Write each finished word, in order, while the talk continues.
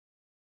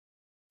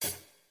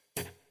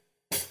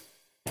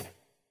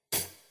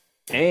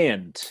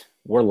And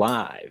we're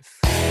live.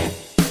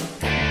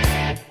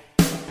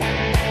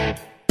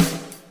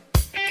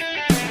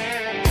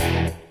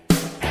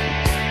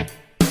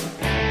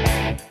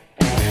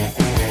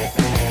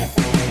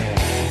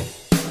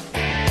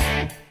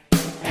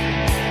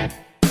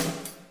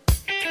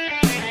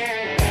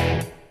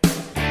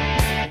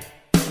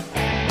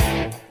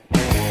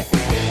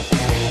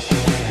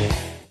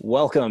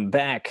 Welcome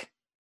back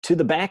to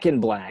the Back in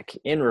Black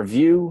in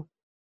review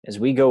as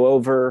we go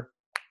over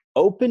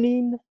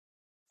opening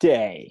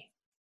day.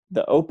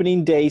 The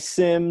opening day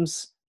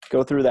Sims,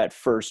 go through that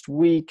first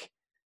week.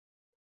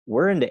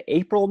 We're into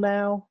April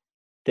now.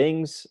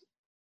 Things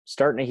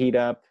starting to heat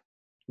up.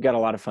 We've got a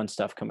lot of fun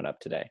stuff coming up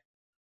today.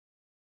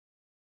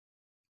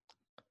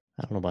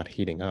 I don't know about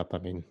heating up. I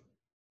mean,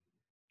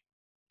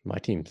 my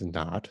team's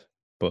not,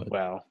 but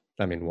Well,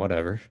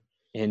 whatever.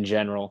 in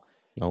general.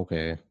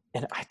 Okay.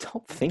 And I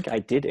don't think I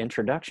did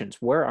introductions.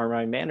 Where are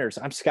my manners?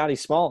 I'm Scotty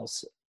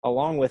Smalls.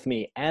 Along with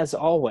me, as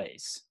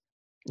always,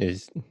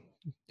 Is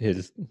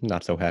his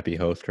not so happy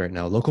host right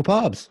now, Local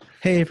Pobs.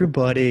 Hey,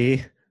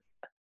 everybody.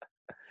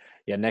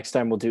 yeah, next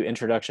time we'll do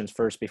introductions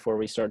first before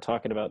we start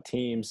talking about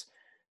teams,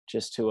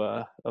 just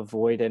to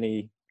avoid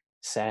any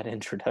sad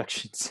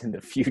introductions in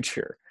the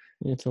future.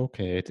 It's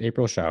okay. It's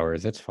April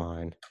showers. It's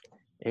fine.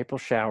 April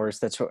showers,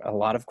 that's a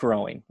lot of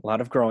growing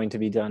to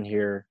be done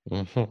here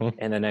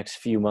in the next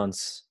few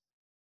months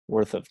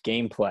worth of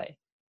gameplay.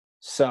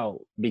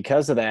 So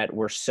because of that,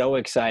 we're so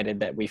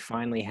excited that we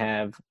finally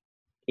have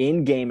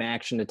in-game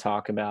action to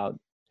talk about,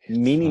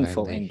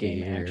 meaningful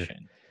in-game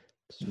action,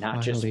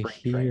 not just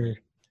spring training.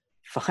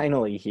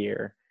 Finally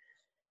here.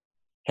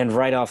 And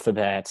right off the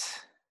bat,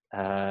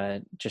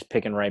 just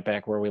picking right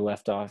back where we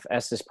left off,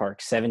 Estes Park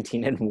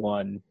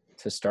 17-1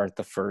 to start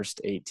the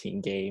first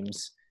 18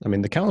 games. I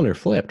mean, the calendar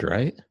flipped,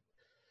 right?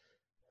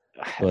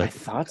 I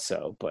thought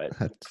so, but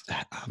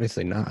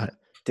obviously not.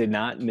 did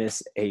not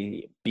miss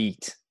a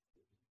beat.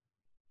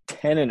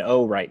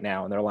 10-0 right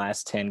now in their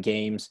last 10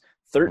 games,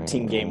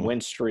 13-game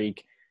win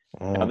streak.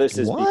 Now this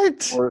is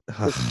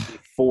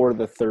before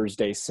the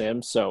Thursday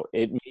sim, so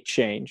it may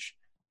change.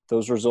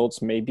 Those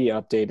results may be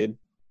updated.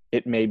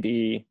 It may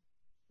be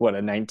a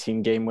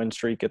 19-game win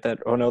streak at that.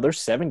 Oh no,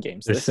 there's 7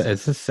 games. It's a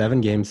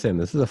 7-game sim.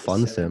 This is a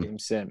fun sim.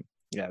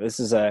 Yeah, this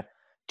is a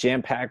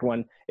jam-packed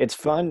one. It's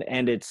fun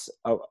and it's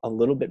a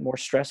little bit more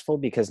stressful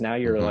because now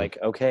you're like,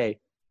 okay,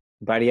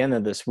 by the end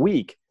of this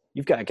week,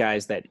 you've got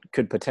guys that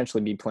could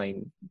potentially be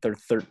playing their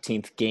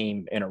 13th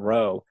game in a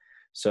row.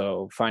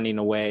 So finding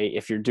a way,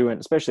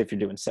 especially if you're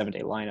doing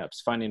 7-day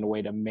lineups, finding a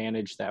way to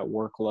manage that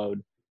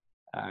workload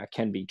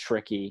can be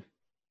tricky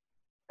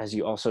as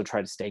you also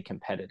try to stay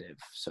competitive.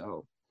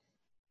 So,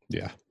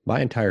 yeah, my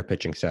entire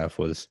pitching staff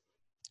was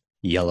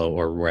yellow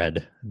or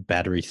red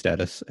battery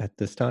status at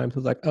this time. So I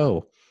was like,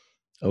 oh,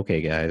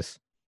 okay, guys,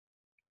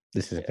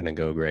 this isn't going to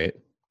go great,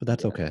 but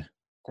that's okay.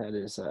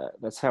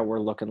 That's how we're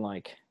looking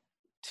like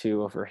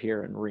too over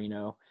here in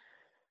Reno.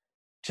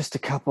 Just a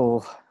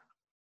couple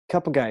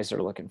guys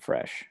are looking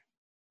fresh,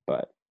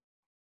 but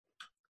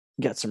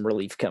got some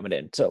relief coming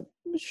in, so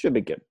it should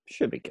be good.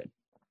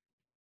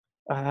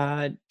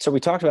 So we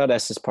talked about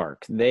Estes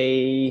Park.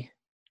 They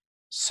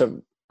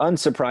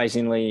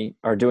unsurprisingly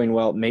are doing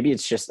well. Maybe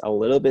it's just a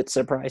little bit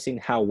surprising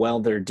how well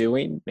they're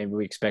doing. Maybe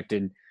we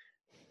expected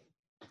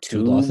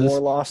 2 more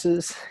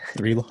losses,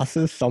 3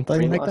 losses,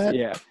 something like that.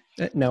 Yeah.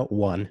 No,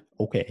 1.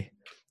 Okay,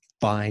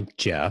 fine,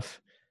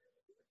 Jeff.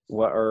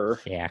 What are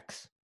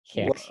hacks?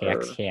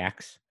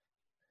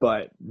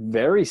 But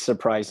very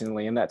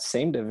surprisingly, in that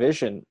same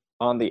division,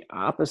 on the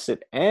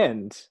opposite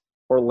end,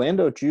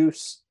 Orlando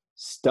Juice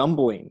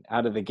stumbling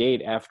out of the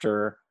gate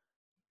after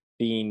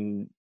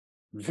being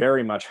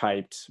very much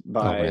hyped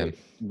by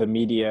the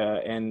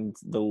media and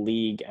the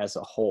league as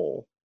a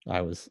whole.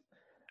 I was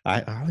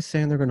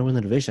saying they're going to win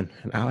the division.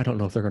 Now I don't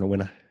know if they're going to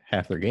win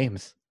half their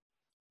games.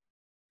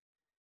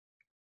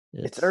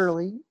 It's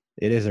early.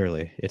 It is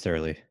early. It's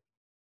early.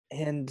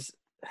 And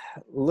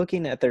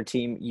looking at their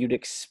team, you'd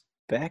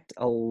expect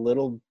a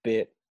little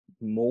bit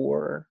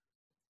more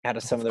out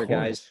of some of their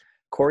guys.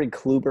 Corey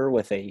Kluber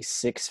with a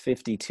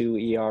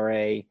 6.52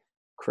 ERA.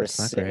 Chris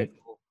Sale,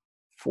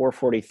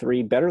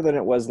 4.43, better than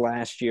it was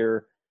last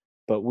year.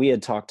 But we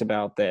had talked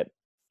about that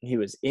he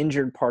was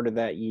injured part of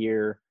that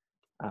year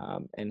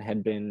and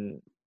had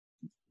been,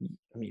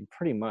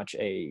 pretty much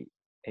a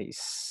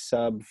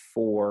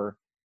sub-4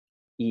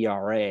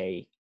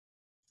 ERA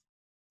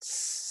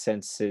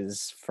since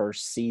his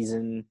first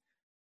season.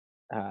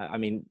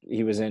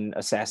 He was in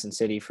Assassin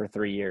City for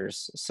 3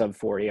 years,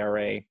 sub-4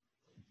 ERA.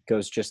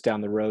 Goes just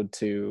down the road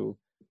to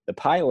the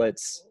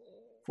Pilots,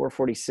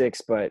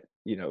 4.46, but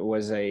it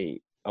was a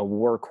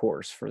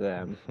workhorse for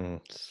them.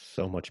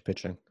 So much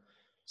pitching.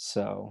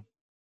 So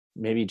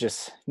maybe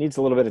just needs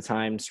a little bit of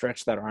time,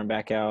 stretch that arm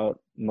back out.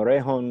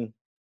 Morejon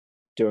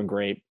doing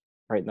great,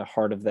 right in the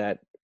heart of that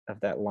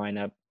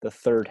lineup, the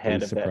third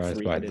head of that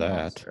three-headed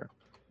monster.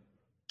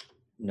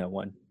 No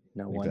one.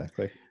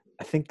 Exactly.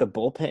 I think the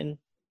bullpen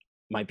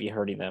might be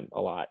hurting them a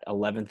lot.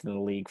 11th in the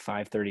league,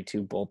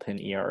 5.32 bullpen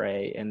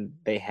ERA, and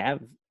they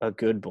have a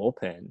good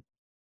bullpen.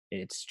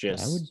 It's I would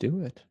just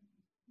do it.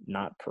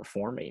 not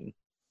performing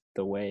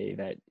the way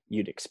that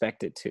you'd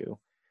expect it to.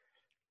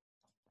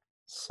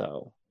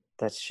 So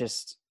that's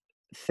just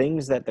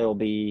things that they'll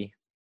be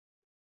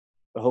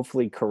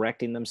hopefully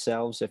correcting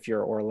themselves. If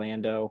you're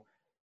Orlando,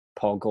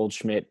 Paul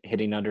Goldschmidt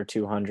hitting under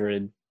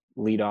 200,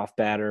 leadoff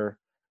batter,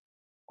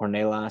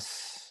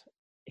 Ornelas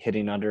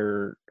hitting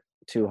under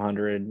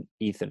 200,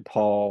 Ethan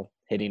Paul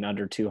hitting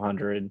under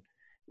 200.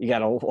 You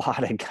got a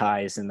lot of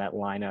guys in that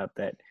lineup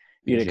that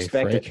you'd BJ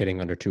expect Frake it.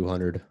 hitting under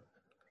 200.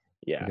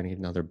 Yeah. You're going to get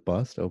another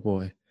bust? Oh,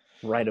 boy.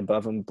 Right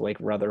above him, Blake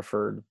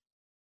Rutherford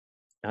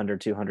under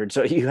 200.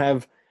 So you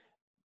have,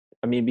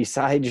 I mean,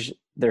 besides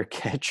their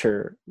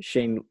catcher,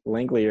 Shane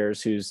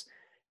Langeliers, who's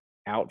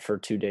out for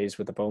 2 days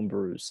with a bone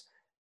bruise,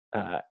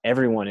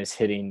 everyone is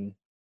hitting.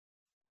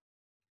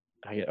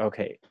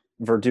 Okay,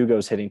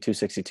 Verdugo's hitting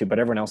 262, but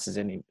everyone else is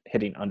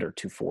hitting under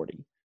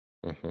 240.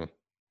 Mm-hmm.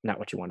 Not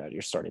what you want out of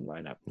your starting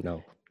lineup.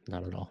 No,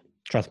 not at all.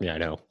 Trust me, I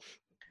know.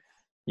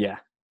 Yeah,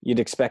 you'd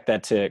expect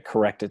that to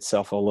correct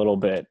itself a little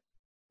bit,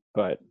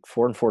 but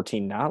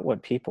 4-14, not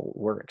what people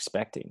were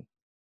expecting.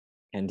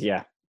 And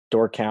yeah,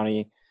 Door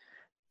County,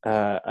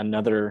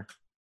 another.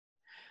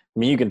 I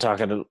mean, you can talk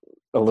a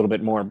little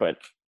bit more, but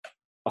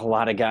a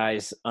lot of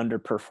guys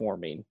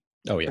underperforming.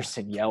 Oh, yeah.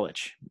 Christian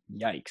Yelich,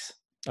 yikes.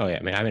 Oh, yeah.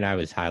 I mean, I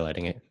was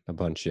highlighting it a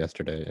bunch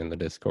yesterday in the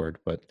Discord,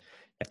 but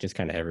it's just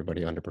kind of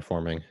everybody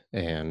underperforming.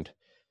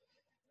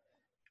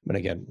 But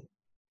again,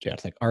 yeah,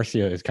 it's like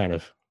Arcia is kind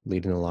of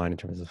leading the line in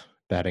terms of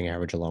batting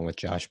average along with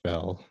Josh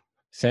Bell.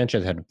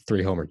 Sanchez had a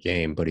 3-homer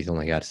game, but he's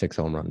only got 6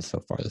 home runs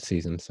so far this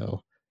season. So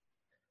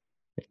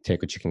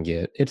take what you can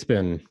get.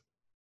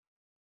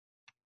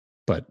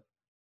 But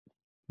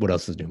what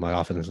else is new? My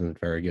offense isn't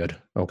very good.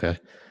 Okay.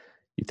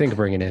 You think of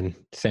bringing in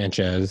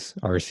Sanchez,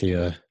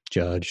 Arcia,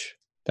 Judge,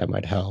 that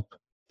might help.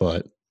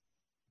 But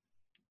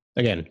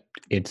again,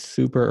 it's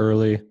super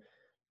early.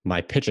 My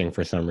pitching,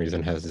 for some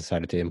reason, has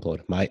decided to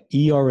implode. My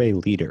ERA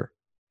leader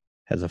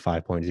has a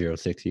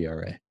 5.06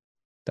 ERA.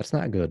 That's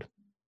not good.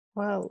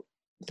 Well,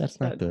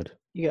 that's not good.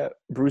 You got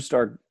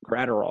Brusdar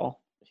Graterol.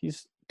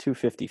 He's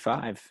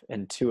 255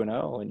 and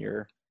 2-0 in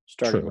your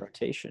starting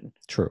rotation.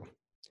 True.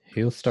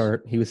 He'll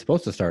start. He was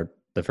supposed to start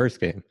the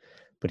first game,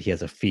 but he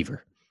has a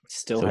fever.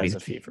 Still has a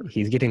fever.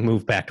 He's getting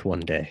moved back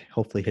one day.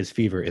 Hopefully his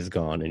fever is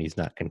gone and he's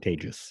not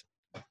contagious.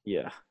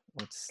 Yeah.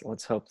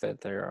 Let's hope that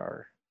there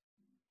are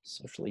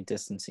socially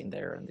distancing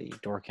there in the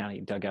Door County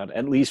dugout,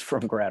 at least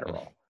from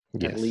Graterol.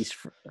 Yes. At least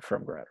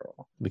from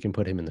Graterol. We can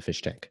put him in the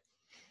fish tank.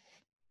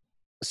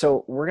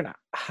 So we're going to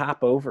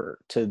hop over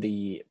to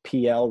the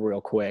PL real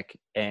quick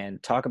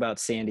and talk about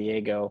San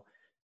Diego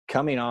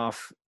coming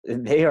off.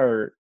 They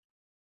are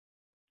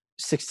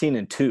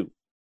 16-2.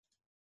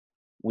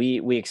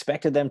 We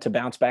expected them to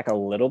bounce back a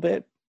little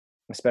bit,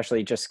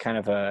 especially just kind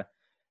of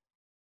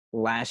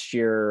last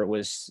year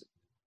was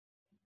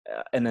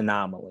an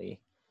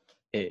anomaly.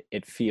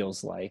 It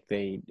feels like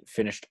they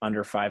finished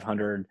under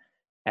 500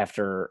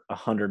 after a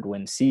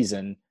 100-win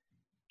season.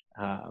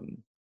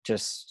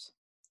 Just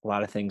a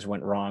lot of things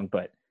went wrong,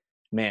 but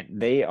man,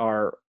 they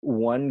are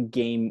one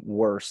game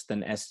worse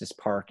than Estes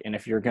Park. And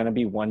if you're going to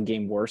be one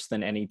game worse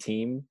than any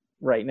team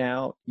right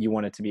now, you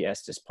want it to be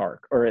Estes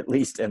Park, or at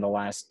least in the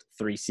last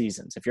 3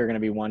 seasons. If you're going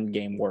to be one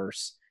game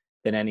worse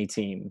than any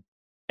team,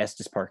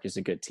 Estes Park is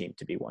a good team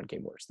to be one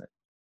game worse than.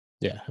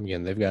 Yeah,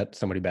 again, they've got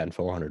somebody batting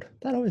 400.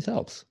 That always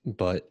helps,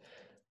 but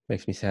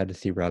makes me sad to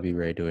see Robbie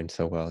Ray doing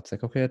so well. It's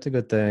like, okay, it's a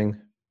good thing,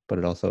 but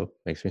it also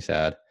makes me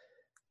sad.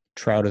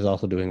 Trout is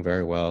also doing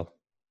very well.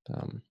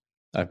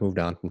 I've moved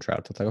on from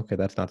Trout, so it's like, okay,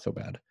 that's not so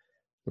bad.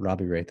 The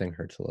Robbie Ray thing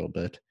hurts a little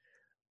bit,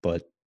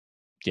 but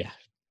yeah,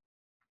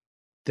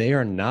 they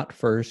are not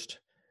first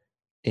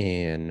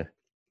in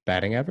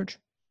batting average,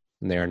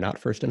 and they are not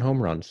first in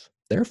home runs.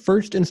 They're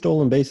first in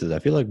stolen bases. I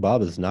feel like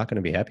Bob is not going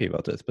to be happy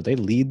about this, but they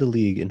lead the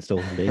league in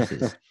stolen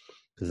bases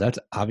because that's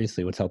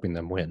obviously what's helping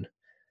them win.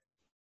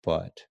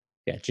 But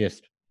yeah,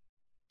 just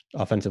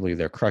offensively,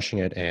 they're crushing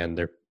it, and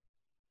their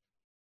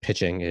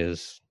pitching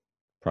is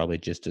probably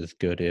just as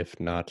good, if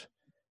not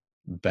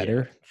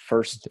better. Yeah.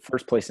 First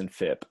place in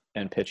FIP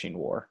and pitching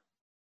WAR.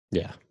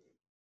 Yeah,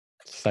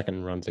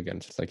 second runs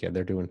against. It's like, yeah,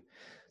 they're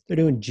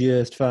doing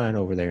just fine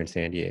over there in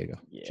San Diego.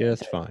 Yeah,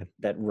 just fine.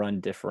 That run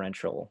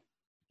differential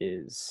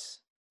is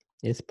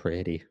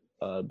pretty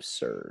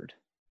absurd.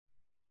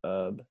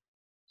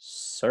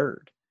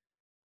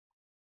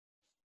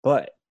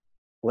 But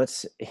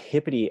let's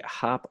hippity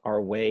hop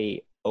our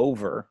way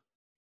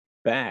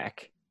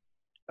back.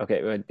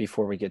 Okay, but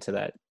before we get to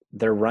that,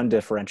 their run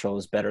differential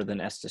is better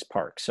than Estes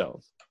Park. So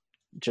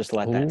just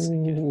let that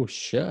sink in. Oh,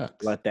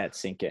 shucks. Let that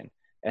sink in.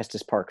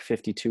 Estes Park,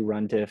 52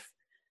 run diff.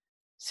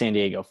 San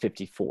Diego,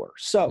 54.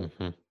 So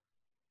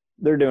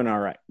they're doing all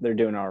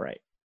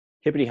right.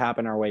 Hippity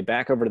hopping our way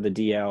back over to the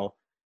DL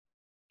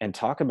and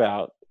talk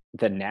about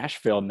the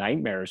Nashville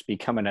Nightmares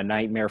becoming a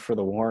nightmare for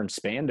the Warren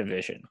Span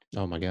division.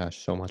 Oh, my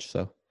gosh, so much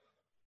so.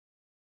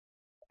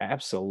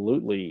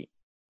 Absolutely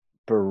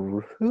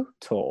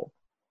brutal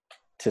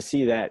to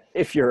see that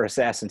if you're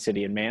Assassin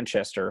City in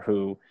Manchester,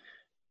 who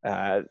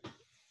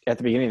at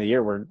the beginning of the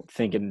year, we're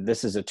thinking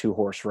this is a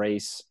 2-horse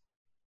race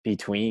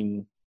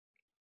between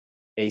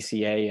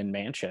ACA and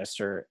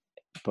Manchester,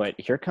 but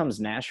here comes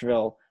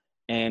Nashville,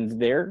 and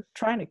they're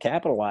trying to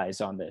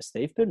capitalize on this.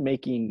 They've been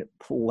making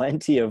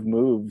plenty of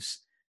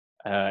moves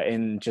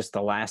in just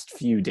the last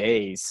few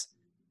days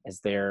as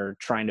they're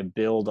trying to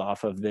build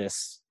off of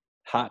this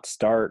hot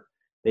start.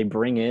 They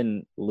bring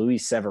in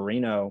Luis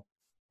Severino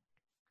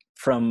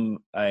from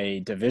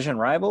a division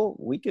rival.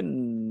 We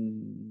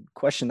can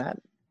question that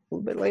a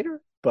little bit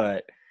later,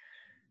 but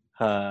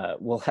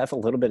we'll have a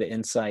little bit of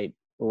insight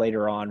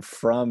later on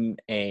from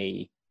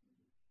a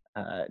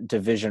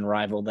division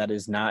rival that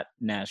is not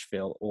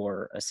Nashville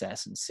or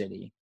Assassin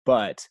City,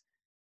 but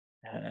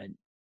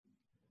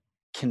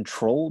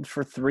controlled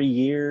for 3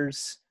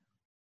 years,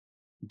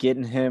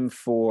 getting him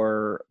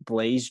for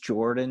Blaze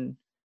Jordan,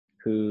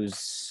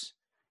 who's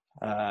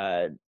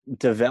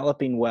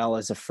developing well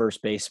as a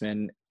first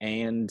baseman,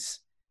 and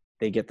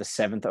they get the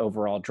 7th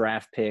overall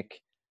draft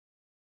pick.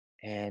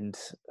 And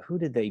who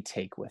did they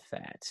take with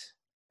that?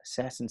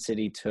 Assassin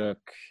City took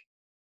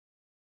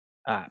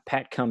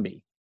Pat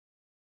Cumby.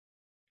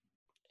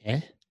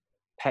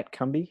 Pat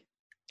Cumby?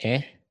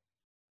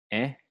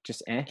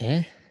 Just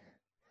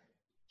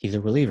He's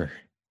a reliever.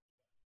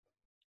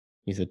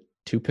 He's a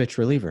 2-pitch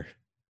reliever.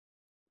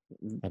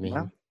 I mean,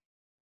 well,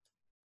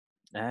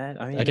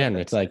 again,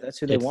 it's like that's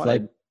who they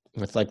wanted.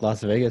 It's like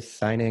Las Vegas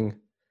signing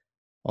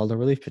all the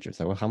relief pitchers.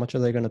 Like, well, how much are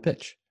they going to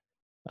pitch?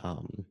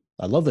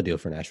 I love the deal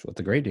for Nashville. It's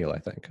a great deal, I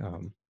think.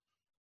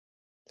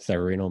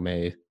 Severino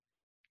may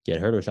get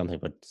hurt or something,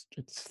 but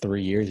it's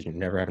 3 years and you're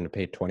never having to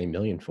pay $20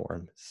 million for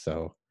him.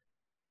 So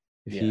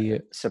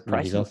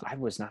surprisingly, I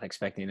was not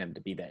expecting him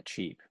to be that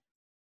cheap.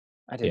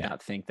 I did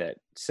not think that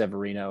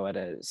Severino at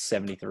a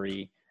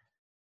 73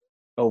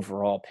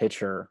 overall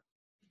pitcher.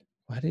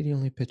 Why did he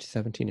only pitch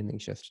 17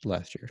 innings just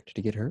last year? Did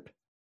he get hurt?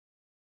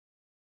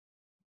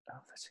 Oh,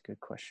 that's a good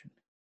question.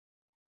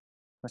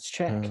 Let's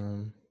check.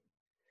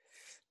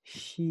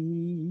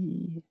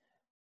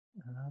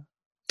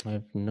 I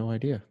have no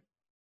idea.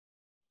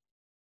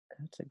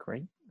 That's a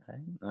great. I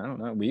don't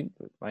know. We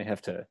might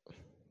have to.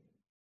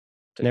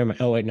 Never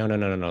mind. Oh wait, no.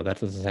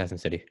 That was Assassin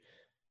City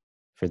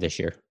for this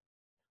year.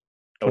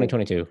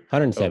 2022,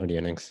 170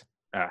 innings.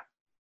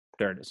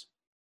 There it is.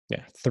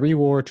 Yeah, 3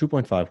 WAR,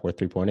 2.5 WAR,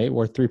 3.8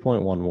 WAR,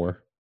 3.1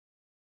 WAR,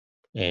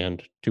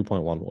 and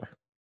 2.1 WAR.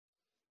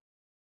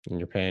 And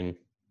you're paying,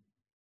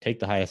 take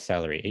the highest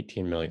salary,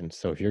 $18 million.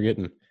 So if you're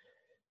getting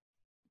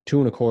 2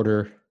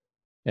 1/4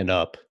 and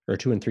up, or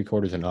 2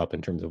 3/4 and up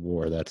in terms of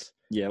WAR, that's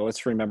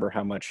let's remember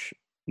how much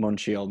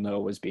Montiel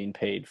Noah was being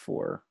paid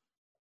for.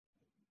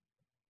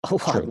 A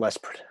lot less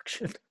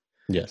production.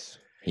 Yes,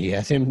 he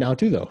has him now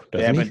too, though.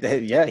 Doesn't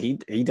he?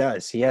 He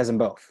does. He has them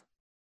both.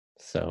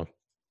 So,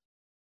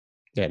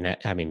 yeah,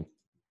 I mean,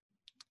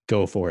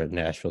 go for it,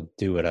 Nashville.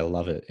 Do it. I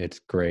love it. It's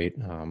great.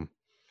 I'm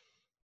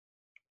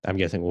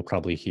guessing we'll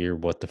probably hear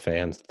what the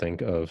fans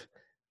think of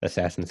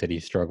Assassin City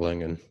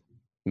struggling and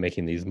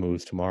making these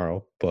moves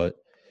tomorrow. But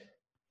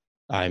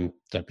I'm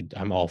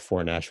all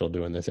for Nashville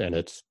doing this, and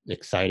it's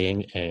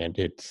exciting, and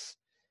it's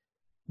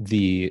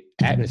the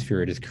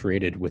atmosphere it has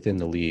created within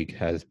the league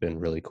has been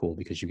really cool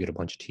because you get a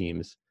bunch of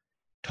teams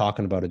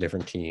talking about a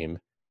different team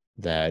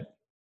that,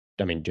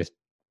 I mean, just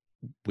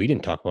we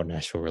didn't talk about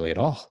Nashville really at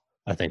all,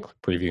 I think,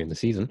 previewing the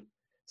season.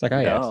 It's like,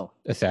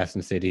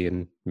 Assassin City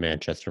and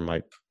Manchester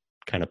might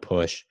kind of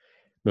push.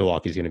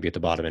 Milwaukee's going to be at the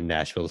bottom and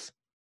Nashville's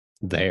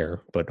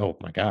there, but oh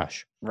my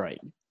gosh. Right.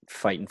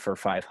 Fighting for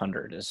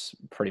 500 is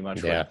pretty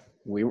much what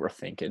we were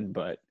thinking,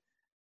 but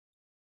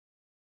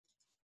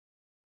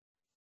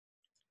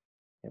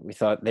we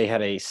thought they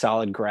had a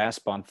solid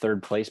grasp on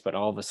third place, but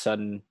all of a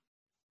sudden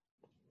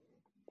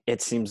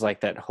it seems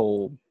like that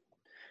whole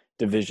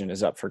division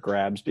is up for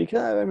grabs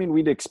because, I mean,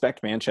 we'd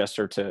expect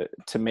Manchester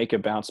to make a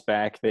bounce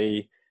back.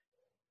 They,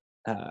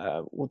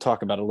 we'll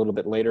talk about it a little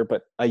bit later,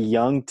 but a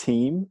young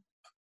team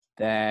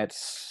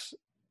that's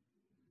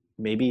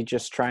maybe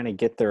just trying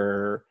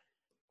to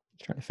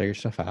figure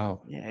stuff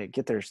out. Yeah,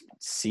 get their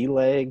sea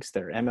legs,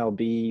 their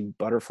MLB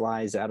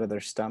butterflies out of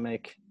their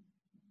stomach.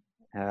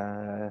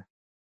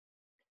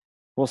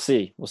 We'll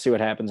see. We'll see what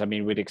happens. I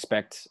mean, we'd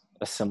expect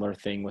a similar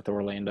thing with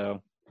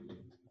Orlando,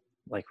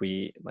 like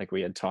we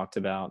had talked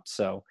about.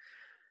 So,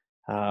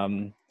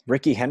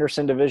 Ricky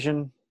Henderson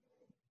division,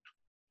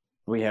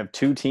 we have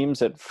 2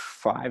 teams at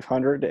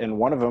 500, and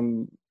one of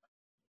them,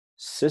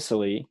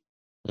 Sicily.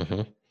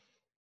 Mm-hmm.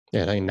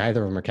 Yeah, I think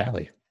neither of them are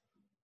Cali.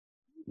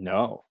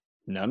 No,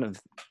 none of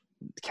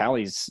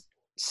Cali's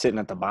sitting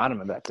at the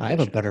bottom of that division. I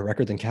have a better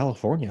record than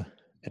California,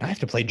 and I have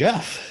to play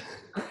Jeff.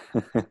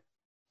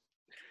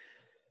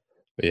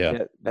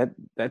 Yeah, that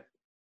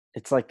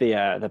it's like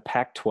the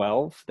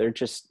Pac-12. They're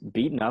just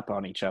beating up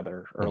on each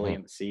other early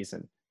in the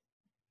season.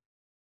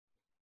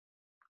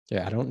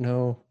 Yeah, I don't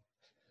know.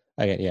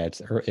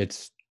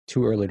 It's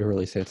too early to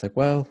really say. It's like,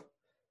 well,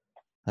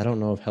 I don't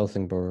know if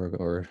Helsingborg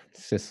or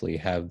Sicily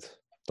have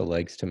the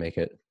legs to make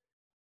it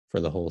for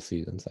the whole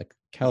season. It's like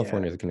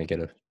California is going to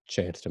get a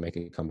chance to make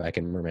a comeback,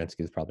 and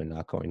Murmanski is probably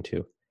not going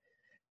to.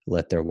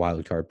 let their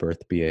wild card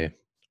berth be a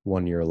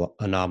 1-year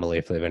anomaly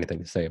if they have anything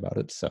to say about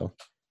it. So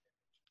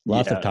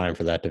lots of time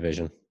for that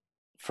division.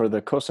 For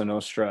the Cosa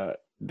Nostra,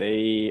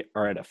 they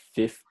are at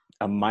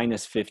a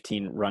minus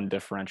 15 run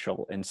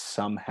differential and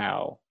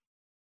somehow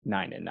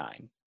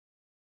 9-9.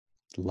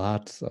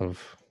 Lots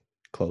of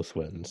close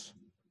wins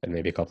and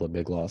maybe a couple of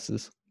big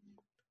losses.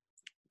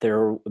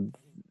 They're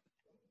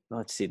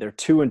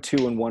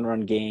 2-2 in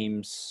one-run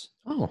games.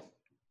 Oh.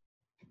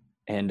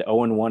 And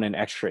 0-1 in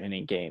extra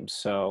inning games.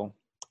 So,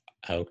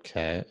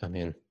 okay. I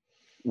mean,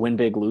 win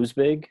big, lose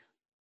big.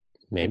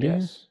 Maybe.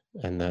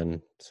 And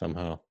then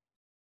somehow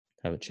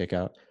have it check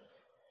out.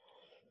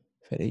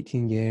 Had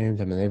 18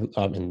 games. I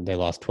mean, they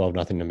lost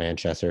 12-0 to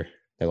Manchester.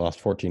 They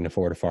lost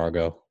 14-4 to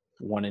Fargo.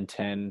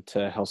 1-10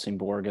 to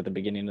Helsingborg at the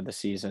beginning of the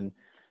season.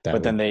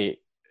 But then they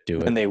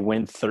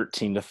win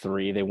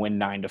 13-3. They win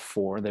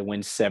 9-4. They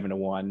win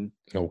 7-1.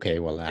 Okay,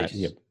 well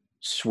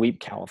sweep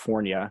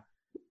California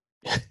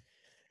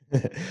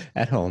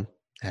at home.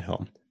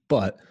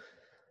 But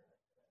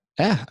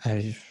yeah,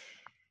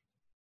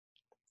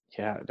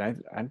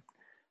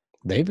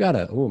 they've got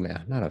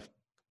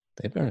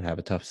they're going to have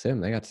a tough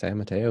sim. They got San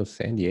Mateo,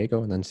 San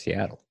Diego, and then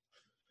Seattle.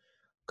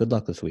 Good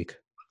luck this week,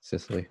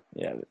 Sicily.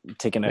 Yeah,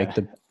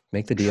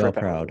 make the DL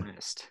proud.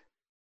 West.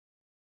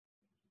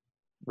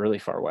 Really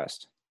far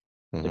west.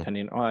 Mm-hmm.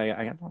 Depending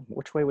on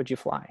which way would you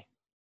fly?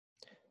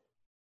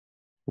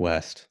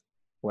 West.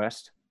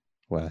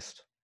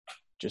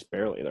 Just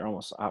barely. They're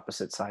almost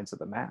opposite sides of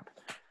the map.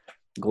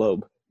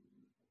 Globe.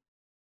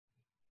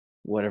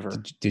 Whatever.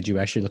 Did you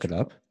actually look it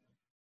up?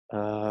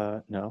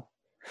 No.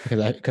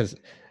 Because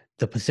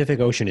the Pacific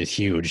Ocean is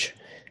huge.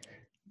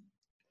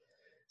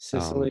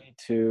 Sicily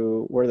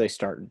to where are they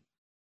starting?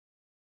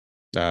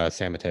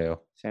 San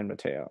Mateo.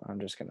 I'm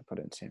just going to put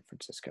in San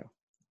Francisco.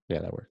 Yeah,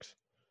 that works.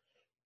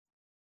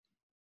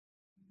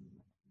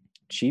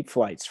 Cheap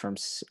flights from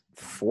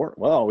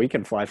we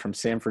can fly from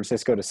San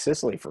Francisco to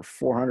Sicily for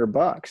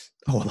 $400.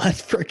 Oh,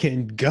 let's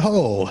freaking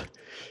go.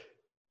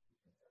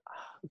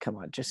 Come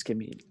on, just give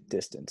me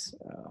distance.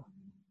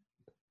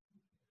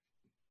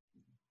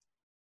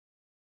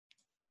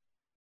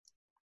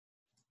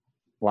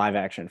 Live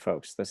action,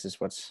 folks. This is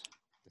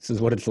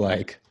what it's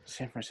like.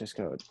 San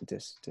Francisco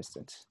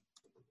distance.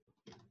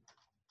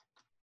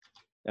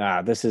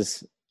 Don't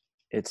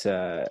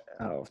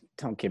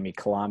give me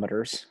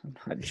kilometers. I'm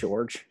not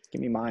George.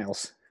 Give me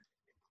miles.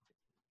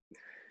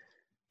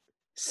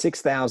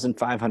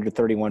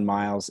 6,531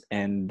 miles,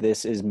 and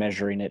this is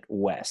measuring it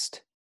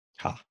west.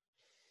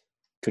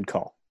 Good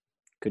call.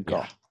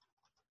 Yeah.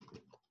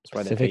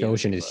 Pacific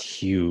Ocean is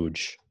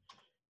huge.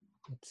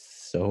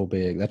 It's so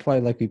big. That's why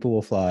people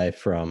will fly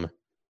from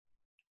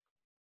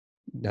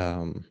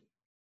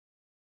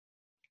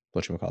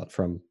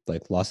from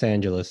Los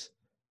Angeles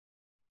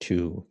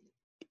to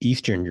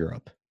Eastern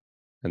Europe,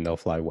 and they'll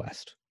fly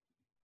west.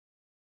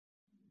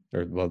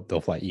 Or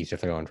they'll fly east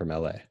if they're going from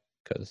LA,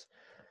 because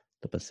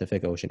the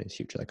Pacific Ocean is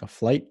huge. Like a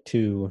flight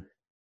to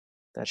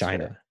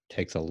China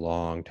takes a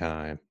long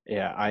time.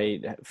 Yeah,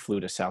 I flew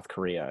to South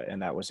Korea,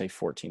 and that was a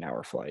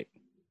 14-hour flight.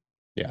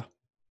 Yeah.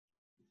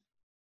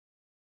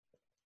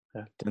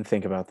 Didn't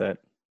think about that.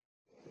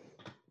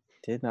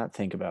 Did not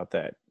think about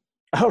that.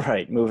 All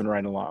right, moving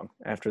right along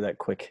after that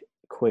quick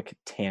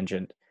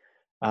tangent.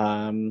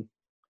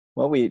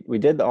 Well, we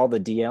did all the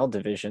DL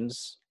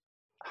divisions.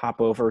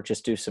 Hop over,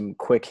 just do some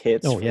quick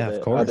hits. Oh, yeah,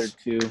 of course.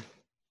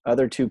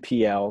 Other two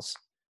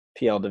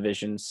PL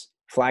divisions.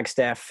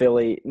 Flagstaff,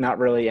 Philly, not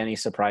really any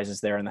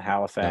surprises there in the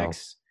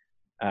Halifax.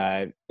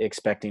 No.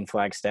 Expecting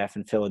Flagstaff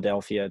and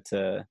Philadelphia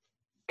to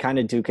kind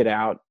of duke it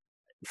out.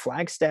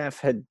 Flagstaff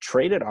had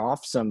traded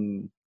off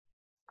some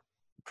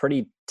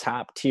pretty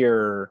top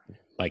tier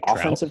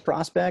offensive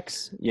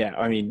prospects. Yeah,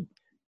 I mean,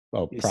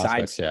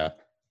 prospects, yeah,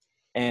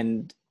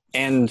 and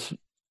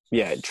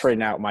yeah,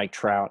 trading out Mike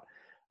Trout,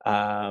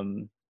 why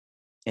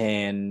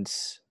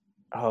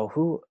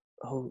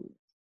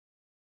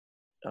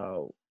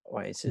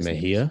is his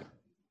Mejia? name?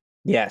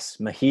 Yes,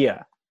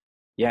 Mejia.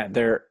 Yeah,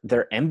 their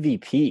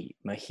MVP,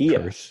 Mejia.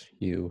 Curse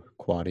you,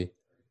 Quaddy.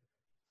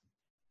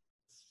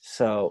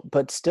 So,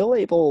 but still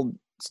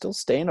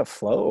staying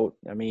afloat.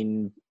 I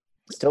mean,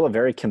 still a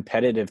very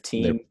competitive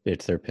team.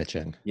 It's their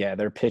pitching. Yeah,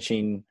 their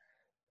pitching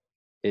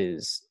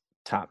is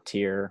top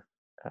tier.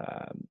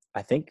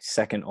 I think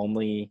second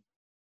only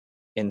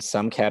in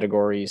some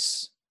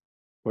categories,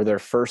 where they're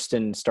first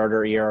in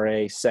starter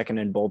ERA, second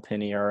in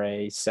bullpen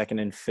ERA, second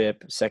in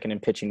FIP, second in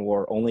pitching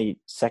WAR, only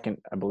second,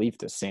 I believe,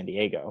 to San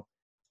Diego.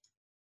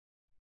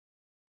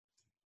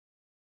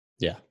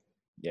 Yeah.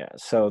 Yeah.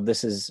 So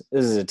this is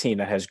a team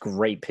that has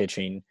great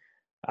pitching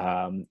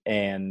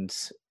and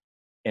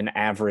an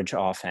average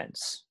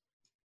offense.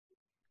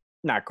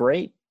 Not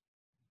great,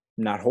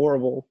 not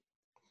horrible,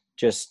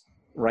 just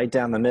right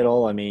down the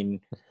middle. I mean,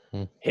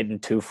 hitting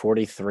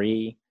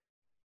 243,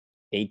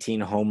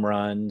 18 home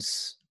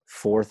runs,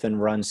 fourth in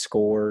runs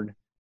scored.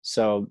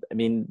 So, I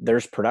mean,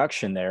 there's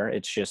production there.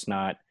 It's just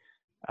not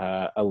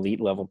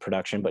elite level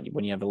production. But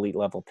when you have elite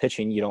level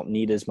pitching, you don't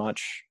need as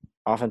much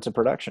offensive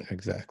production.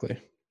 Exactly.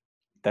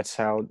 that's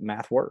how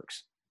math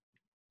works.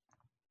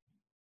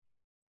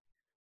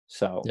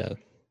 So Yeah.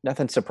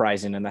 nothing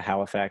surprising in the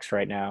Halifax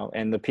right now.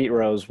 And the Pete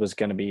Rose was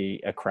going to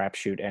be a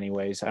crapshoot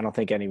anyways. I don't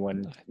think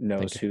anyone I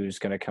knows think who's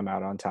going to come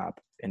out on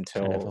top kind of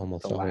until the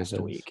almost always last is.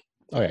 week.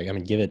 Oh yeah, I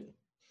mean,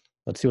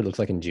 let's see what it looks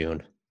like in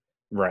June.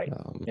 Right.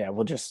 Yeah,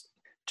 we'll just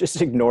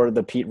ignore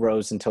the Pete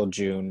Rose until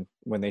June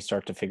when they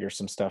start to figure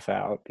some stuff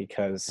out,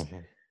 because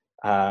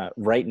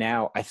right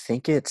now I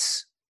think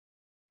it's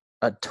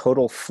a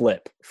total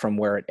flip from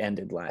where it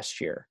ended last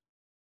year.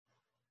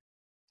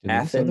 Did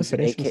Minnesota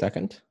finish in AK,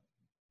 second?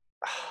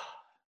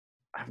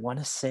 I want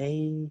to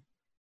say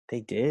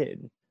they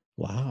did.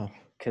 Wow.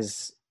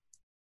 Because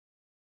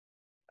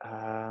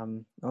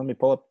let me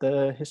pull up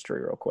the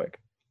history real quick.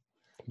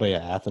 But yeah,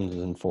 Athens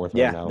is in fourth right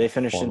Yeah, now. they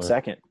finished in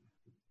second.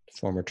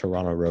 Former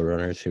Toronto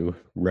Roadrunners who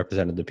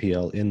represented the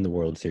PL in the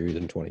World Series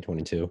in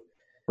 2022.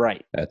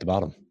 Right. At the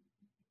bottom.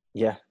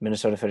 Yeah,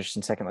 Minnesota finished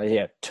in second.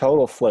 Yeah,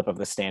 total flip of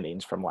the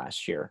standings from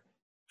last year,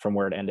 from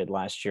where it ended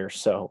last year.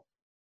 So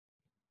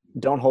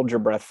don't hold your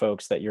breath,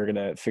 folks, that you're going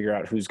to figure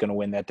out who's going to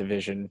win that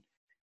division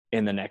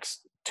in the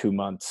next 2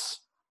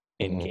 months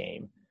in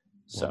game.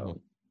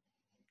 So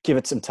give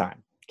it some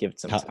time. Give it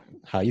some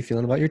time. How are you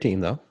feeling about your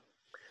team, though?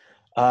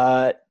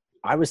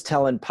 I was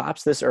telling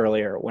Pops this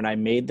earlier when I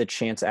made the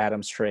Chance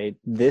Adams trade.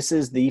 This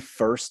is the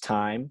first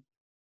time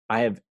I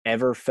have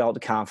ever felt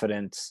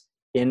confidence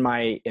in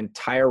my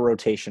entire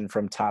rotation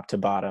from top to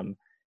bottom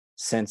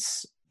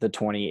since the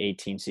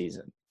 2018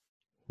 season.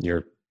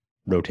 Your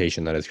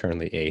rotation that is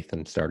currently 8th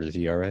in starters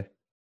ERA?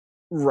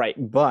 Right,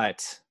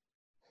 but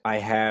I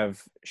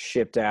have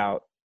shipped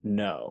out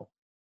No.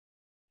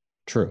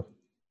 True.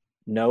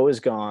 No is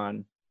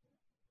gone.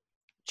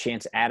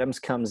 Chance Adams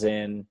comes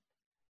in.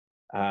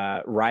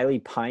 Riley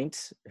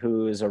Pint,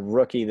 who is a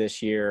rookie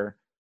this year,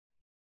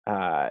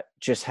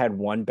 just had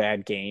one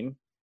bad game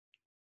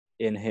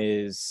in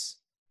his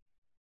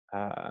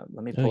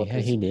let me pull up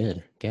his. He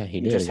did. Yeah, he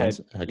did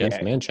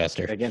against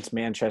Manchester. Against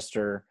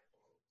Manchester,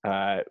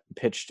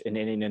 pitched an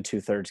inning and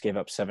 2/3, gave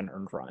up 7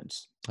 earned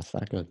runs. That's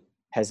not good.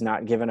 Has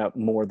not given up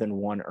more than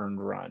 1 earned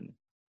run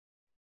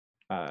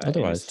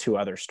in his 2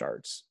 other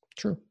starts.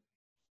 True.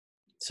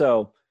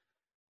 So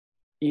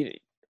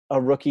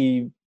a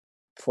rookie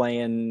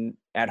playing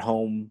at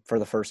home for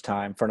the first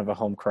time in front of a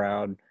home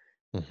crowd.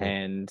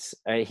 And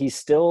he's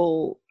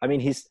still, I mean,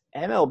 he's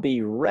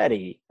MLB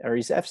ready, or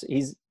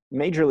he's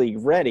Major League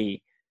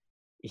ready.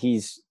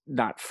 He's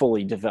not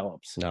fully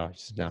developed. No,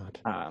 he's not.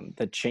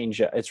 The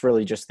changeup, it's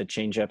really just the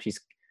changeup. He's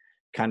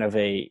kind of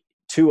 2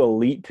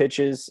 elite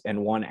pitches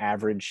and 1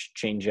 average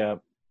changeup.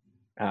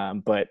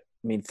 But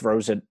I mean,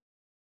 throws it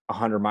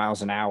 100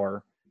 miles an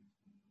hour.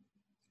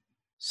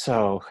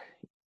 So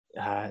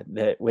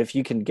that if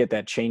you can get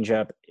that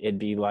changeup, it'd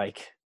be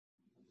like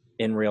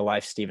in real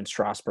life Steven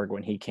Strasburg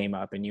when he came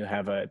up, and you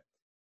have the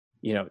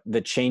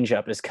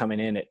changeup is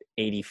coming in at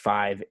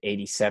 85,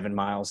 87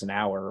 miles an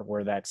hour,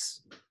 where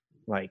that's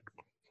like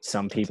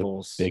some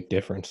people's big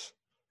difference.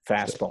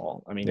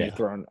 Fastball. I mean, you're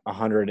throwing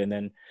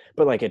 100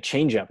 but like a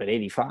changeup at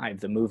 85,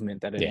 the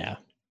movement that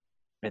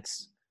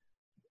it's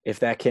if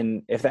that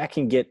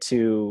can get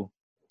to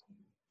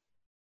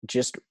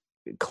just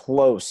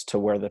close to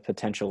where the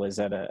potential is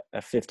at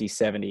a 50,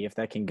 70, if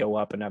that can go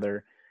up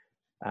another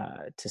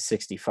to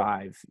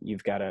 65,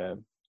 you've got a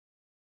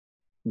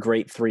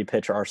great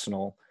 3-pitch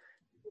arsenal.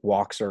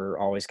 Walks are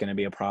always going to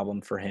be a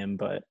problem for him,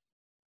 but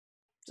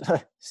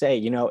say,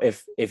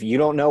 if you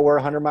don't know where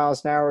 100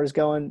 miles an hour is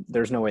going,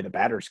 there's no way the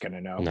batter's going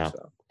to know. No.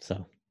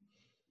 So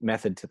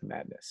method to the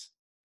madness.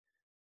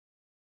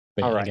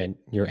 But all right. Again,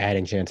 you're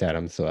adding Chance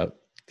Adams, so that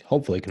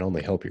hopefully can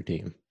only help your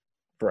team.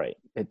 Right.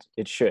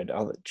 It should.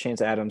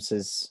 Chance Adams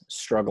has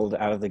struggled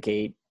out of the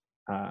gate,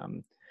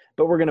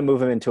 but we're going to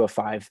move him into a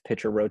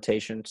 5-pitcher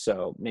rotation,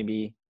 so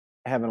maybe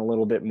having a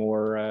little bit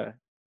more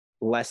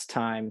less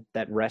time,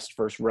 that rest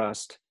versus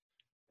rust.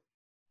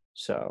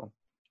 So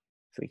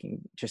if we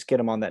can just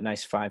get him on that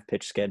nice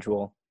 5-pitch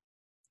schedule,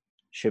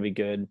 should be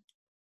good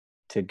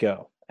to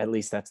go. At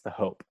least that's the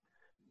hope.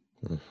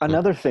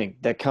 Another thing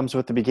that comes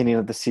with the beginning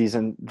of the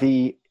season,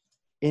 the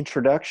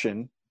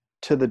introduction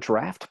to the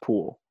draft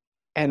pool.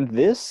 And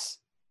this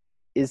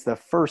is the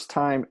first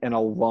time in a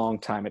long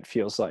time, it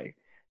feels like,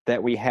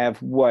 that we have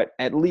what,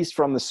 at least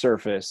from the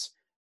surface,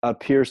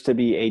 appears to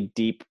be a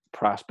deep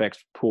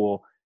prospect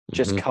pool,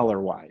 just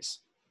color-wise.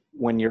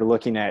 When you're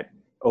looking at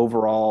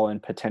overall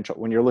and potential,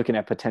 when you're looking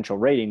at potential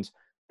ratings,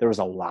 there was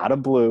a lot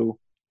of blue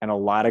and a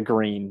lot of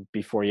green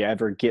before you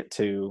ever get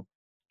to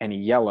any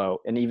yellow.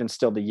 And even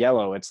still the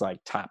yellow, it's like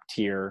top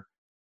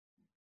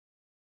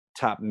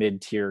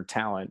mid-tier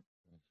talent.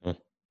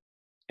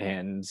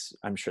 And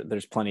I'm sure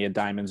there's plenty of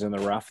diamonds in the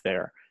rough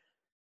there.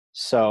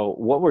 So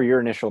what were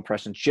your initial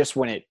impressions just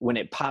when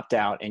it popped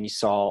out and you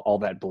saw all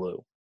that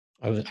blue?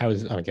 I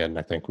was again,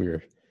 I think we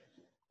were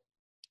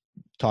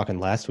talking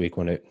last week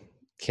when it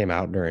came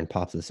out during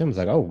Pops of the Sim. It was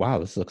like, oh, wow,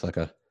 this looks like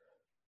a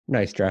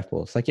nice draft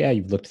pool. It's like, yeah,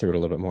 you've looked through it a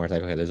little bit more. It's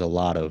like, okay, there's a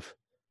lot of,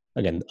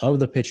 again, of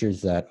the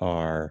pitchers that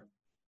are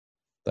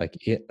like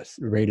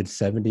rated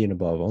 70 and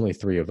above, only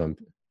 3 of them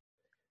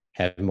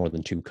have more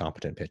than 2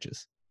 competent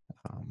pitches.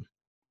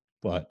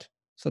 But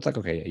so it's like,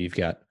 okay, you've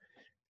got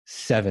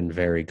 7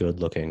 very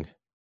good-looking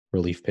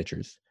relief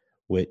pitchers,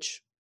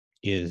 which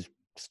is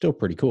still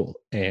pretty cool.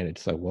 And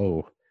it's like,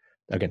 whoa,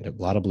 again, a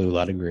lot of blue, a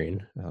lot of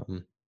green,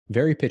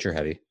 very pitcher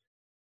heavy,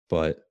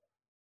 but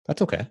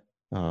that's okay.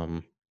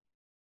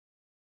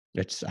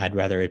 I'd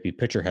rather it be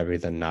pitcher heavy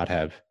than not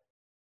have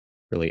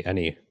really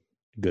any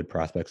good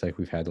prospects like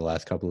we've had the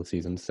last couple of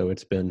seasons. So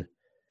it's been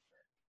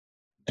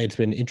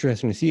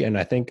interesting to see, and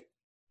I think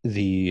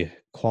the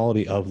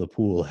quality of the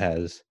pool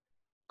has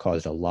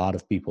caused a lot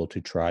of people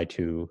to try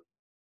to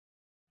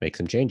make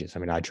some changes. I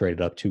mean, I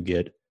traded up to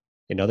get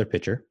another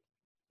pitcher,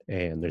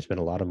 and there's been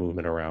a lot of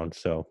movement around.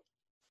 So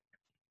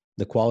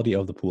the quality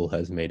of the pool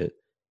has made it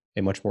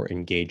a much more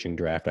engaging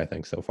draft, I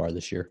think, so far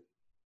this year.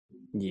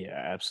 Yeah,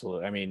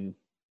 absolutely. I mean,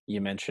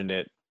 you mentioned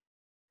it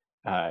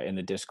in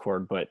the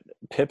Discord, but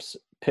picks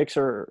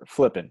are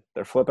flipping.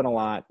 They're flipping a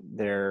lot.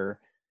 A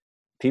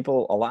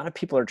lot of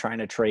people are trying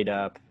to trade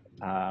up,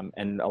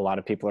 and a lot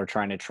of people are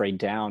trying to trade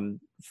down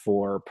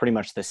for pretty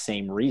much the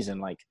same reason.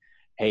 Like,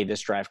 hey,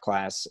 this draft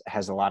class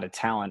has a lot of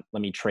talent.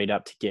 Let me trade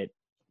up to get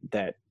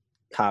that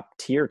top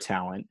tier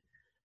talent.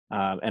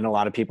 And a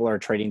lot of people are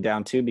trading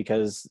down too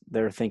because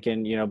they're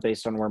thinking,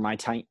 based on where my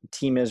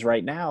team is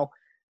right now,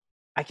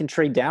 I can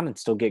trade down and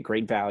still get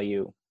great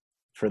value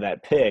for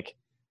that pick.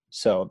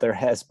 So there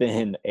has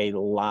been a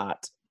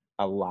lot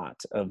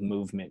of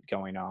movement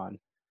going on.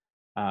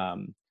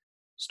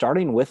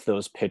 Starting with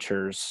those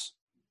pitchers,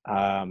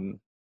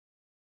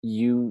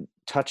 you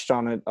touched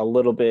on it a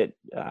little bit,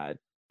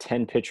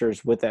 10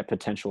 pitchers with that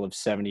potential of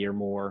 70 or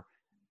more,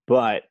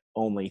 but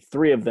only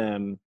 3 of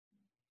them,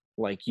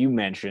 like you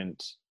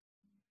mentioned,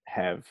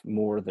 have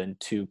more than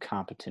 2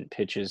 competent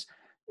pitches.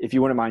 If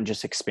you wouldn't mind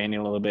just expanding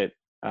a little bit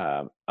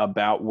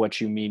about what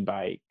you mean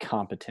by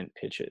competent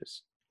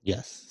pitches.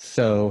 Yes.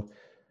 So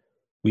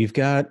we've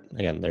got,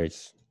 again,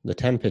 there's the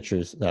 10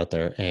 pitchers out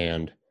there,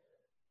 and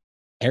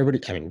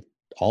everybody, I mean,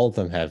 all of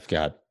them have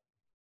got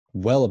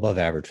well above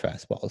average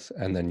fastballs.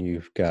 And then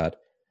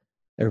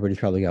everybody's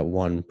probably got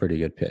one pretty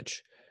good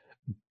pitch.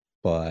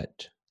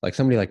 But like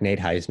somebody like Nate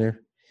Heisner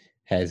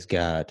has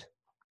got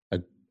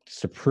a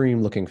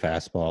supreme looking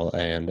fastball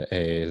and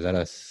is that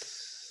a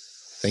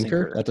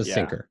sinker? That's a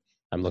sinker.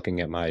 I'm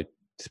looking at my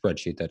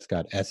spreadsheet that's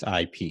got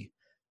SIP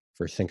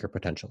for sinker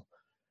potential.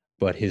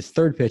 But his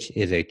third pitch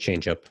is a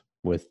changeup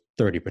with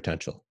 30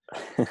 potential.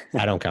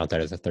 I don't count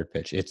that as a third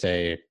pitch. It's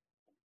a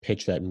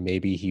pitch that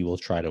maybe he will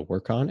try to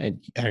work on.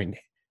 And I mean,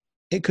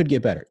 it could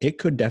get better. It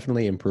could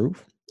definitely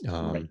improve.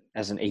 Right.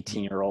 As an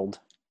 18-year-old.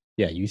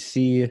 Yeah, you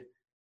see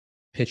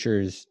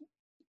pitchers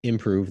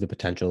improve the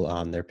potential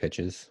on their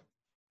pitches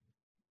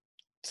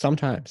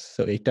sometimes.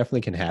 So it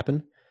definitely can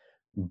happen.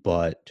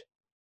 But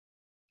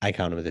I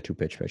count him as a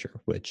 2-pitch pitcher,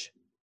 which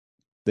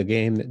the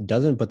game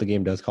doesn't, but the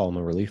game does call him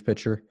a relief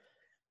pitcher.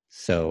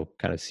 So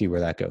kind of see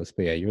where that goes.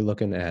 But yeah, you're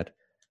looking at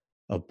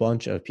a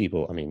bunch of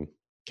people. I mean,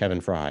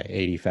 Kevin Fry,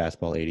 80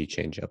 fastball, 80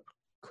 changeup.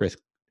 Chris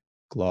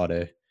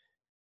Glaude,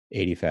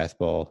 80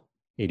 fastball,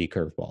 80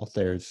 curveball.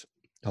 There's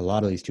a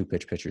lot of these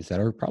 2-pitch pitchers that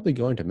are probably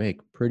going to make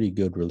pretty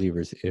good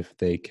relievers if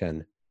they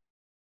can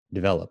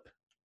develop.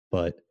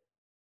 But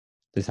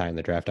this high in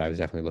the draft, I was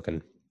definitely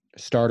looking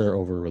starter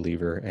over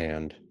reliever,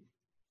 and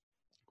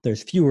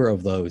there's fewer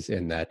of those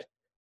in that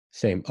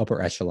same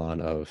upper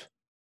echelon of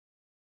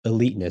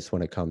eliteness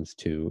when it comes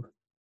to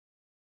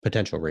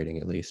potential rating,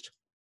 at least.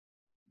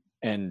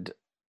 And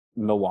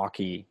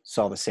Milwaukee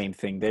saw the same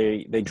thing.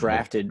 They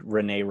drafted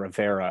Rene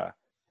Rivera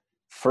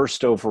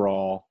first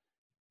overall,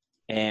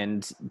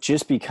 and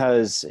just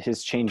because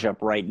his changeup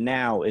right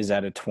now is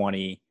at a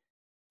 20,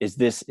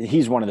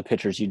 he's one of the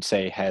pitchers you'd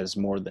say has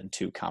more than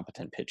 2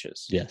 competent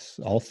pitches. Yes,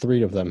 all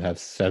 3 of them have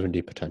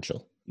 70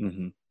 potential.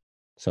 Mm-hmm.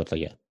 So it's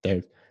like, yeah,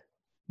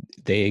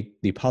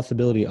 the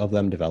possibility of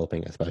them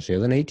developing, especially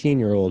as an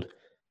 18-year-old,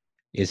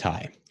 is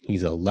high.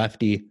 He's a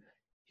lefty.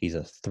 He's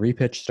a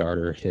 3-pitch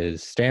starter.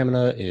 His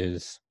stamina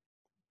is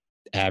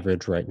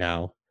average right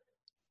now,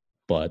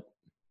 but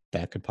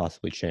that could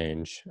possibly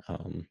change.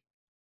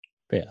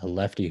 But yeah, a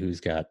lefty who's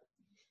got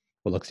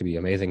what looks to be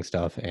amazing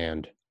stuff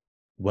and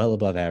well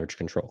above average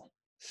control.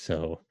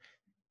 So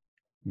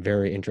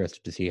very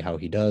interested to see how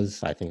he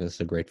does. I think this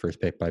is a great first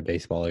pick by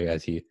baseball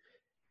as he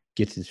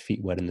gets his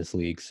feet wet in this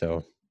league.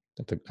 So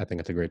I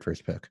think it's a great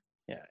first pick.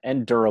 Yeah,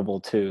 and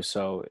durable too.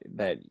 So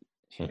that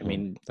I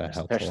mean, that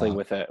especially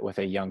with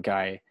a young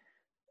guy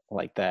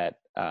like that,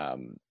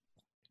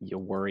 you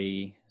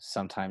worry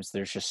sometimes.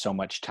 There's just so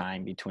much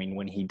time between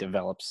when he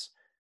develops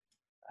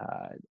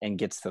and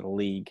gets to the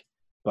league,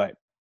 but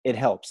it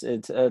helps.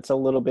 It's a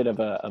little bit of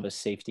a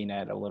safety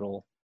net, a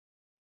little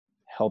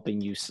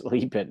helping you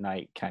sleep at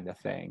night kind of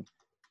thing.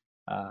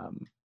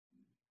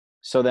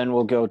 So then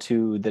we'll go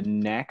to the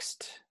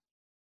next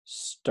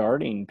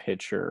starting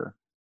pitcher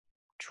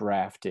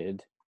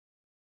drafted,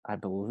 I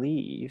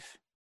believe.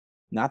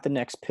 Not the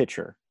next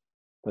pitcher,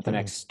 but the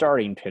next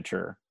starting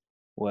pitcher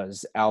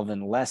was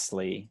Alvin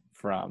Leslie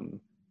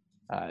from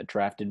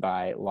drafted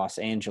by Los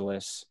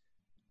Angeles.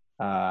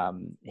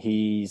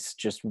 He's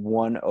just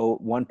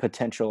one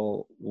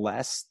potential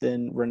less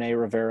than Rene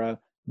Rivera,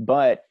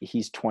 but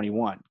he's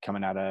 21,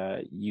 coming out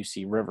of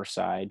UC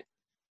Riverside.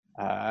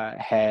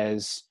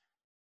 Has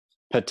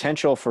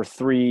potential for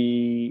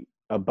 3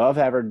 above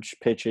average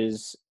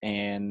pitches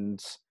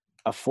and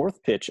a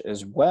 4th pitch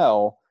as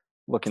well,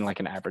 looking like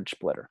an average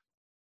splitter.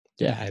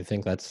 Yeah, I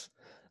think that's,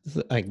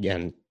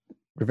 again,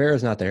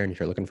 Rivera's not there, and if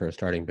you're looking for a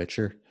starting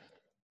pitcher,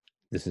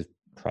 this is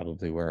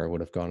probably where I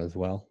would have gone as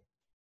well.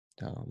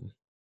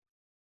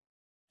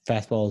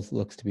 Fastballs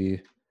looks to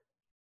be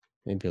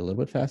maybe a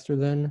little bit faster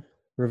than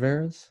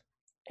Rivera's.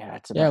 Yeah,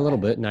 it's a little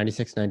bit.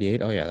 96,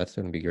 98. Oh, yeah, that's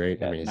going to be great.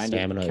 Yeah, I mean, his 90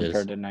 stamina compared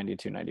is to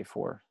 92,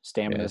 94.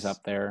 Stamina's up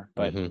there,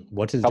 but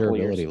what's his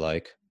durability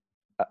like?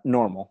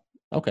 Normal.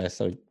 Okay,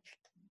 so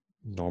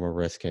normal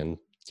risk, and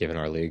given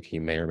our league, he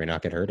may or may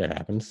not get hurt. It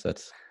happens.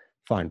 That's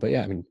fine. But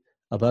yeah, I mean,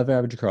 above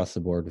average across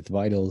the board with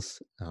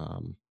vitals.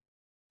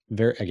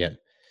 Again,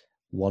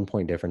 1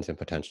 point difference in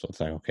potential. It's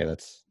like, okay,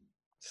 that's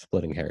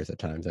splitting hairs at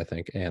times, I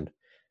think. And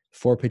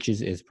 4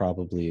 pitches is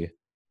probably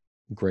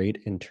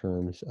great in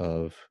terms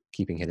of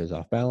keeping hitters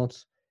off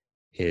balance.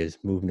 His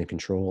movement and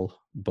control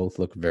both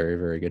look very,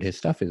 very good. His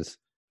stuff is,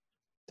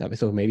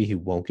 so maybe he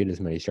won't get as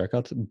many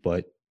strikeouts,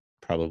 but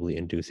probably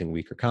inducing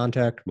weaker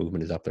contact.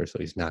 Movement is up there, so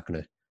he's not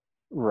going to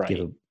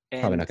probably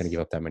not going to give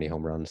up that many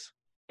home runs.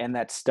 And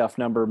that stuff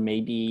number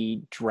may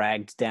be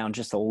dragged down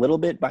just a little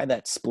bit by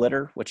that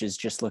splitter, which is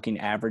just looking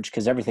average,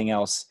 because everything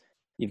else,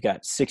 you've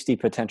got 60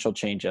 potential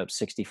changeups,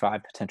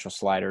 65 potential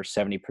sliders,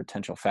 70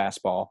 potential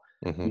fastball.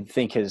 You'd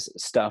think his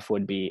stuff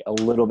would be a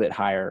little bit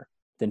higher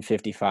than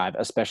 55,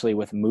 especially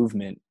with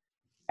movement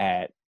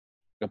at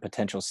a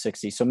potential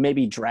 60. So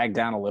maybe dragged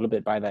down a little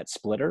bit by that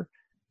splitter.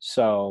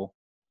 So,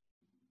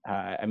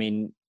 I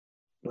mean,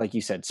 like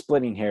you said,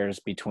 splitting hairs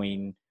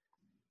between,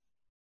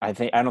 I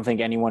don't think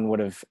anyone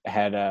would have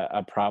had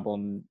a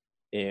problem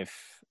if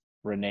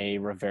Rene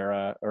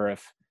Rivera or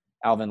if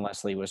Alvin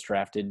Leslie was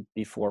drafted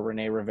before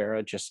Rene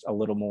Rivera, just a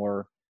little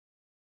more.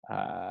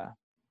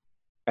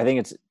 I think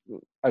it's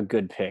a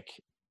good pick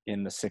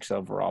in the 6th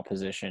overall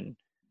position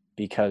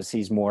because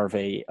he's more of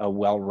a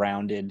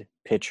well-rounded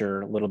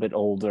pitcher, a little bit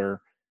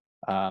older.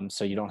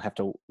 So you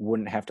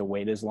wouldn't have to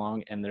wait as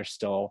long, and they're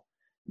still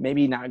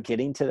maybe not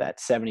getting to that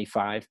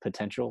 75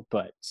 potential,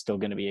 but still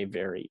going to be a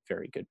very,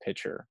 very good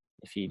pitcher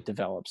if he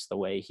develops the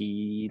way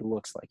he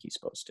looks like he's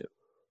supposed to.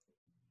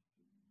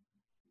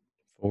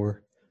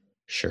 For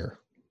sure.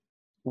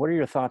 What are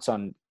your thoughts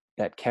on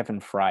that Kevin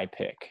Fry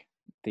pick?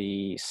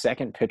 The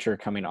second pitcher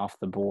coming off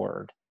the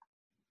board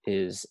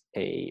is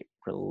a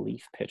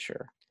relief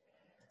pitcher.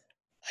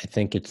 I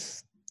think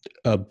it's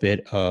a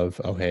bit of,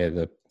 okay,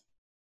 the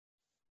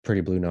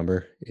pretty blue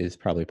number is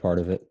probably part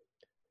of it.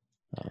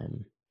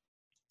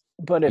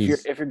 But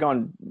if you're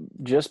going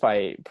just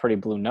by pretty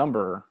blue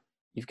number,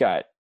 you've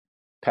got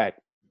Pat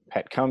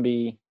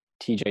Cumby,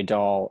 TJ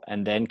Dahl,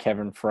 and then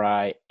Kevin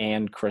Fry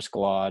and Chris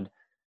Glaude.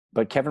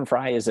 But Kevin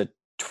Fry is a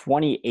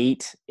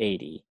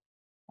 2880.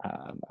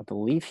 I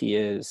believe he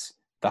is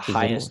the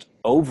highest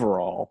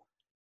overall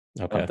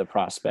of the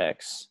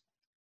prospects.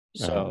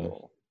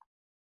 So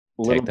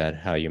take that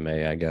how you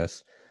may, I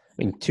guess. I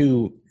mean,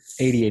 2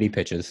 80-80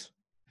 pitches,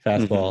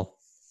 fastball,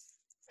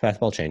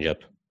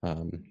 changeup,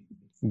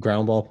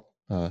 ground ball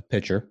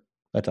pitcher.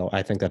 That's all.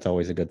 I think that's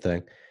always a good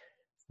thing.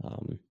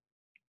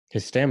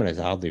 His stamina is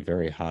oddly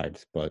very high,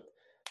 but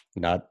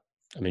not.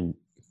 I mean,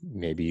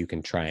 maybe you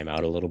can try him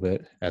out a little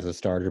bit as a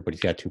starter, but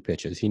he's got 2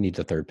 pitches. He needs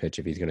a 3rd pitch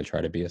if he's going to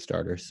try to be a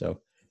starter. So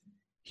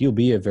he'll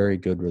be a very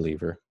good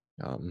reliever.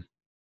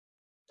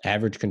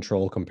 Average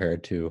control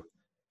compared to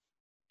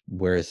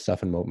where his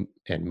stuff and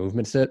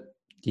movement sit.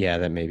 Yeah,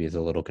 that maybe is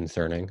a little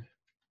concerning,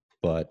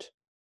 but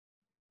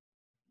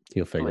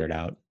he'll figure it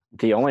out.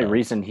 The only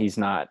reason he's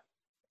not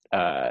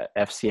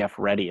FCF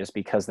ready is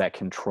because that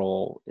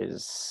control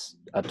is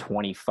a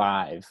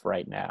 25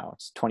 right now.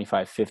 It's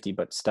 25-50,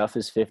 but stuff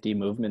is 50,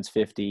 movement's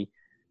 50.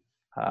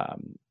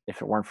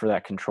 If it weren't for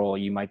that control,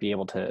 you might be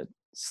able to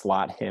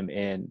slot him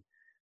in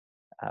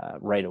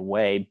right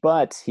away.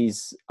 But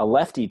he's a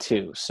lefty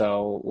too,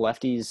 so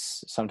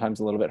lefties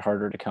sometimes a little bit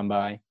harder to come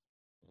by.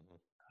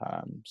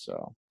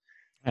 So,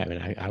 I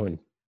mean,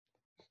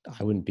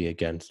 I wouldn't be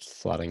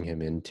against slotting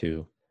him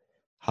into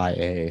high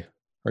A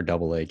or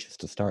double A just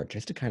to start,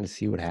 just to kind of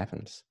see what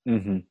happens.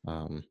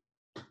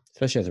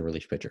 Especially as a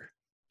relief pitcher,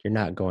 you're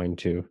not going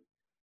to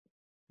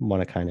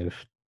want to kind of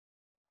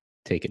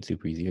take it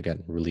super easy.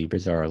 Again,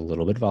 relievers are a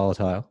little bit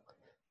volatile,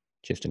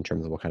 just in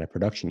terms of what kind of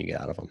production you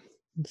get out of them.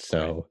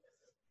 So,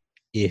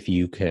 if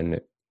you can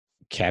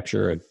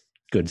capture a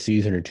good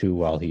season or 2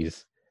 while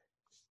he's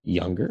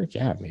younger,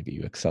 yeah, maybe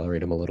you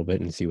accelerate him a little bit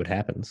and see what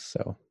happens.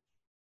 So,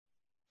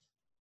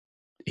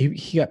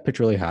 he got pitched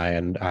really high,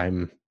 and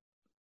I'm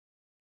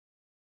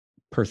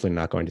personally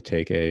not going to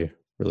take a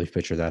relief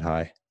pitcher that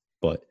high,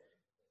 but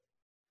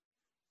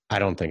I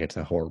don't think it's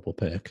a horrible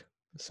pick.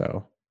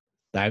 So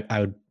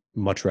I would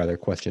much rather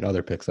question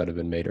other picks that have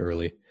been made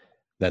early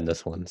than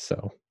this one.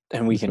 So,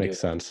 and we can make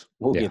sense.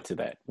 We'll get to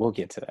that.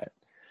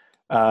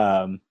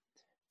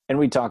 And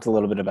we talked a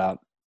little bit about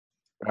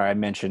I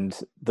mentioned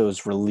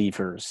those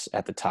relievers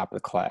at the top of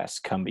the class: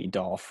 Cumby,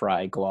 Dahl,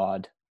 Fry,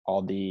 Glaude,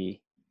 all the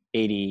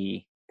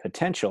 80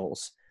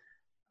 potentials.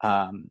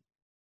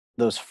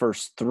 Those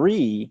first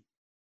three,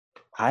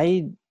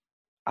 I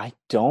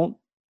don't.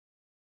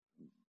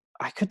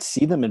 I could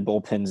see them in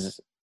bullpens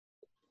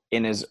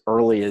in as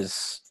early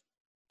as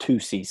 2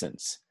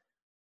 seasons.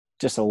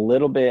 Just a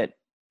little bit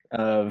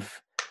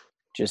of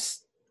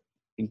just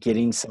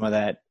getting some of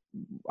that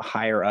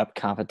higher up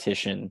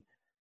competition.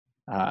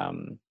 I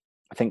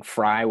think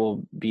Fry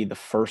will be the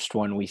first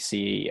one we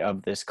see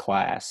of this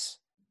class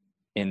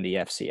in the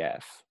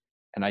FCF,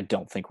 and I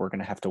don't think we're going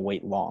to have to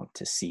wait long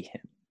to see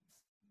him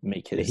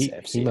make his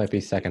FCF. He might be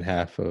second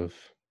half of.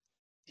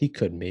 He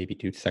could maybe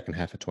do second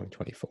half of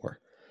 2024.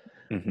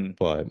 Mm-hmm.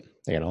 But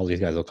again, all these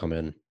guys will come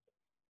in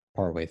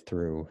partway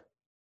through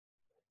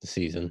the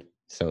season,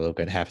 so they'll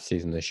get half a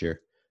season this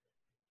year,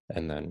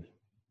 and then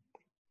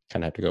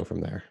kind of have to go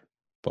from there.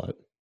 But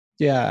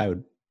yeah, I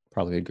would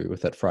probably agree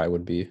with that. Fry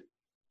would be,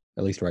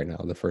 at least right now,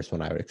 the first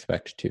one I would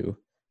expect to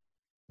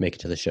make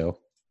it to the show.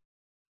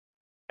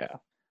 Yeah.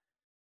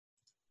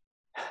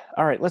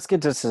 All right, let's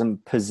get to some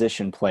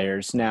position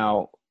players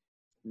now.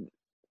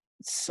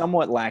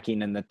 Somewhat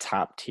lacking in the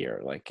top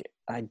tier. Like,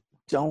 I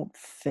don't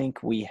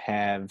think we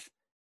have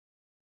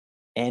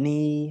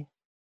any.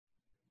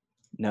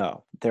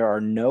 No, there are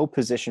no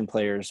position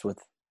players with,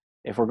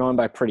 if we're going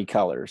by pretty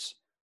colors,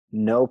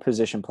 no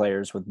position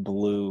players with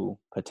blue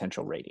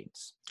potential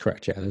ratings.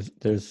 Correct. Yeah.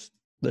 There's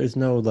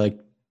no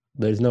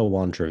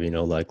Juan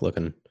Trevino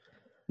looking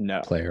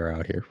player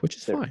out here, which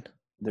is fine.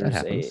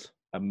 There's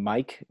a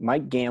Mike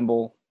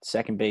Gamble,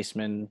 second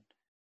baseman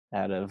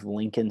out of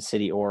Lincoln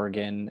City,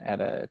 Oregon, at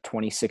a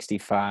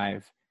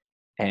 2065,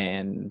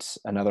 and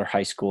another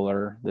high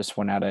schooler, this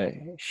one out of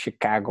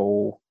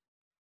Chicago,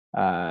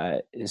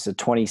 is a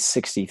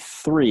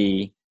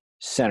 2063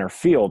 center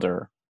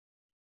fielder.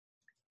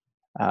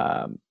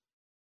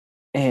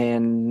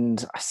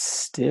 And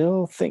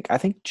I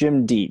think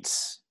Jim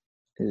Dietz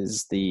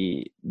is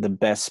the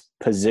best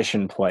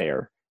position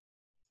player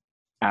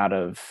out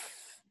of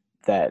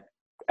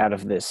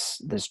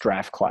this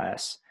draft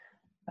class.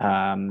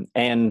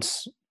 And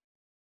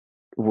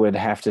would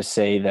have to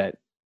say that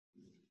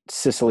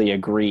Sicily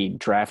agreed,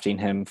 drafting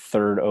him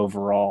third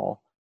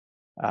overall.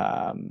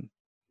 At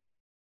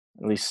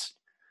least,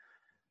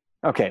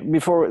 okay.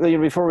 Before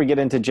we get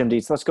into Jim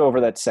Dietz, let's go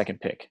over that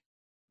second pick,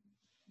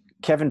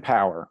 Kevin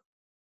Power.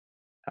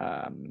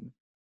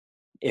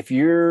 If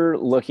you're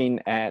looking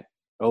at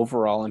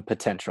overall and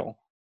potential,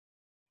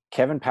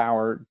 Kevin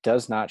Power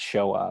does not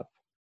show up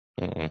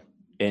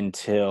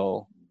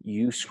until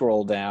you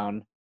scroll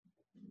down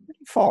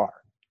far.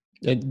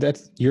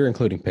 You're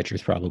including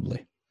pitchers,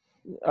 probably.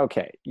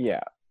 Okay,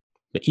 yeah.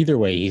 But either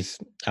way, he's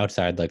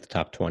outside the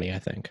top 20, I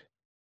think.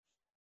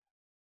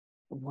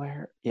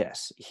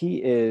 Yes,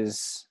 he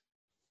is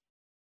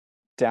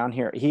down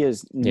here. He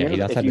is near, he's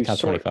outside the top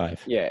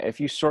 25. Yeah, if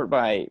you sort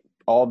by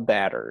all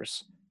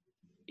batters,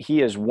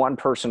 he is one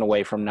person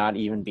away from not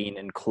even being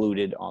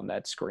included on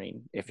that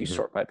screen if you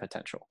sort by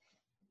potential,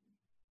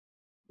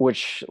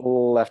 which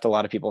left a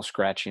lot of people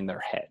scratching their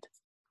head.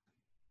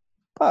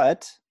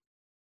 But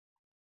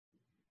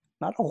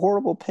not a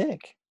horrible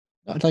pick.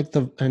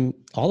 And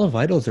all the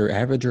vitals are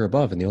average or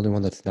above, and the only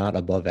one that's not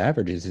above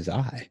average is his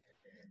eye.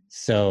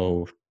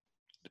 So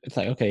it's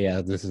okay,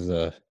 yeah, this is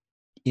a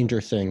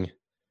interesting.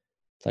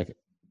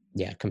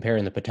 It's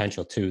comparing the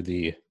potential to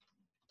the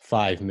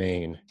 5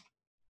 main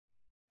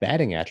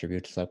batting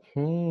attributes.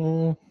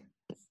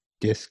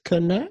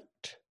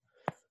 Disconnect.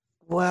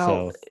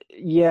 Well,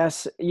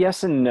 yes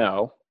and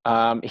no.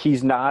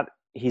 He's not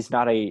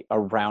a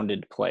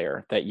rounded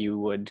player that you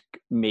would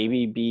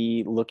maybe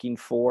be looking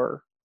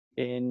for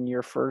in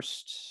your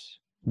first.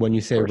 When you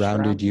say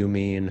rounded, round. You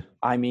mean?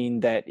 I mean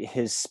that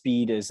his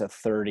speed is a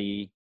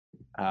 30.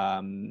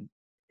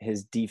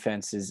 His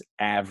defense is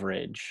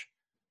average,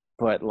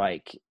 but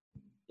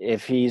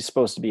if he's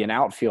supposed to be an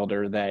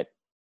outfielder that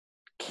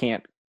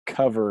can't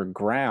cover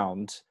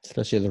ground,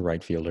 especially as a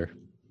right fielder.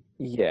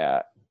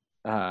 Yeah.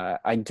 If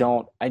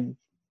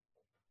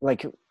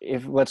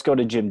let's go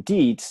to Jim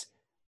Dietz,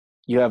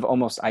 you have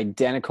almost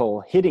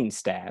identical hitting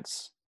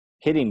stats,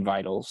 hitting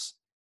vitals,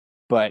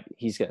 but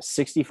he's got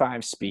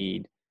 65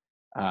 speed.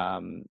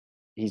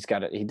 He's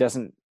got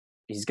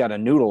a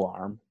noodle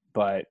arm,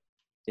 but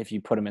if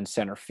you put him in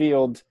center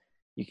field,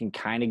 you can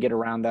kind of get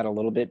around that a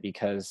little bit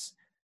because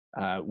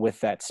with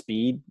that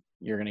speed,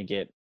 you're going to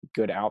get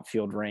good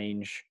outfield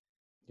range.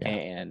 Yeah.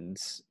 And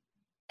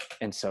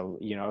so,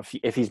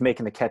 if he's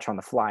making the catch on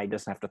the fly, he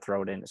doesn't have to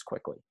throw it in as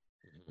quickly.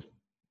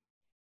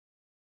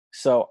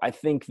 So I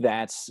think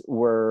that's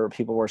where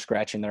people were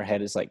scratching their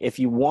head, is if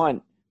you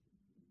want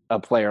a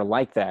player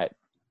like that,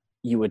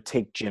 you would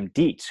take Jim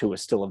Dietz, who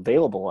was still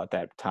available at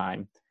that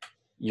time.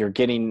 You're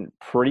getting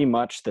pretty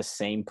much the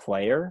same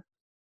player,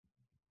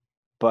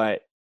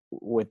 but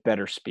with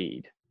better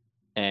speed.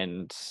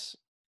 And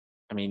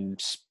I mean,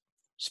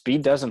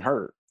 speed doesn't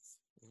hurt.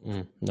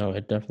 No,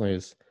 it definitely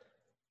is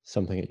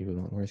something that you would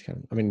want.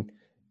 I mean,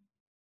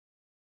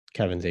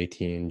 Kevin's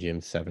 18,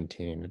 Jim's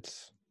 17.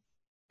 It's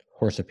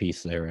horse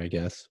apiece there, I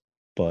guess.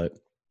 But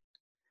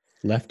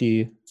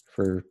lefty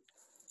for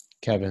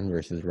Kevin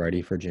versus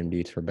righty for Jim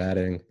Dietz for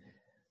batting.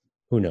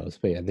 Who knows?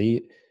 But yeah,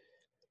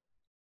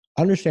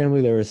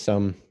 understandably there was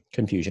some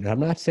confusion. I'm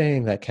not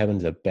saying that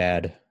Kevin's a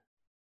bad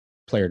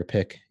player to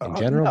pick in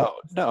general.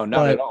 No,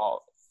 not at but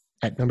all.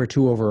 At number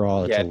 2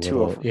 overall,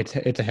 it's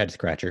it's a head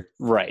scratcher.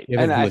 Right.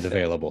 Given who was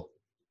available.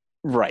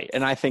 Right.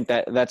 And I think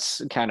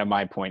that's kind of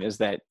my point is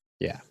that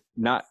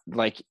not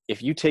like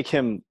if you take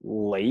him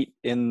late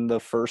in the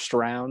first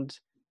round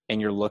and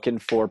you're looking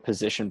for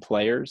position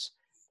players,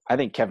 I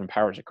think Kevin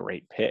Power's a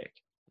great pick.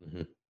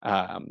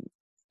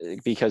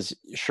 Because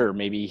sure,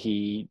 maybe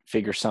he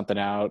figures something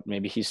out.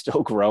 Maybe he's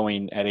still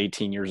growing at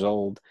 18 years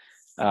old.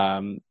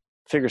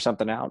 Figure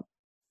something out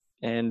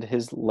and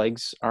his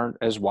legs aren't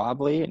as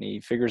wobbly and he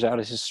figures out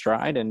his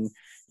stride and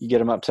you get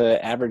him up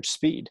to average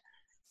speed.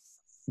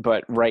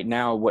 But right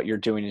now what you're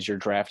doing is you're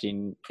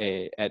drafting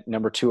at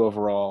number 2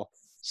 overall,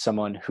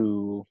 someone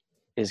who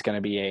is going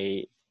to be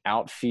a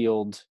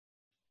outfield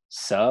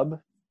sub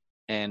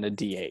and a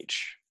DH.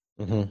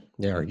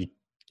 Yeah, or you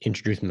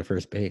introduce him to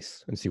first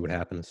base and see what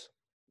happens.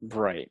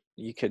 Right.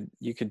 You could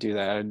do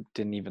that. I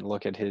didn't even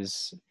look at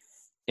his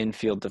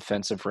infield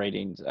defensive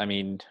ratings. I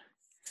mean,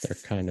 they're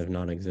kind of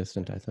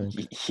non-existent, I think.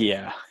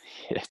 Yeah.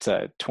 It's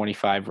a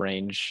 25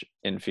 range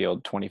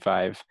infield,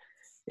 25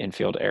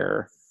 infield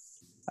error.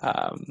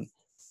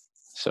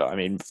 So, I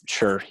mean,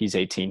 sure, he's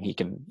 18. He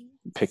can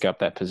pick up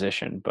that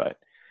position, but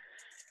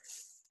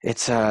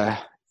it's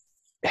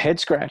head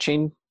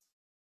scratching,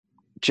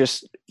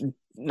 just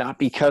not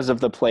because of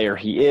the player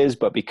he is,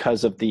 but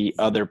because of the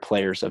other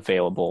players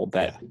available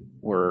that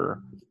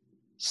were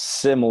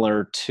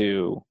similar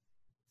to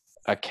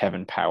a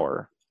Kevin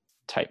Power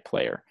type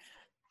player.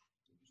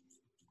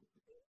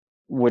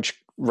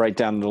 Which right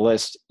down the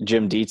list,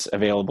 Jim Dietz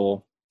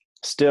available.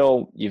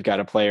 Still, you've got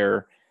a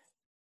player,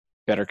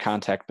 better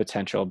contact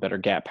potential, better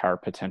gap power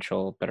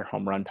potential, better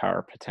home run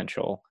power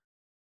potential,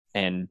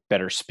 and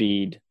better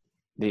speed.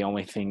 The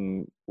only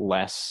thing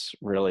less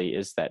really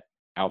is that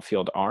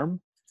outfield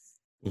arm.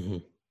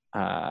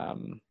 But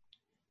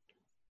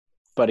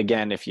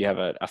again, if you have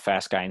a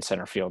fast guy in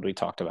center field, we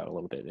talked about a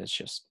little bit, it's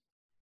just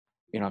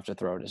you don't have to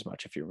throw it as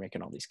much if you're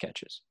making all these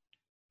catches.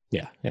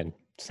 Yeah, and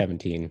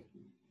 17.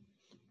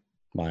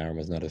 My arm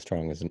is not as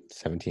strong as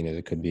 17 as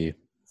it could be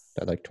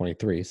at like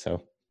 23.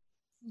 So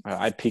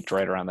I peaked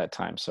right around that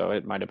time, so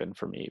it might have been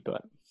for me.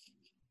 But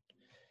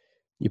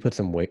you put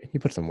some work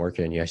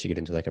in, you actually get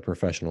into like a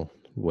professional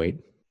weight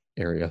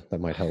area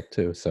that might help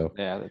too. So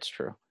yeah, that's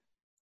true.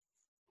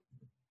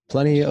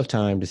 Plenty of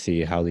time to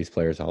see how these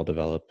players all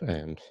develop,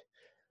 and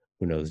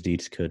who knows,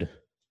 Dietz could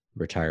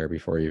retire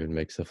before he even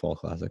makes the Fall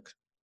Classic.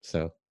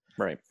 So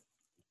right,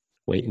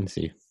 wait and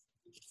see.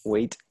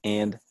 Wait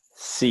and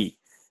see.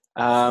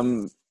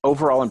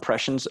 Overall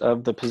impressions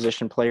of the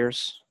position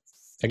players?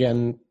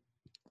 Again,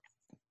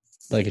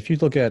 like if you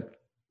look at,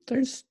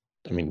 there's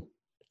a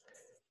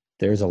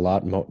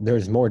lot more,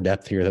 there's more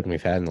depth here than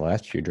we've had in the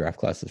last few draft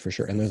classes for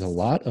sure. And there's a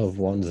lot of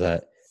ones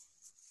that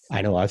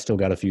I know I've still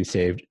got a few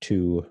saved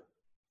to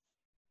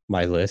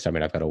my list. I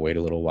mean, I've got to wait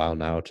a little while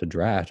now to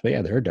draft, but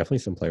yeah, there are definitely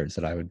some players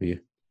that I would be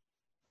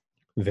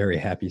very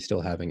happy still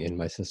having in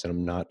my system.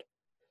 I'm not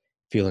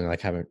feeling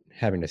like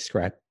having to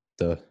scratch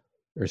the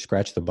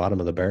bottom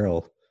of the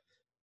barrel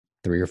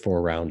 3 or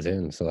 4 rounds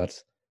in. So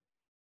that's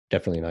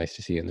definitely nice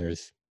to see. And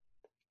there's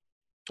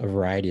a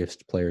variety of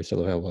players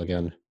still available.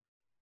 Again,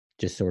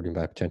 just sorting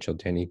by potential.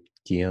 Danny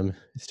DM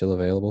is still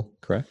available,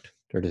 correct?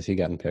 Or does he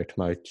gotten picked?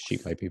 My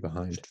sheet might be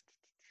behind.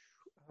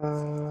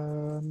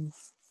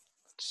 Let's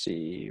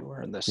see.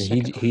 We're in the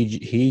second.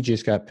 He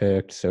just got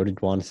picked. So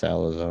did Juan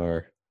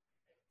Salazar.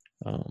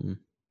 I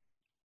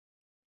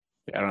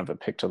don't have a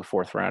pick till the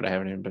 4th round. I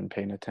haven't even been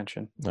paying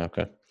attention.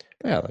 Okay.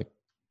 Yeah,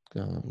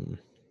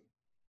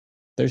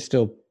 there's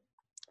still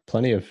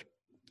plenty of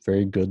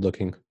very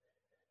good-looking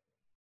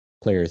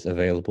players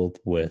available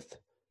with,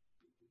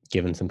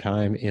 given some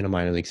time in a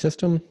minor league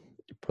system,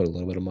 put a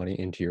little bit of money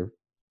into your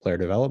player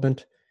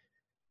development.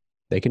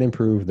 They can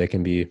improve. They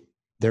can be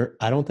there.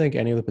 I don't think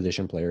any of the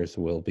position players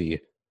will be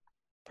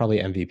probably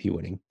MVP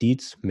winning.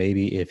 Dietz,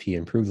 maybe if he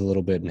improves a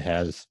little bit and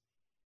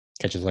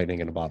catches lightning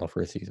in a bottle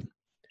for a season.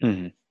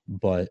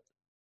 But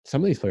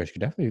some of these players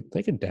could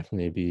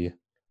definitely be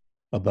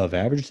above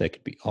average. They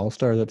could be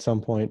all-stars at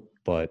some point,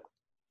 but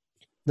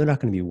they're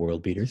not going to be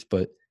world beaters.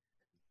 But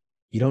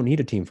you don't need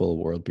a team full of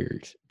world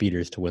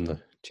beaters to win the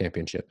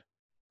championship.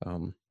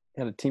 Got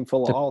a team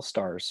full of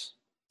all-stars.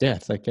 Yeah,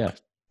 it's like,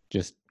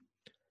 just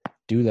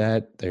do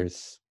that.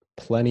 There's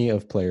plenty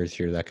of players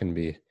here that can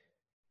be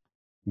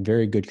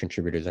very good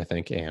contributors, I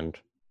think. And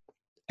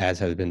as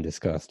has been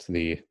discussed,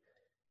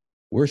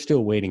 we're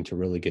still waiting to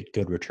really get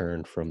good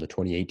return from the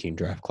 2018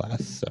 draft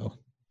class. So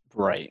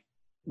right.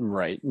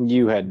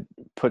 You had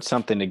put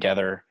something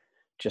together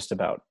just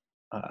about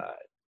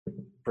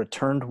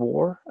returned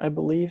war, I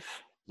believe.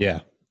 Yeah.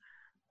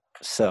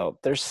 So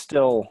there's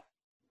still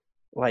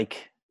I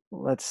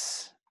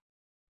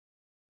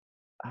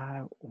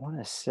want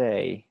to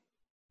say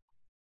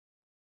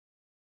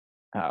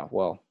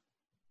Well,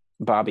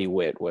 Bobby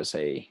Witt was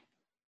a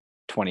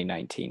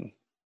 2019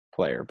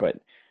 player, but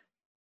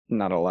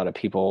not a lot of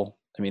people.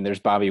 I mean, there's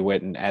Bobby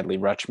Witt and Adley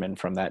Rutschman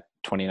from that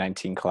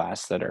 2019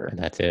 class that are, And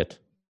that's it.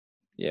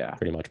 Yeah,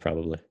 pretty much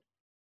probably,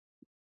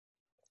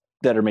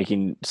 that are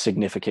making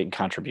significant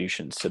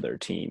contributions to their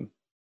team.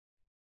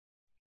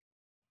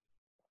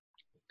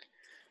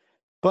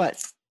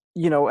 But,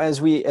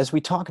 as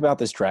we talk about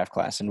this draft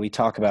class and we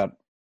talk about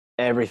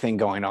everything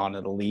going on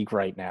in the league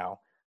right now,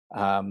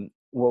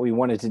 what we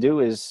wanted to do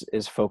is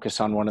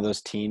focus on one of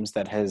those teams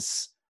that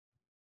has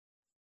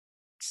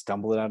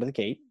stumbled out of the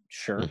gate,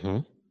 sure,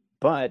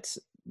 but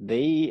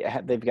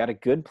they've got a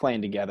good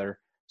plan together.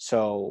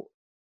 So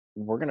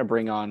we're going to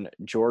bring on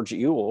George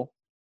Ewell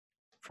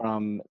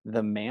from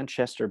the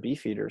Manchester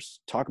Beefeaters,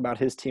 talk about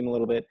his team a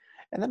little bit,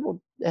 and then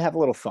we'll have a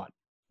little fun.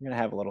 We're going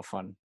to have a little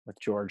fun with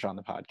George on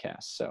the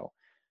podcast. So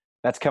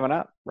that's coming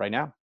up right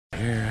now.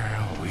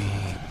 Here we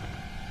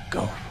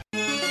go.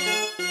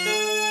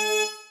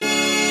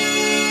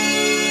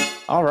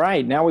 All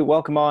right, now we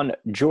welcome on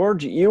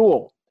George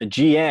Ewell, the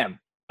GM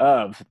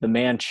of the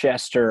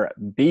Manchester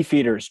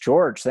Beefeaters.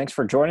 George, thanks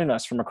for joining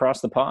us from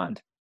across the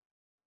pond.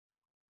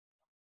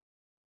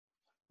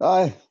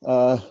 Hi,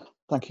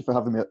 thank you for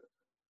having me at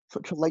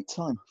such a late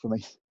time for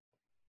me.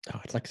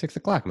 Oh, it's like 6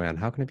 o'clock, man.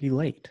 How can it be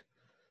late?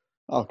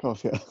 Oh, of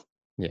course, yeah.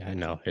 Yeah, I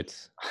know.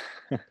 It's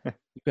you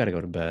got to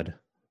go to bed.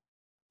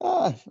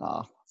 I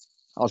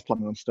was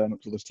planning on staying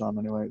up till this time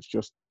anyway. It's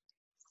just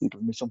you're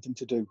giving me something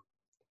to do.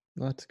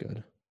 That's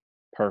good.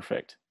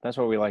 Perfect. That's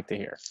what we like to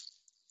hear.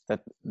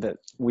 That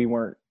we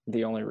weren't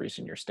the only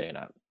reason you're staying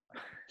up.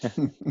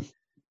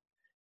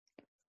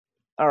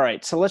 All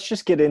right, so let's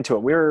just get into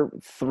it. We're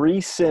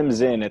 3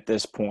 sims in at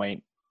this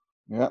point.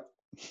 Yep.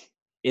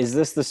 Is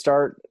this the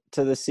start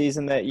to the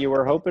season that you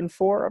were hoping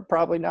for?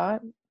 Probably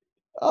not.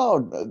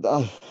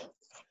 Oh,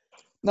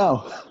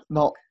 no,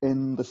 not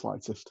in the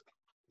slightest.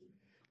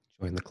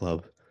 Join the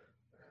club.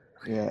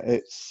 Yeah,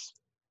 it's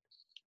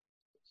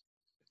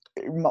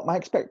my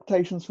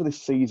expectations for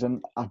this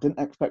season. I didn't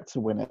expect to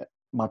win it.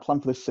 My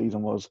plan for this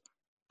season was,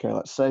 okay,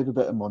 let's save a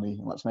bit of money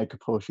and let's make a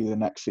push either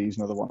next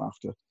season or the one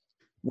after.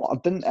 What I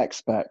didn't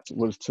expect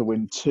was to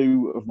win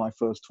 2 of my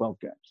first 12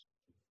 games.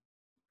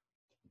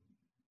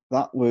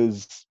 That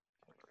was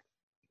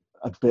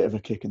a bit of a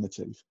kick in the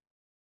teeth.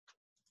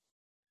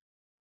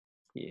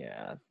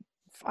 Yeah,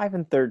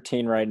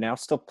 5-13 right now.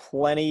 Still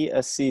plenty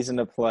a season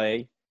to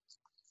play.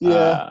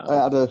 Yeah,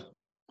 I had a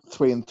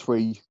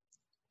 3-3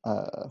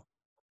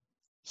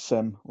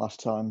 sim last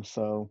time,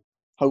 so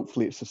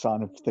hopefully it's a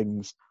sign of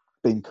things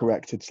being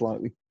corrected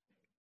slightly.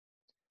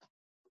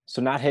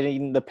 So not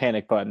hitting the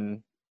panic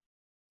button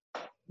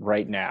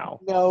right now.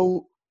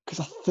 No, because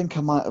I think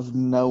I might have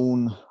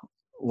known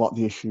what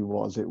the issue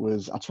was. It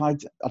was I tried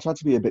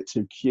to be a bit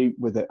too cute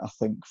with it, I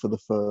think, for the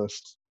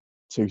first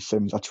 2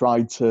 sims. I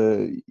tried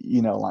to,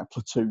 like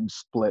platoon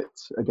split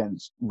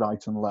against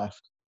right and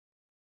left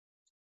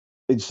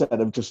instead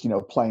of just,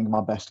 playing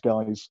my best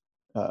guys.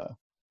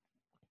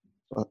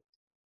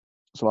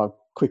 So I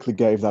quickly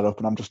gave that up,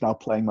 and I'm just now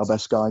playing my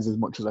best guys as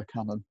much as I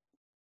can. And,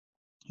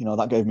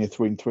 that gave me a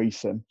 3-3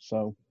 sim.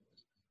 So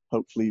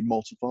hopefully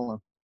more to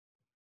follow.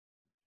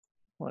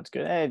 Well, that's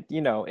good. And,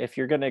 if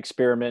you're going to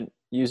experiment,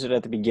 use it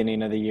at the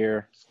beginning of the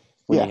year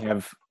when you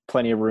have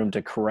plenty of room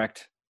to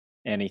correct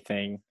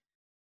anything.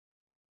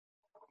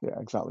 Yeah,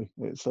 exactly.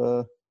 It's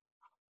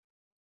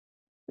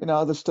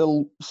there's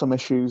still some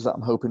issues that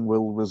I'm hoping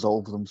will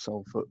resolve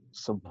themselves at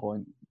some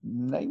point,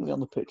 namely on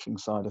the pitching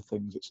side of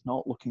things. It's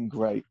not looking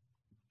great.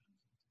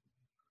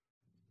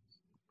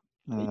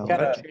 You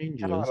got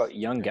a lot of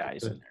young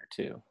guys in there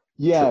too.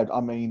 Yeah, I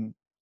mean,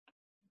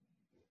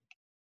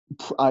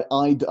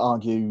 I'd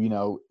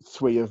argue,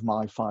 3 of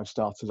my 5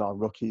 starters are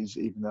rookies,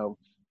 even though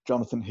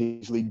Jonathan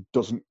Heasley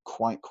doesn't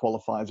quite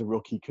qualify as a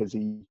rookie because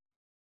he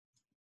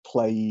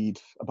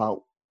played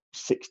about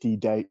 60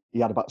 days. He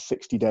had about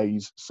 60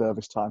 days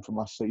service time from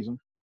last season,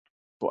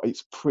 but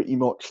it's pretty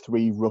much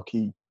 3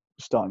 rookie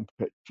starting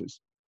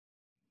pitchers.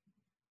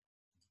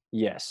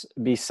 Yes.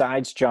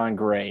 Besides John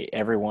Gray,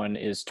 everyone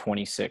is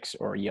 26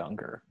 or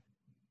younger.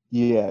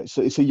 Yeah,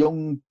 so it's a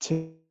young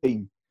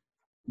team,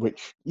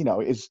 which,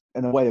 is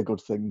in a way a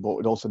good thing, but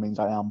it also means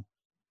I am,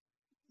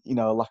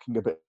 lacking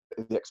a bit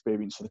of the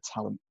experience and the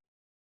talent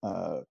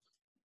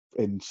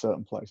in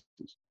certain places.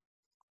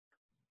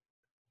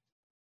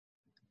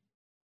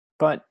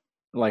 But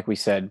like we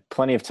said,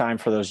 plenty of time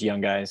for those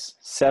young guys.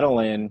 Settle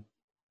in,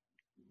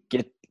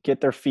 get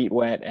their feet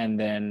wet, and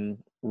then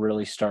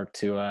really start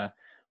to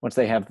once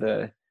they have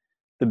the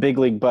big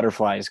league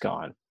butterflies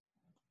gone.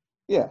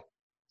 Yeah.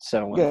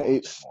 Settle in a little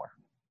bit more.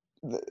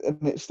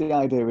 And it's the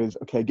idea is,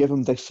 okay, give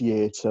them this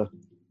year to,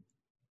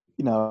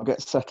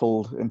 get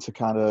settled into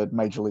kind of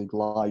major league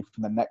life,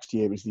 and then next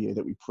year is the year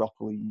that we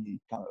properly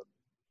kind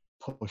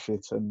of push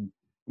it and,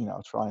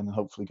 try and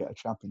hopefully get a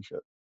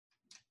championship.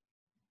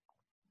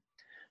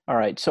 All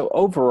right. So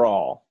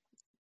overall,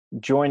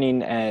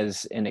 joining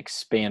as an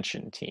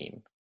expansion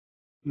team.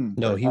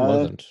 No, he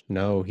wasn't.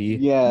 No, he.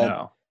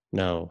 Yeah.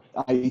 No.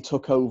 I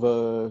took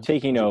over.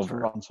 Taking over.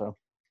 Toronto.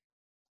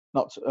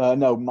 Not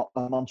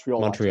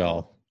Montreal.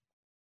 Montreal.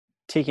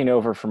 Taking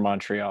over from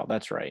Montreal.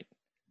 That's right.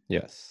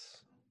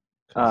 Yes.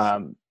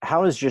 'Cause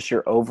How has just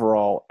your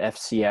overall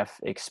FCF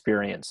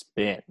experience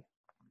been?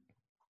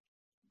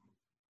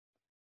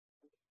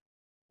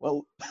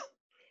 Well,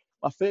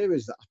 my fear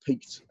is that I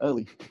peaked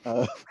early.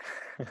 That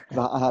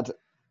I had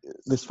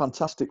this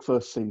fantastic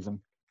first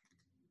season.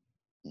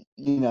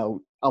 You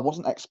know, I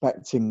wasn't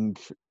expecting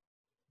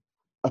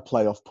a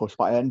playoff push,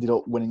 but I ended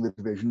up winning the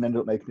division,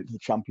 ended up making it to the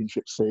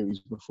championship series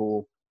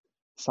before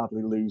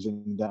sadly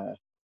losing there.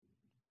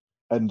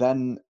 And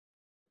then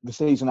the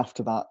season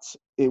after that,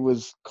 it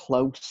was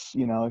close,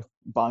 you know,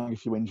 barring a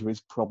few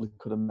injuries, probably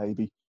could have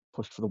maybe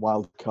pushed for the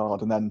wild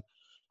card. And then,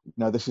 you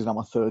know, this is now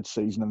my third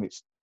season and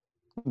it's,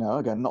 you know,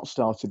 again, not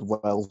started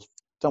well.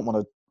 Don't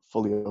want to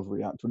fully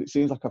overreact, but it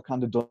seems like I've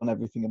kind of done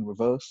everything in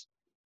reverse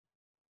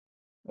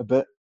a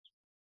bit.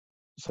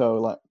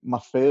 So, like, my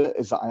fear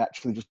is that I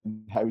actually just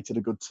inherited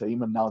a good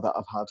team, and now that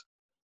I've had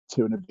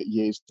 2.5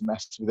 years to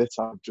mess with it,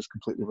 I've just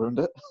completely ruined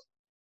it.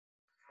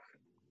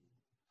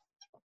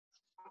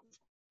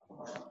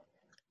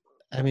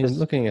 I mean,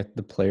 looking at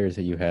the players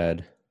that you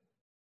had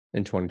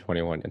in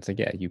 2021, it's like,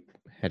 yeah, you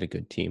had a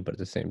good team, but at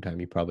the same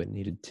time, you probably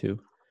needed to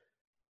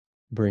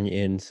bring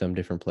in some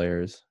different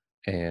players,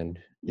 and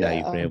now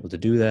you've been able to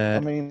do that. I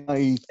mean,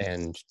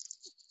 and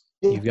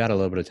you've got a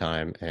little bit of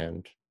time,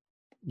 and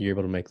you're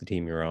able to make the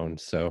team your own.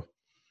 So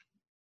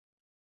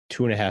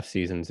 2.5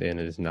 seasons in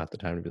is not the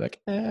time to be like,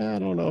 I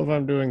don't know if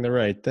I'm doing the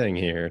right thing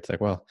here. It's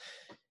like, well,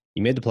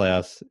 you made the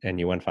playoffs and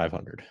you went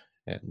 500,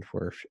 and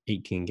we're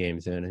 18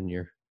 games in, and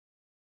you're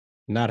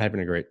not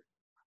having a great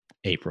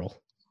April.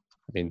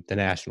 I mean, the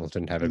Nationals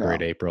didn't have a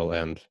great April,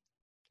 and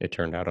it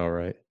turned out all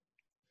right.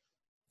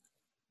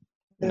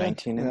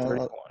 19 and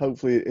 31.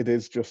 Hopefully, it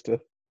is just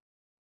a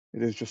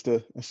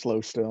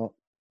slow start.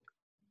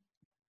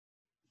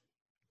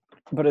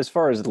 But as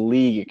far as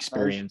league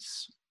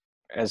experience,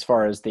 as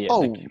far as the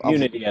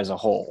community as a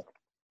whole.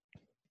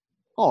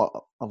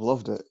 Oh, I've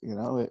loved it. You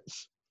know,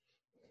 it's.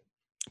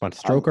 Come on,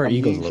 stroke our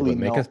egos a little bit.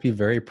 Make us be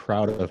very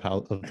proud of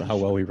how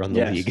well we run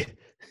the league.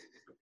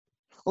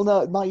 Well,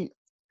 no, my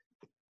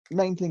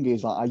main thing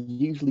is I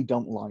usually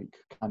don't like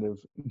kind of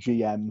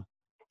GM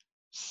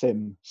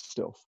sim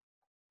stuff,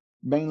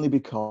 mainly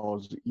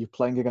because you're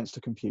playing against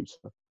a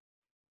computer,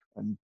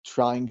 and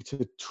trying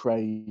to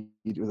trade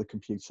with a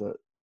computer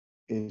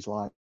is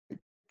like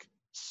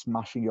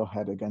smashing your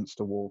head against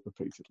a wall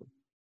repeatedly.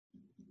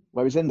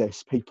 Whereas in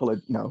this, people are,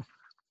 you know,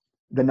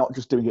 they're not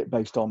just doing it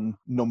based on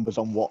numbers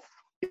on what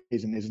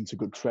is and isn't a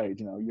good trade.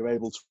 You know, you're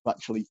able to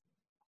actually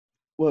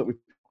work with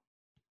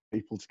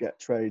people to get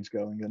trades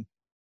going, and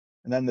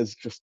then there's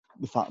just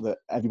the fact that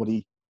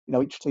everybody, you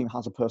know, each team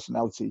has a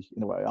personality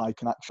in a way. I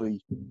can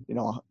actually, you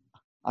know,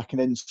 I can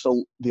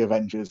insult the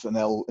Avengers and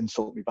they'll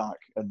insult me back,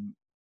 and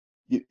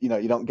you know,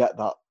 you don't get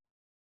that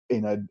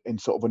in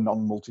sort of a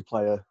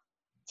non-multiplayer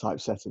type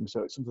setting.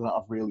 So it's something that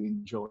I've really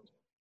enjoyed.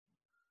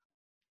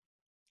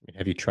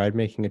 Have you tried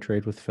making a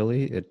trade with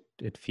Philly?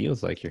 It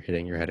feels like you're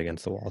hitting your head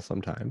against the wall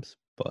sometimes,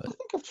 but I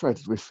think I've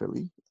traded with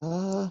Philly.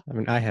 I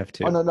mean, I have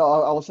too. Oh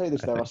no, I will say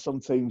this: there are some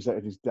teams that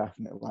it is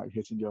definitely like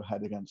hitting your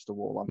head against the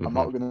wall. I'm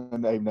not going to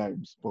name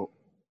names, but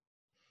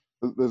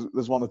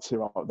there's one or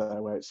two out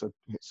there where it's a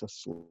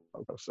slow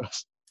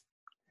process.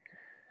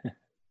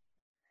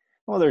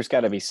 Well, there's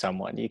got to be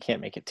someone. You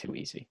can't make it too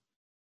easy.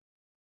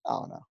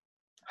 Oh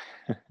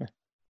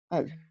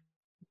no.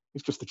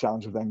 It's just the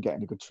challenge of then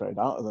getting a good trade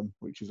out of them,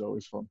 which is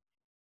always fun.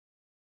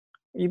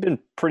 You've been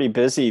pretty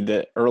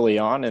busy early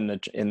on in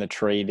the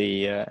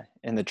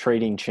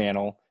trading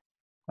channel,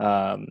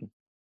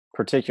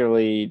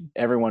 particularly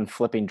everyone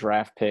flipping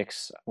draft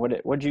picks.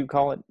 What'd you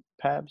call it,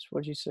 Pabs?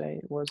 What'd you say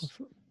it was?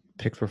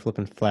 Picks were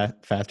flipping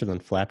faster than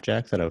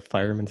flapjacks at a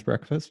fireman's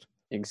breakfast.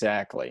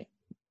 Exactly.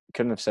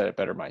 Couldn't have said it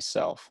better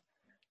myself.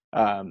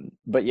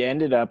 But you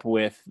ended up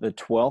with the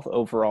 12th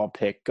overall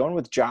pick, going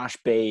with Josh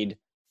Bade.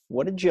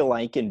 What did you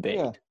like in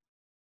Bade?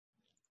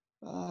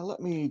 Yeah.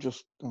 Let me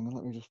just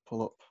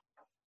pull up.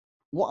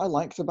 What I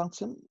liked about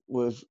him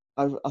was,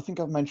 I think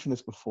I've mentioned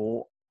this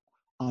before,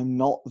 I'm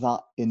not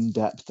that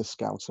in-depth a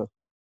scouter.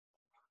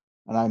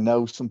 And I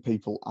know some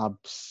people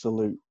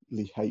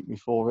absolutely hate me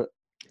for it,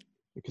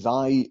 because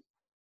I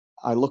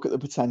look at the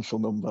potential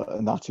number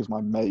and that is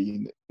my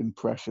main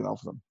impression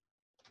of them.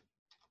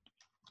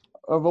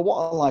 But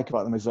what I like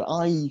about them is that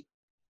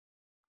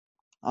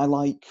I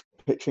like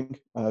pitching.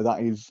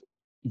 That is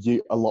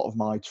a lot of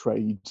my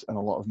trades and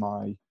a lot of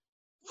my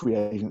free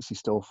agency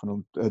stuff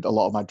and a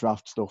lot of my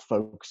draft stuff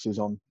focuses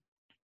on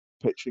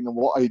pitching.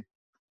 And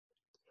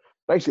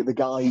basically the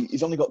guy,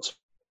 he's only got 2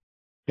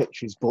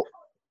 pitches, but,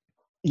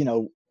 you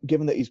know,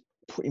 given that he's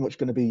pretty much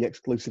going to be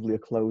exclusively a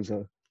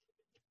closer,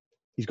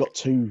 he's got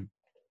 2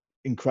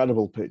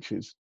 incredible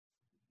pitches.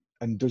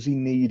 And does he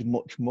need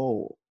much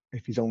more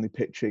if he's only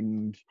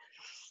pitching,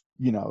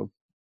 you know,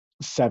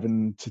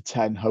 7 to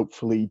 10,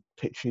 hopefully,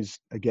 pitches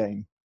a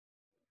game?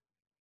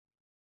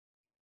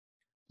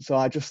 So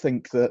I just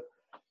think that,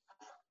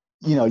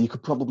 you know, you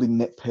could probably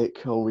nitpick,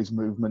 his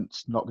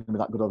movement's not going to be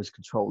that good, or his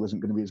control isn't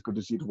going to be as good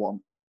as you'd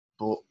want.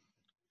 but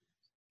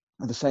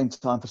at the same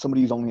time, for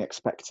somebody who's only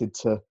expected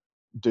to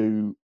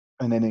do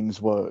an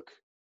innings work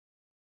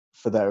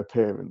for their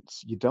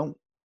appearance, you don't,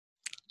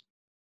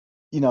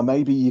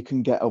 maybe you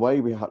can get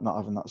away with not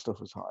having that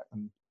stuff as high.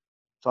 And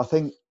so I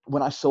think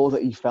when I saw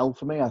that he fell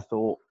for me, I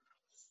thought,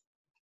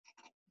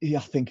 I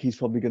think he's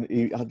probably going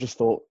to, I just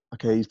thought,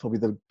 okay, he's probably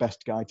the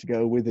best guy to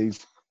go with.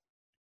 Because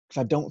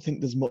I don't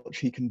think there's much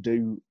he can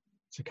do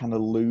to kind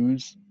of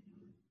lose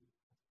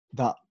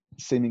that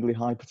seemingly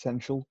high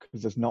potential,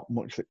 because there's not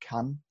much that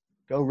can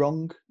go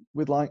wrong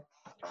with like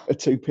a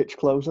 2-pitch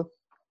closer.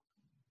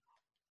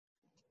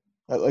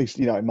 At least,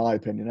 in my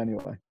opinion,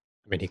 anyway.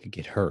 I mean, he could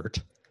get hurt.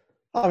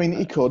 I mean,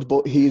 he could,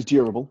 but he is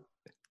durable.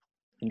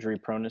 Injury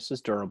proneness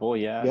is durable,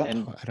 yeah. Yeah.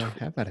 And I don't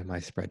have that in my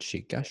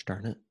spreadsheet. Gosh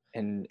darn it.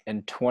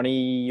 And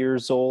 20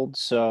 years old,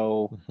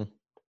 so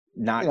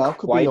not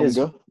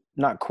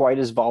quite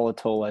as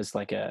volatile as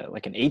like an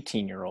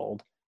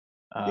 18-year-old.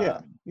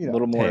 A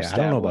little more established. I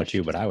don't know about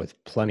you, but I was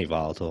plenty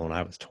volatile when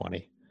I was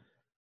 20.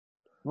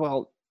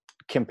 Well,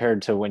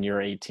 compared to when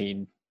you're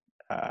 18,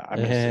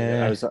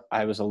 I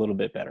was a little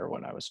bit better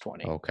when I was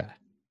 20. Okay.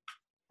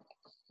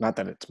 Not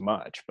that it's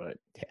much, but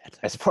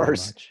as far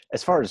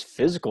as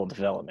physical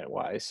development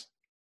wise,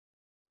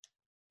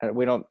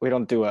 we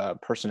don't do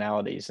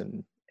personalities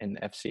in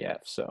FCF,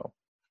 so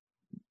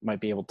might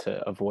be able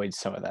to avoid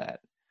some of that.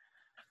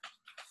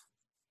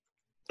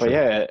 But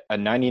yeah, a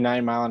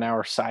 99 mile an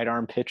hour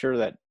sidearm pitcher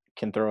that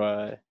can throw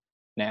a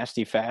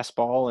nasty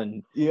fastball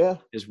and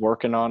is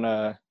working on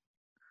a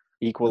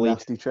equally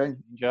nasty change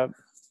job.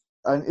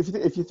 And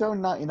if you're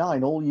throwing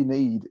 99, all you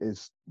need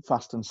is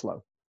fast and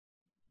slow.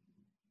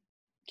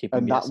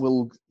 And that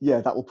will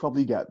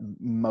probably get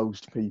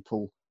most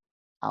people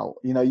out.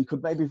 You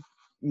could maybe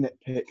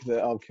nitpick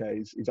that.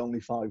 Okay, he's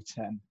only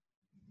 5'10".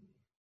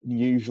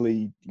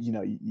 Usually,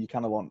 you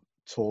kind of want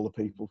taller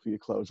people for your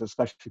closers,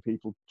 especially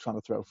people trying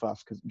to throw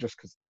fast, because it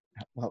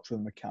helps with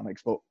the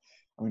mechanics. But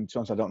I mean, to be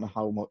honest, I don't know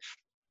how much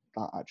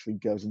that actually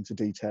goes into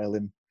detail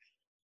in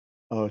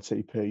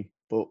OTP.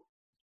 But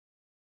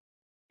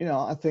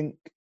I think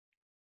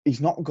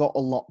he's not got a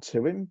lot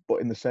to him,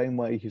 but in the same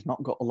way, he's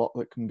not got a lot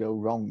that can go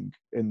wrong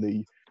in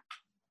the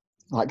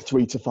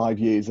 3 to 5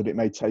 years that it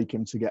may take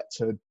him to get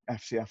to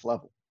FCF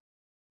level.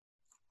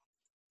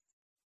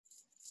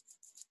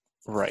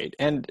 Right.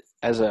 And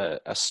as a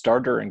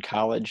starter in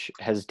college,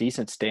 has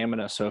decent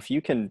stamina. So if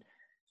you can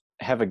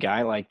have a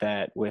guy like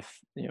that with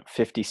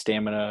 50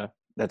 stamina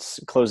that's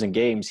closing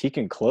games, he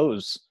can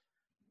close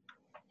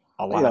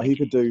a lot. Yeah, he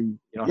could do. You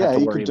don't have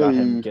to worry about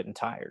him getting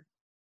tired.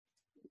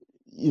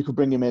 You could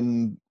bring him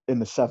in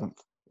the 7th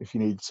if you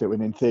need to,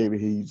 and in theory,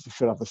 he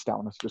should have the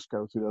stamina to just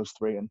go through those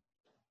 3. And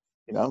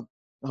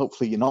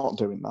hopefully, you're not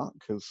doing that,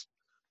 because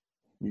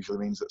usually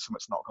means that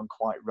something's not gone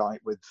quite right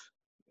with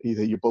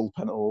either your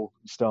bullpen or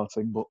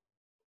starting. But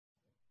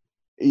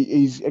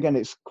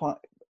it's quite,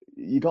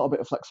 you got a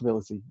bit of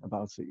flexibility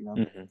about it,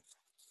 Mm-hmm.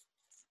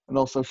 And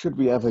also, should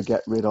we ever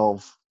get rid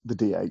of the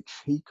DH,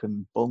 he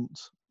can bunt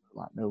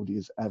like nobody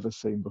has ever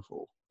seen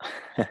before.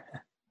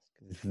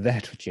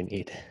 That's what you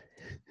need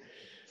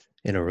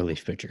in a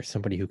relief pitcher,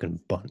 somebody who can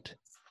bunt.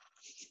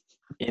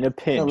 In a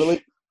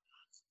pinch,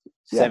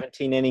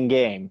 17-inning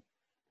game,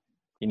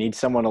 you need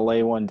someone to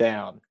lay one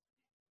down.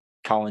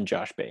 Calling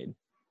Josh Bade.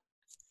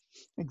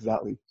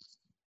 Exactly.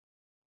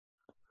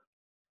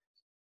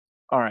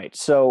 All right.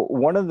 So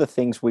one of the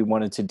things we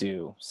wanted to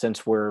do,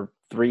 since we're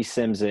 3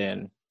 sims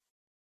in,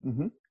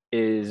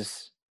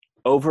 is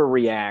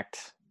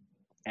overreact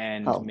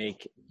and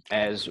make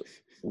as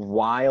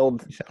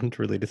wild sound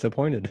really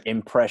disappointed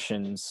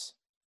impressions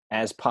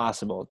as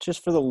possible,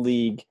 just for the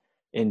league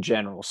in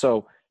general.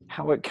 So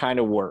how it kind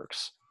of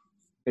works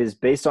is,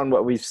 based on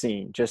what we've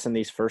seen just in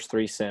these first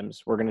 3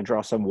 sims, we're going to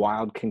draw some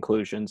wild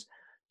conclusions.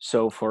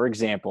 So, for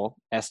example,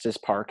 Estes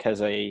Park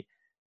has a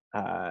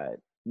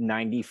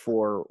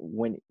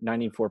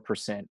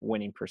 94%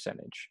 winning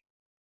percentage.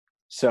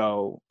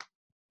 So,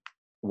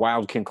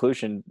 wild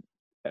conclusion,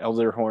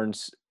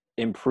 Elderhorns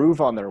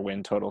improve on their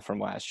win total from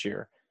last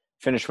year,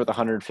 finish with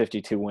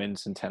 152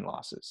 wins and 10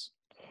 losses.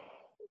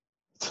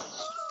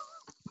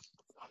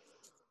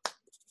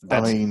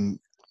 I mean,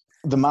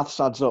 the maths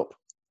adds up.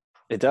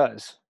 It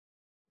does.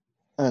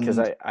 Because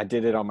I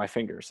did it on my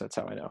fingers. That's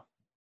how I know.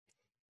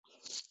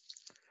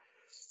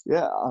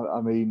 Yeah, I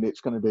mean,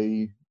 it's going to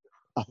be,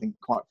 I think,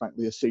 quite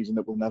frankly, a season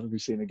that will never be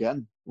seen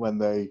again when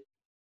they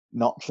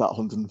notch that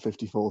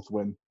 154th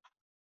win.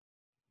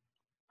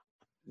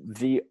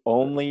 The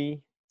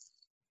only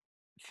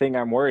thing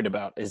I'm worried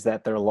about is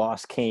that their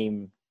loss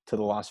came to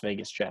the Las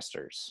Vegas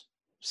Jesters.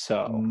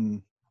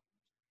 So,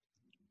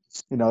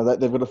 that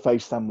they would have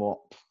faced them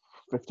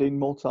 15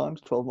 more times,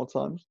 12 more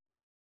times.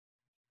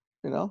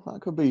 That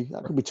could be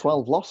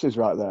 12 losses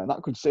right there, and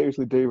that could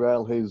seriously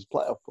derail his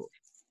playoff push.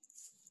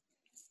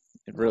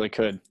 It really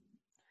could.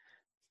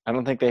 I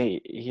don't think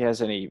he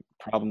has any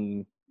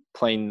problem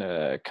playing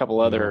a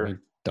couple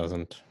other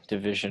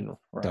division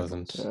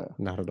rivals.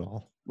 Not at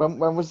all. When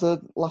was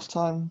the last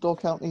time Door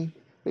County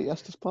beat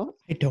Estes Park?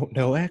 I don't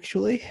know,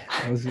 actually.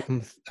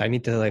 I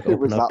need to it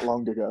was that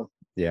long ago.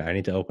 Yeah, I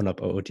need to open up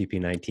OOTP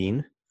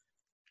 19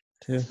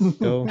 to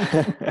go.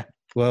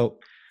 Well,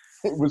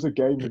 It was a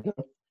game ago.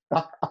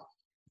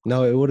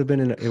 no, it would have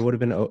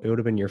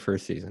been your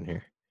first season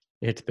here.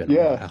 It's been a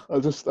Yeah,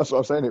 while. that's what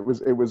I'm saying. It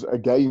was a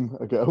game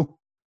ago.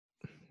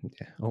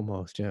 Yeah,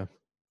 almost. Yeah.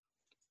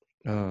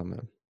 Oh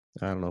man,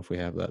 I don't know if we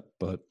have that,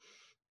 but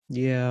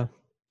yeah.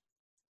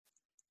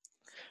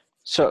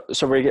 So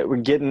we're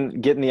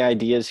getting the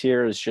ideas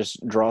here is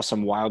just draw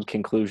some wild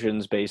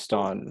conclusions based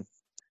on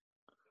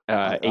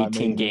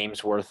 18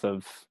 games worth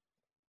of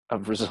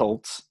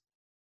results.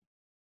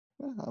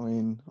 Yeah, I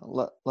mean,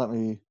 let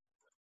me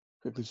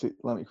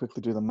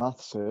quickly do the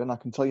maths here, and I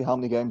can tell you how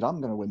many games I'm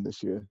going to win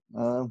this year.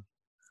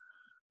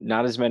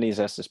 Not as many as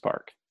Estes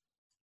Park.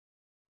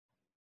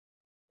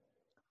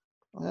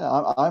 Yeah,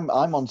 I'm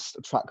on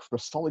track for a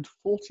solid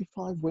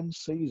 45 win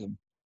season.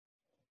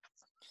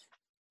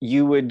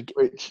 You would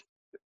Which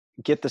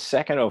get the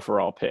second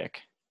overall pick.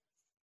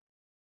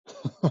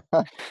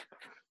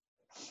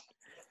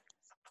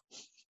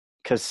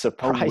 Because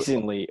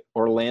surprisingly,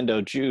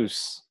 Orlando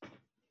Juice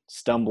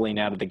stumbling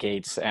out of the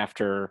gates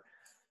after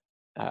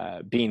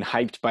being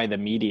hyped by the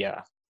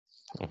media.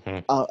 Mm-hmm.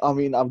 I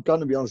mean, I'm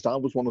going to be honest. I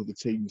was one of the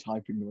teams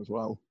hyping them as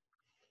well.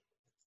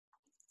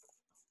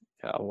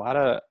 A lot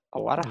of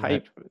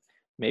hype.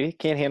 Maybe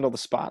can't handle the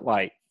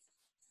spotlight.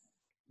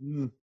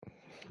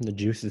 The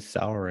juice is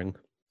souring.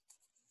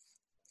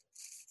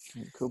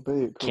 It could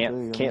be.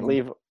 Can't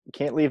leave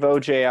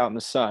OJ out in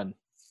the sun.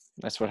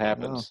 That's what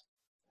happens.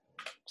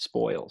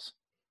 Spoils.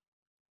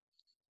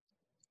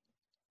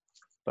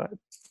 But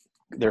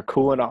they're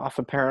cooling off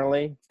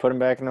apparently. Put them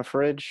back in the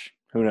fridge.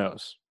 Who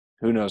knows?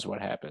 Who knows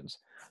what happens?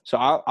 So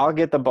I'll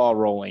get the ball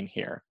rolling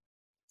here.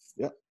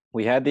 Yep.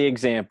 We had the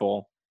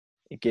example.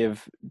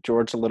 Give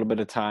George a little bit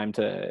of time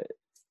to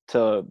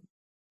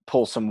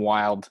pull some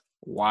wild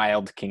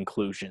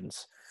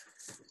conclusions.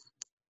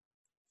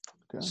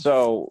 Okay.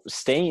 So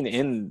staying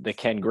in the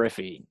Ken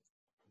Griffey,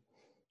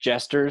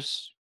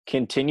 Jesters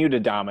continue to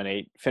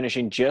dominate,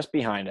 finishing just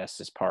behind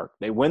Estes Park.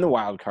 They win the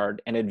wild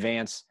card and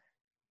advance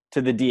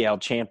to the DL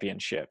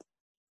championship.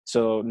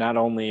 So not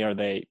only are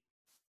they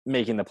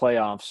making the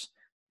playoffs,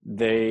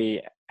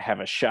 they have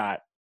a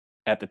shot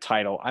at the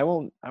title. I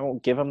won't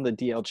give them the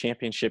DL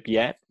championship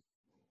yet,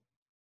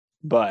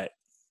 but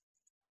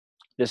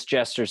this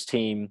Jesters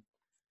team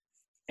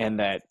and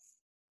that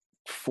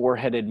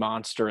four-headed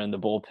monster in the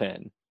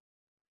bullpen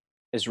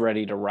is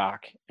ready to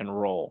rock and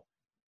roll.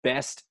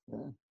 Best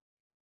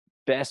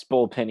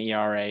bullpen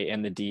ERA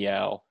in the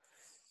DL,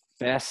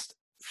 best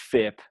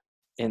FIP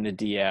in the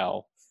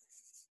DL.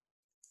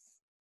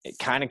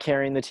 Kind of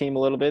carrying the team a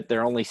little bit.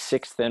 They're only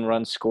 6th in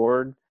runs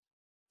scored,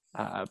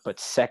 but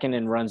 2nd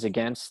in runs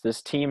against.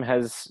 This team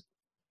has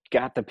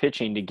got the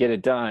pitching to get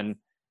it done,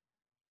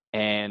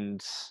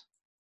 and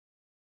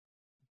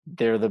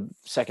they're the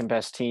second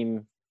best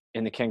team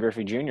in the Ken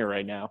Griffey Jr.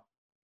 right now.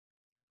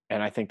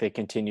 And I think they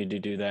continue to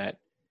do that.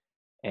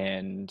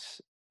 And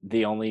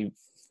the only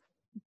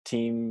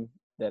team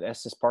that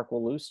Estes Park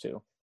will lose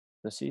to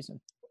this season.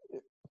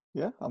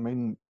 Yeah, I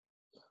mean,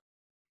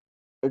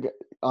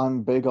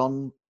 I'm big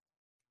on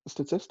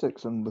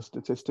statistics, and the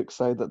statistics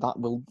say that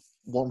will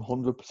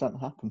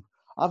 100% happen.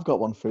 I've got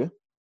one for you.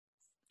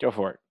 Go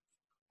for it.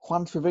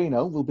 Juan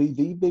Trevino will be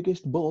the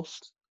biggest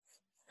bust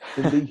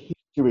in the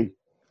history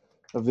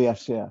of the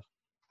FCF.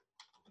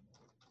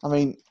 I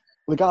mean,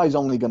 the guy's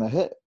only going to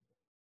hit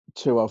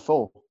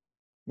 204,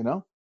 you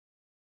know?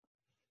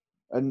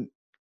 And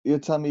you're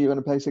telling me you're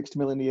going to pay $60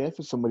 million a year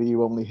for somebody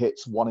who only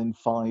hits 1 in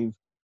 5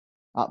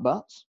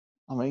 at-bats?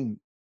 I mean,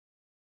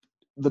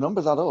 the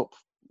numbers add up.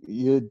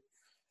 You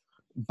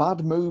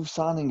bad move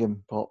signing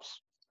him,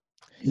 Pops.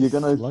 You're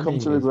going to come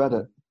to regret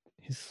it.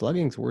 His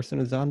slugging's worse than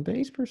his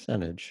on-base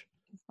percentage.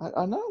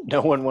 I know.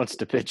 No one wants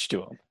to pitch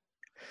to him.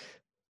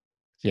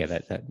 Yeah,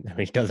 that I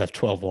mean, he does have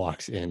 12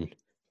 walks in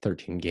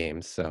 13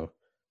 games,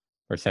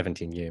 or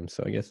 17 games.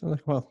 So I guess,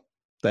 well,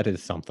 that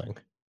is something.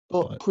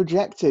 But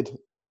projected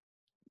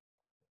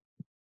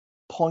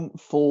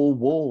 0.4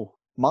 WAR,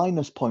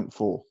 minus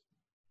 0.4.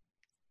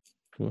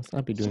 He must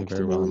not be doing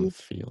very well in the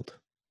field.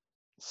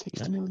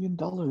 $60 million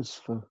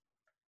for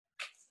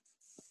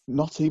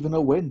not even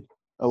a win,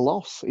 a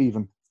loss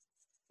even.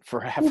 For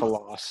half a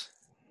loss.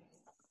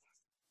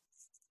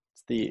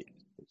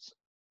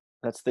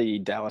 That's the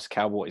Dallas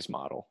Cowboys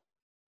model.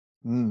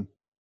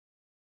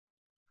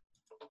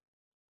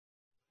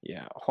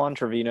 Yeah, Juan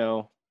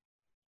Trevino,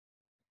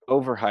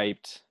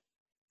 overhyped.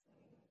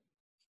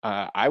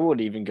 I would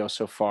even go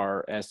so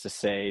far as to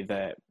say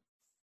that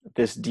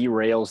this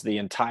derails the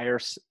entire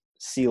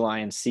Sea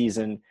Lions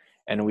season,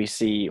 and we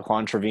see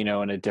Juan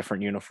Trevino in a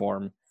different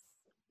uniform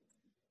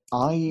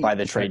by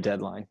the trade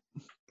deadline.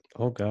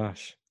 Oh,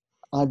 gosh.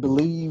 I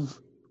believe,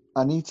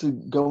 I need to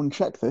go and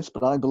check this,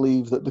 but I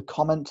believe that the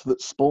comment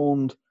that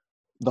spawned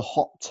the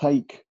Hot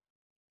Take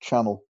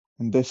channel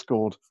in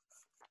Discord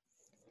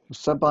was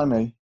said by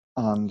me,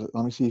 and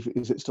let me see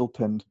is it still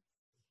pinned.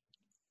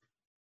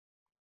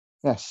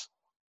 Yes.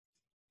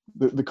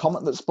 The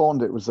comment that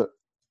spawned it was that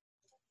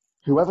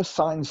whoever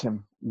signs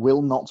him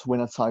will not win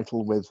a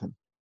title with him.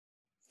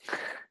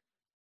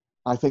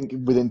 I think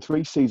within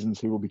 3 seasons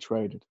he will be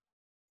traded.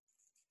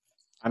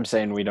 I'm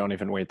saying we don't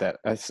even wait that.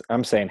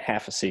 I'm saying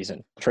half a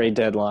season. Trade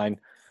deadline.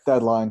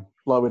 Deadline,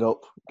 blow it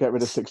up, get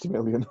rid of 60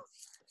 million.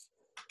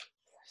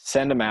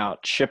 Send him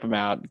out, ship him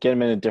out, get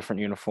him in a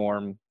different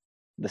uniform.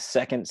 The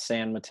second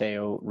San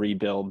Mateo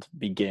rebuild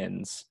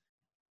begins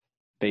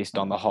based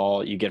on the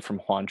haul you get from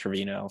Juan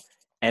Trevino.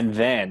 And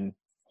then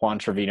Juan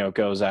Trevino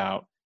goes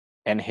out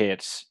and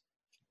hits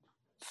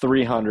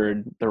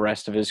 300 the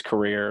rest of his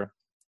career.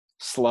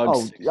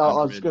 Slugs. Oh,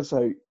 I was going to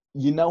say,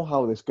 you know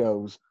how this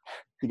goes.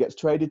 He gets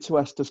traded to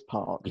Estes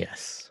Park.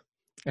 Yes.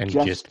 And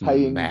Jeff's just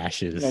paying,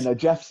 mashes. No,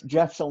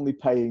 Jeff's only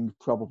paying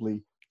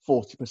probably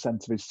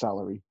 40% of his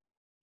salary.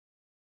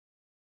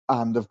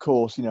 And of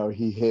course,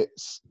 he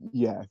hits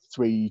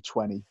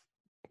 320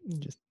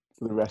 Just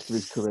for the rest of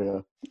his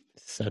career.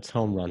 Sets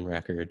home run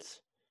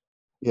records.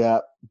 Yeah,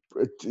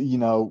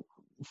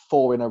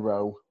 4 in a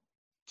row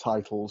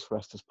titles for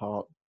Estes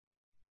Park.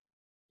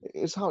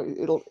 It's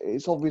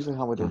obviously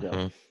how it'll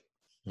go.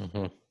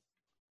 Mm-hmm.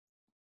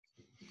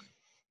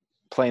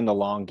 Playing the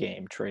long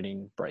game,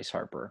 trading Bryce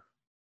Harper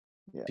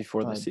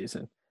before the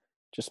season,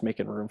 just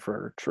making room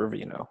for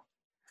Trevino.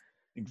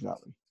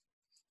 Exactly.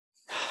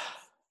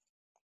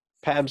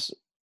 Pabs,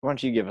 why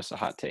don't you give us a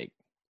hot take?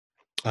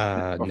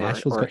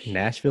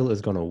 Nashville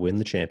is going to win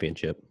the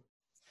championship.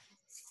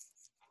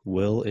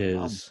 Will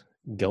is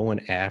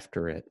going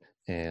after it,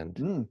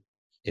 and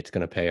it's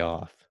going to pay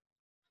off.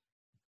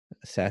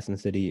 Assassin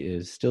City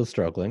is still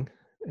struggling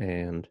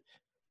and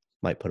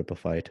might put up a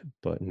fight,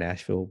 but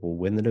Nashville will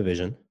win the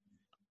division.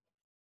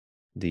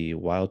 The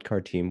wild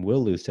card team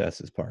will lose to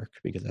Estes Park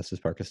because Estes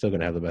Park is still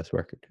going to have the best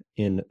record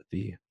in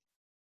the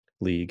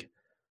league,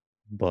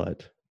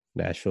 but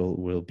Nashville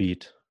will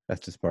beat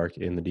Estes Park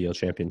in the DL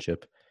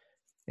Championship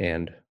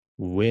and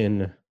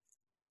win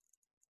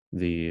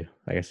the,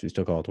 I guess we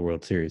still call it the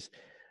World Series.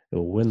 It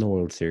will win the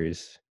World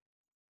Series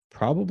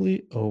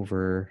probably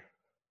over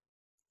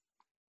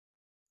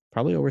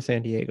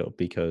San Diego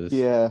because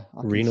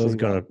Reno's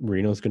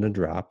gonna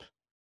drop,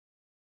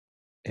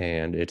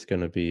 and it's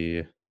gonna be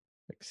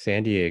like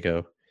San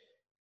Diego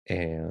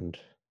and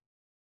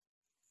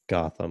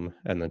Gotham,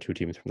 and then 2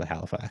 teams from the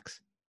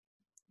Halifax.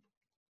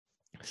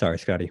 Sorry,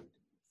 Scotty,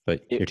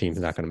 but your team's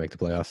not going to make the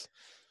playoffs.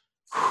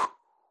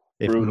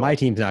 If brutal. My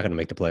team's not going to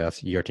make the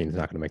playoffs, your team's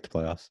not going to make the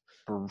playoffs.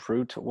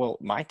 Brutal. Well,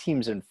 my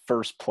team's in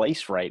first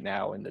place right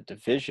now in the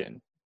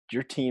division.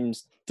 Your team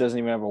doesn't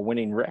even have a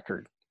winning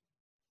record.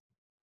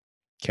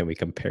 Can we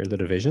compare the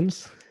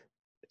divisions?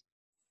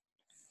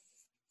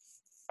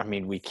 I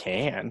mean, we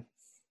can.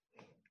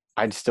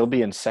 I'd still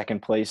be in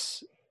second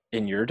place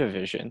in your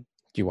division.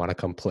 Do you want to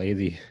come play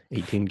the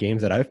 18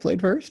 games that I've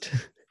played first?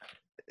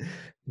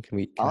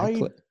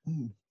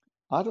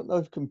 I don't know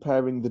if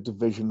comparing the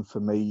division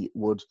for me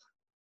would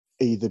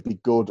either be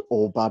good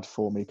or bad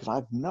for me because I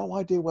have no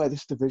idea where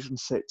this division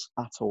sits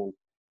at all.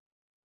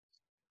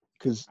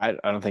 Because I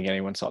don't think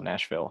anyone saw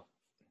Nashville.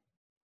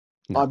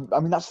 No. I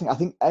mean, that's the thing. I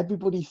think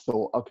everybody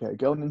thought, okay,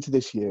 going into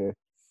this year,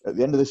 at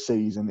the end of the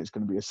season, it's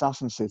going to be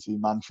Assassin City,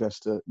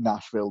 Manchester,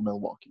 Nashville,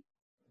 Milwaukee.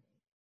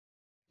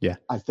 Yeah.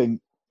 I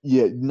think,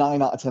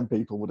 9 out of 10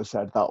 people would have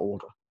said that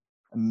order.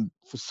 And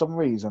for some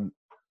reason,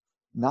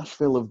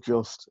 Nashville have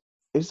just...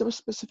 Is there a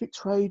specific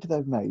trade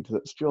they've made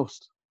that's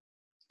just...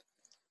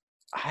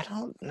 I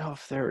don't know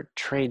if there were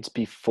trades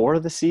before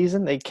the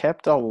season. They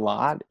kept a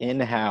lot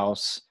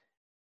in-house,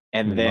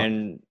 and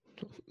then...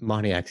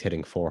 Moniak's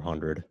hitting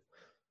 400.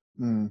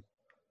 But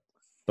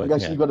I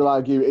guess you've got to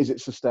argue, is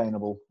it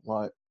sustainable?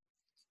 But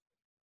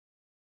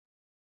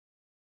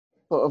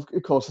of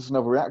course, it's an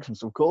overreaction,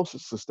 so of course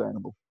it's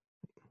sustainable.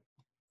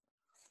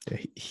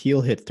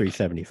 He'll hit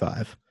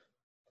 375.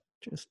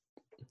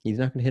 He's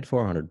not going to hit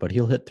 400, but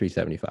he'll hit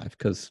 375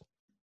 because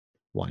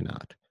why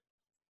not?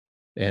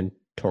 And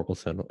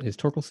Torkelson. Is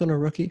Torkelson a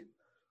rookie?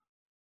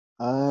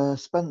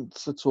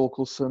 Spencer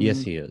Torkelson.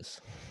 Yes, he is.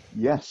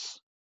 Yes.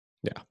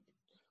 Yeah.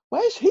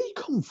 Where's he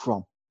come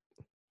from?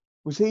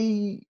 Was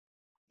he...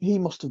 He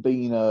must have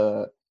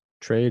been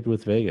trade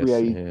with Vegas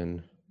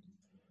in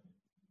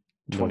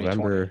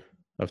November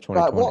of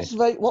 2020.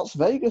 Right, what's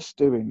Vegas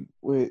doing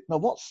with? I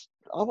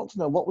want to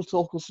know what was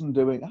Torkelson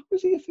doing? How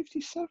was he a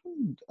 57?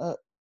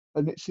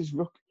 And it's his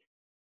rookie.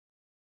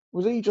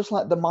 Was he just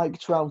like the Mike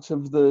Trout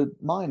of the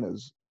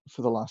minors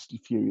for the last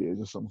few years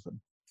or something?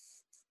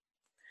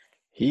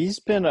 He's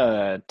been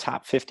a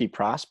top 50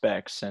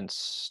 prospect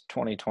since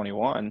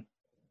 2021.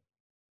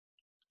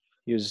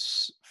 He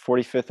was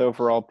 45th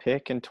overall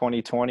pick in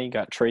 2020,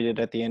 got traded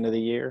at the end of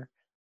the year,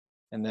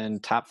 and then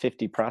top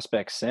 50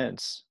 prospect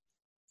since.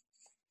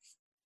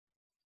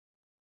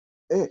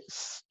 I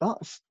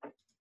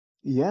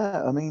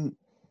mean,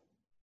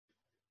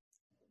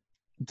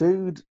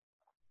 dude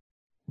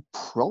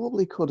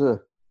probably could have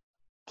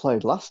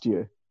played last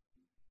year.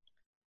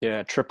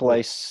 Yeah,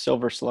 AAA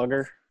Silver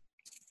Slugger.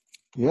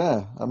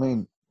 Yeah, I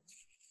mean,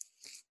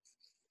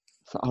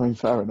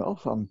 fair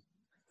enough.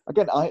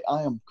 I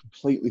am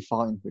completely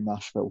fine with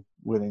Nashville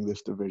winning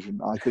this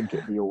division. I think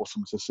it'd be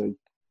awesome to see.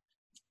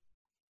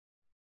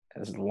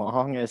 As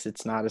long as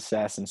it's not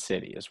Assassin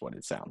City is what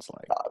it sounds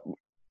like.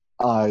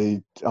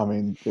 I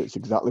mean, it's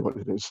exactly what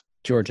it is.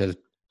 George has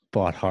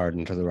bought hard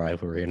into the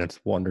rivalry, and it's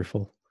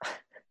wonderful.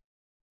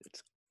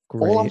 It's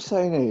great. All I'm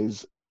saying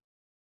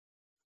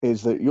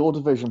is that your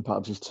division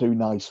perhaps is too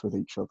nice with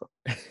each other.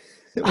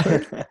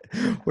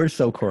 we're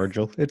so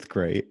cordial. It's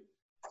great.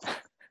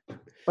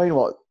 I mean,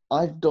 what?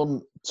 I've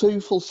done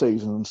 2 full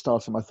seasons and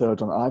started my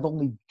 3rd one. I've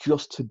only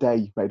just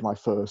today made my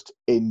first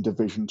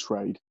in-division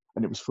trade,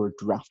 and it was for a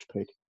draft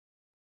pick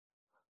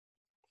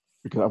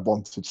because I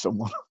wanted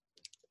someone.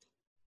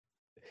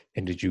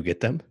 And did you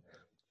get them?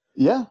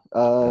 Yeah.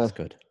 That's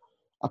good.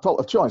 I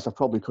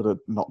probably could have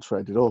not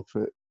traded up.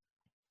 It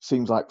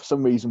seems like for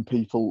some reason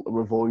people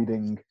are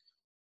avoiding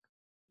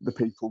the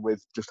people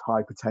with just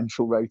high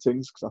potential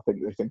ratings because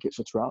they think it's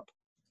a trap.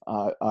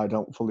 I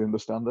don't fully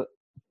understand it.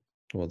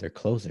 Well, they're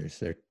closers.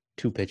 They're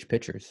 2-pitch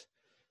pitchers.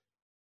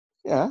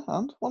 Yeah,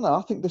 and well, no,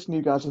 I think this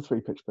new guy's a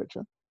 3-pitch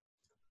pitcher.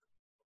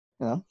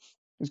 You know,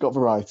 he's got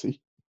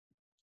variety.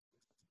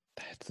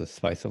 That's the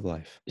spice of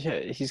life. Yeah,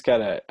 he's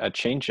got a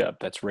changeup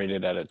that's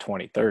rated at a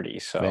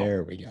 20/30. So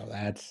there we go.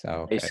 That's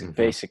okay.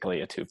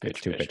 Basically a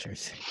 2-pitch two pitcher.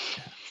 pitchers.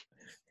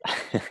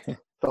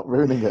 Stop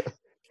ruining it.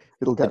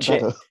 It'll get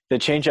better. The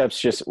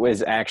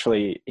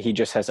changeups he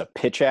just has a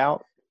pitch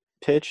out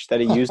pitch that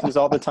he uses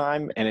all the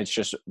time, and it's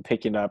just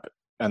picking up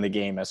on the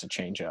game as a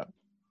changeup.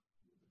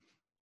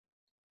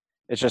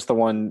 It's just the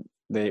one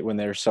when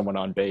there's someone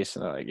on base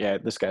and they're like, yeah,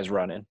 this guy's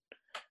running.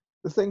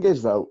 The thing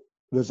is, though,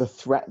 there's a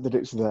threat that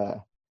it's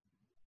there.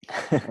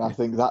 And I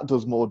think that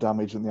does more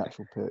damage than the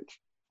actual pitch.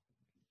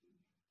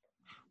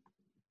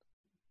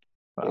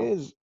 Well,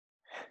 Here's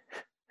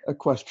a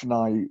question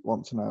I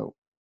want to know: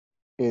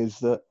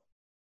 is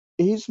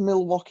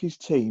Milwaukee's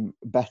team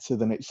better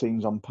than it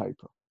seems on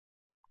paper,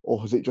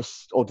 or did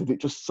it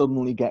just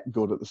suddenly get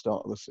good at the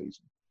start of the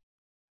season,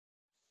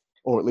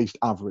 or at least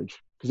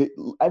average? Because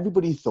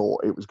everybody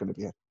thought it was going to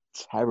be a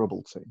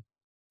terrible team.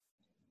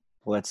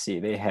 let's see.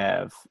 They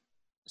have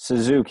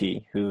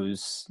Suzuki,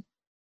 who's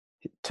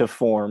to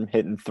form,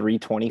 hitting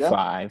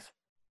 325.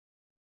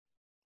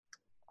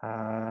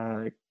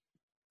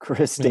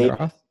 Chris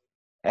Davis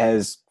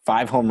has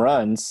 5 home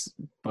runs,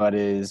 but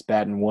is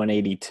batting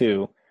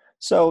 182.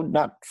 So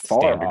not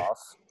far Standard.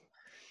 off.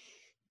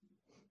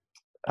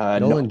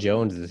 Nolan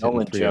Jones is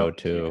hitting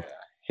 302.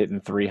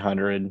 Hitting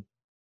 300.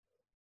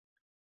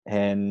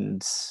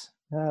 And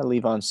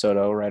Levon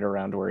Soto right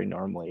around where he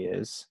normally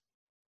is.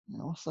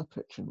 Yeah, what's their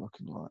pitching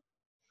looking like?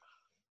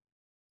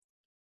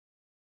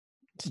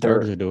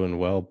 Starters are doing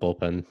well.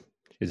 Bullpen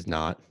is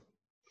not.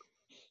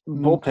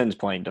 Bullpen's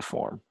playing to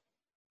form.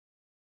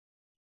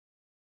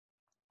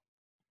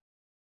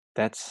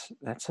 That's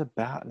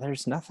about.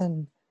 There's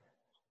nothing.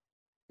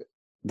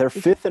 They're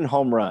 5th in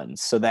home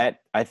runs, so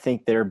that I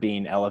think they're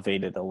being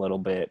elevated a little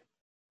bit.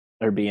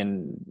 They're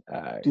being.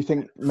 Do you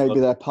think maybe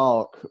their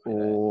park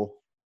or?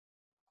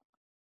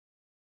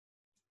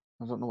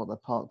 I don't know what their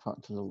park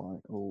factors are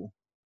like. Or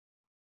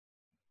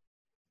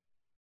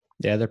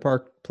Yeah, their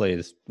park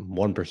plays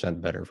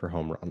 1% better for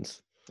home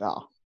runs.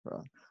 right.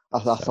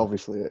 That's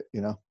obviously it.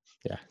 You know.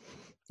 Yeah.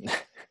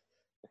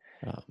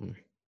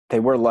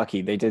 They were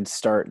lucky. They did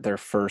start their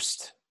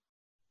first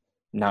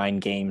 9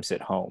 games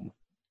at home.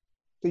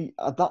 See,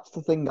 that's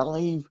the thing.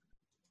 I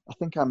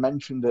think I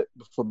mentioned it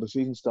before the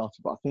season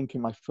started, but I think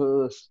in my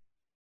first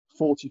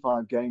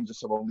 45 games or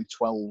so, only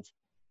 12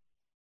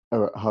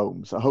 are at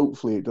home. So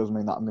hopefully it does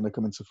mean that I'm going to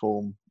come into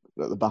form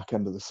at the back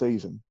end of the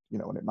season, you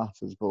know, when it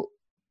matters. But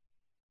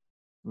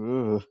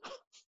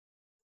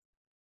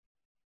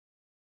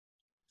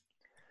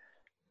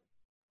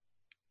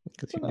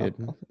because he did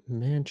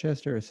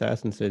Manchester,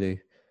 Assassin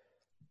City,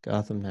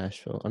 Gotham,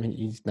 Nashville. I mean,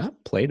 he's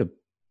not played a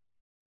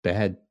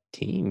bad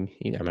team.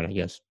 I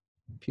guess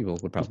people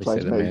would probably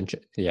say the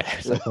Manchester. Yeah,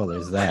 well,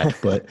 there's that.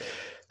 But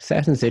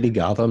Assassin City,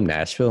 Gotham,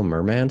 Nashville,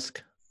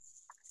 Murmansk.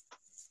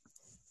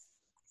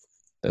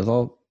 There's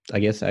all. I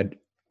guess I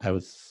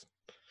was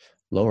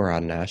lower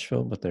on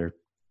Nashville, but they're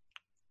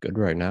good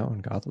right now,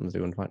 and Gotham's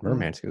doing fine.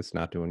 Murmansk is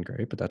not doing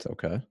great, but that's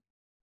okay.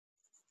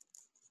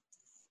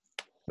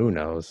 Who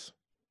knows?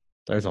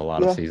 There's a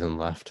lot of season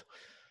left.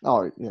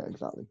 Oh, yeah,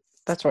 exactly.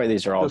 That's why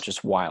these are all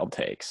just wild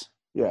takes.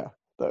 Yeah.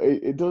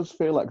 It does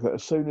feel like that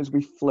as soon as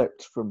we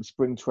flipped from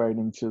spring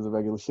training to the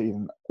regular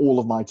season, all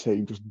of my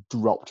team just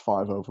dropped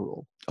 5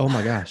 overall. Oh,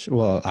 my gosh.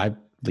 Well,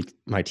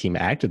 my team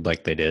acted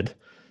like they did.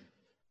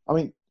 I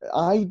mean,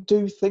 I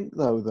do think,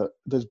 though, that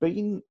there's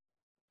been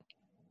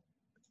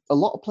a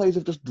lot of players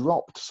have just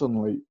dropped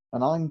suddenly,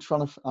 and I've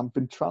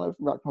been trying to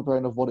rack my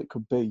brain of what it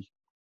could be.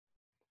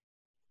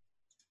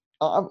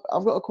 I've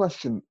got a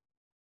question.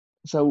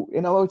 So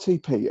in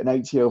OOTP, an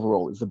 80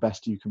 overall is the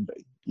best you can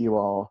be. You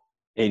are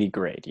 80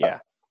 grade, yeah.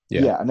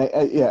 Yeah,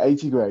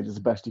 80 grade is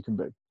the best you can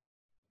be.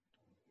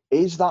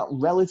 Is that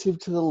relative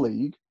to the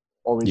league,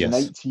 or is an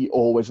 80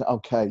 always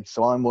okay?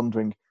 So I'm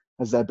wondering,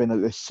 has there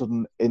been this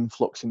sudden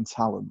influx in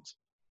talent?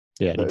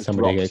 Yeah, did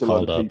somebody get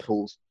called up?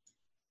 People's,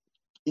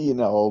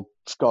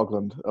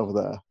 Scotland over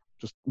there,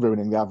 just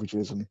ruining the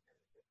averages and.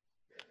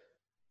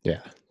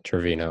 Yeah,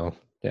 Trevino.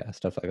 Yeah,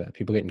 stuff like that.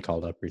 People getting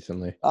called up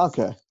recently.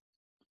 Okay.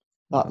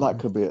 That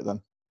could be it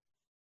then.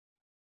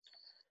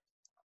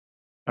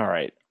 All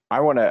right. I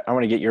want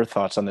to get your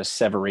thoughts on this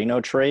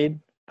Severino trade.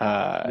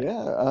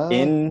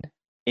 In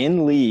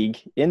league,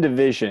 in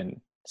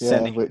division,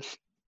 sending which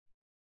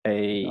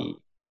a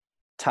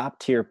top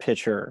tier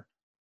pitcher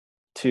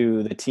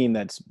to the team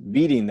that's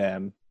beating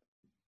them.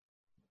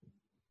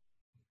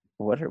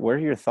 What are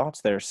your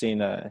thoughts there?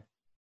 Seeing a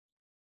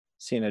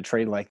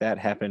trade like that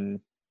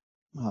happen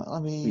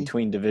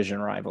between division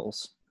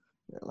rivals.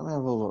 Let me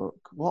have a look.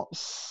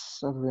 What's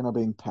Severino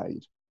being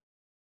paid?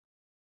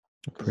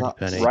 A pretty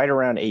penny. Right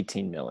around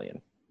 18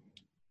 million.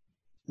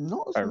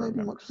 Not as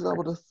maybe much as I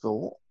would have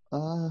thought.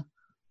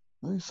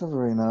 Maybe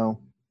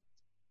Severino.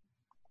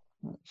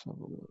 Let's have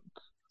a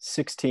look.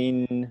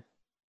 16,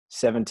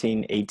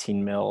 17,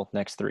 18 mil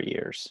next 3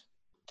 years.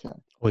 Okay.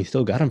 Well, you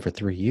still got him for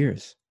 3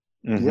 years.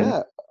 Mm-hmm.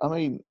 Yeah, I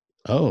mean,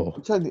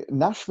 I'm telling you,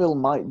 Nashville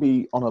might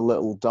be on a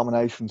little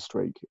domination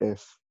streak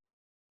if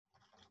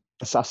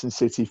Assassin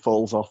City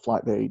falls off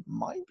like they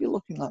might be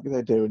looking like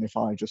they're doing if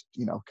I just,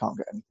 can't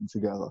get anything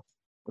together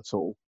at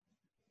all.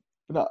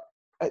 But no,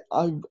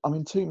 I'm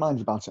in two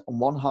minds about it. On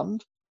one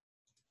hand,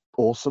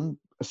 awesome.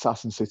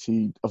 Assassin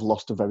City have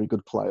lost a very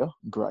good player.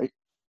 Great.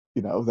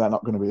 They're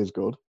not going to be as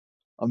good.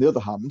 On the other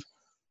hand,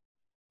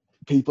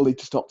 people need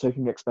to stop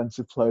taking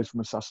expensive players from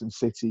Assassin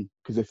City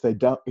because if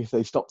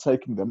they stop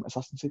taking them,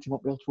 Assassin City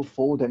won't be able to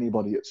afford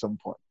anybody at some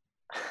point,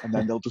 and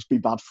then they'll just be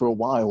bad for a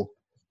while.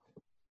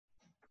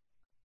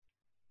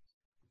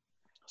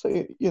 So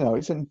it's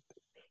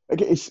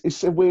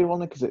a weird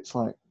one because it's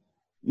like,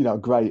 a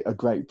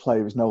great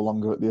player is no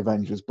longer at the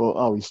Avengers,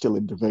 but he's still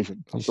in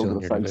division. I'm still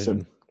going to face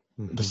him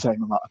the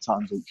same amount of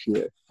times each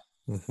year.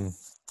 Mm-hmm.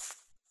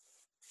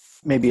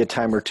 Maybe a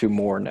time or two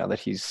more now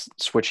that he's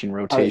switching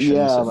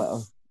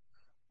rotations.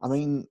 I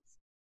mean,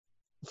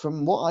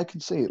 from what I can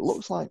see, it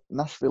looks like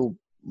Nashville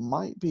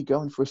might be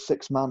going for a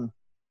 6-man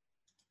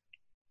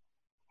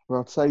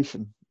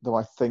rotation, though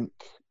I think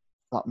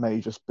that may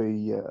just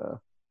be...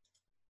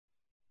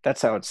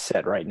 That's how it's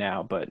set right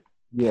now, but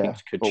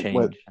things could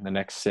change in the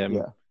next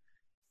sim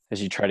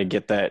as you try to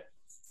get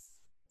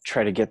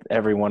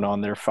everyone on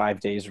their 5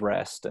 days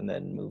rest and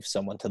then move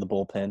someone to the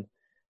bullpen.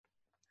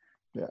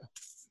 Yeah.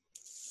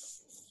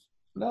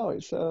 No,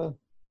 it's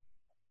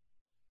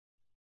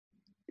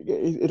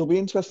it'll be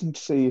interesting to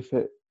see if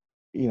it,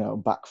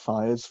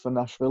 backfires for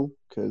Nashville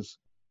because,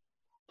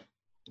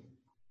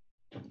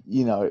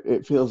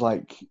 it feels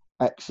like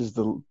X is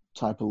the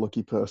type of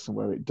lucky person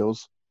where it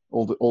does.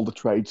 All the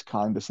trades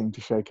kind of seem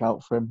to shake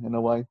out for him in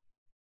a way.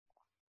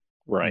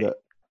 Right. That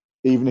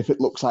even if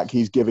it looks like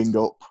he's giving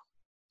up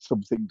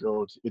something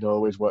good, it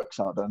always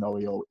works out. I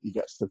know he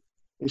gets the.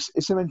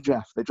 It's him and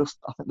Jeff. I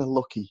think they're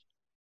lucky.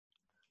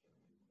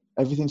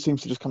 Everything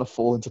seems to just kind of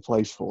fall into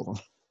place for them.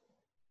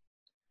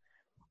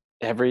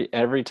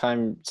 Every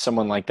time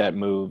someone like that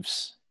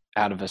moves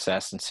out of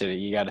Assassin City,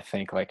 you got to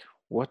think like,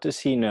 what does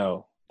he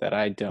know that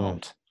I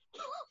don't?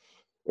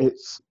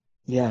 It's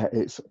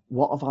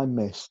what have I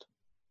missed?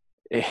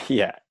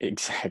 Yeah,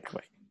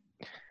 exactly.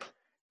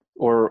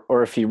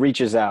 Or if he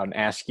reaches out and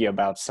asks you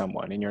about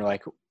someone, and you're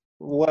like,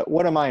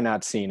 what am I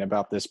not seeing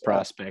about this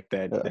prospect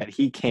that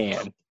he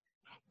can?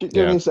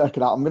 Give me a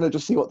second. I'm going to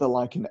just see what they're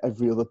like in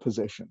every other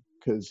position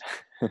because.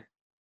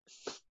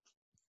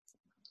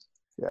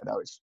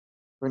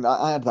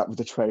 I had that with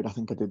the trade I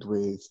think I did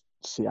with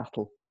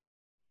Seattle.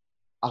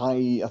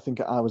 I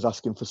think I was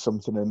asking for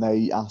something and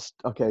they asked,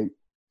 okay,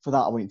 for that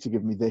I want you to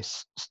give me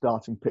this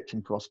starting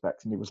pitching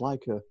prospect. And it was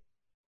like a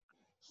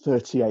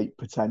 38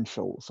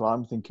 potential. So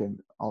I'm thinking,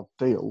 I'll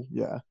deal,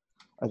 yeah.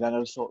 And then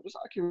I just thought, just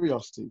out of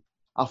curiosity,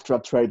 after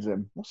I'd traded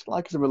him, what's it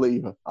like as a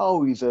reliever?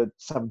 Oh, he's a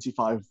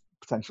 75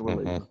 potential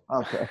reliever.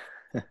 Okay.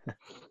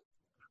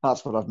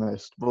 That's what I've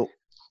missed. But,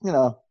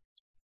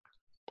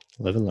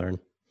 live and learn.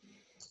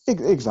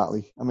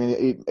 Exactly. I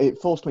mean, it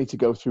forced me to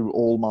go through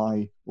all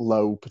my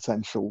low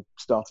potential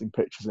starting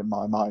pitchers in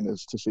my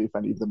minors to see if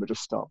any of them are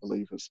just start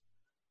relievers.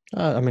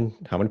 How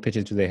many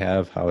pitches do they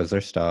have? How is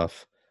their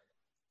stuff?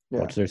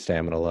 Yeah. What's their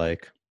stamina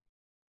like?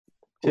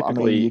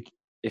 Typically,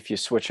 if you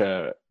switch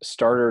a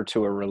starter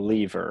to a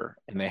reliever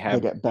and they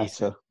get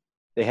better.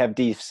 They have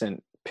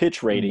decent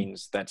pitch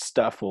ratings, that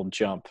stuff will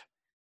jump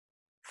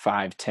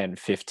 5, 10,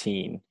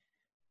 15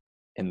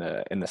 in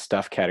the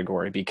stuff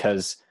category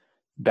because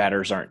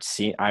batters aren't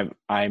seen.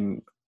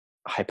 I'm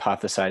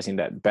hypothesizing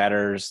that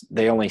batters,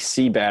 they only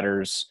see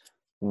batters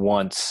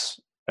once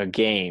a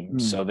game,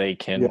 so they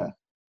can if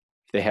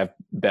they have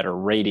better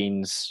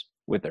ratings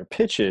with their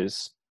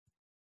pitches,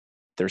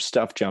 their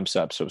stuff jumps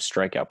up, so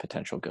strikeout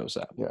potential goes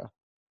up. Yeah.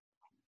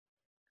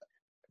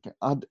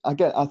 I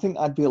think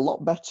I'd be a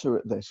lot better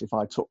at this if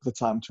I took the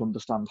time to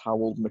understand how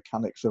all the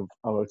mechanics of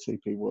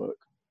OOTP work.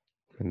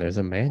 And there's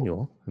a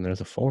manual and there's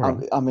a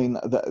forum.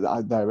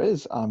 There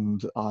is,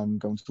 and I'm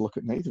going to look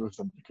at neither of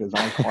them because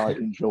I quite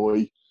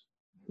enjoy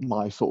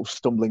my sort of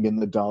stumbling in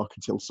the dark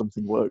until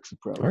something works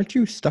approach. Aren't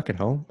you stuck at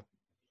home?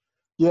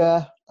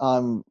 Yeah,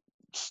 I'm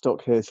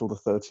stuck here till the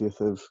 30th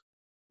of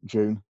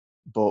June,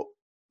 but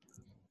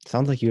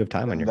Sounds like you have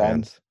time on And your then,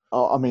 hands.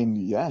 I mean,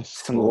 yes.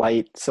 Some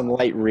but-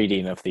 light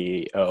reading of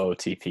the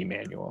OOTP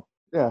manual.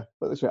 Yeah,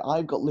 but this way,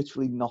 I've got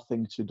literally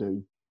nothing to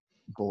do,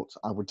 but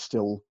I would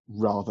still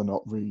rather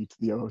not read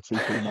the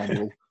OOTP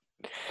manual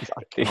because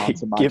I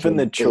can't imagine Given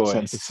the it's choice.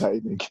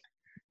 entertaining.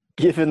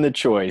 Given the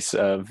choice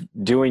of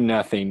doing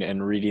nothing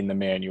and reading the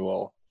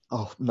manual,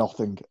 Oh,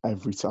 nothing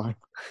every time.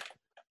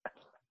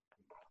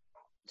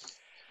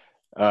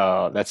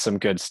 oh, that's some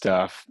good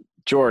stuff.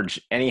 George,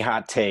 any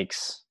hot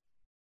takes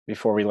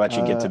before we let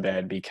you get to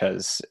bed?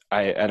 Because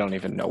I don't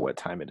even know what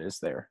time it is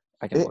there.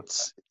 I can look.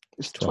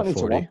 It's 20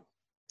 to 1.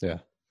 Yeah.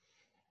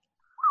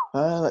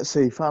 Let's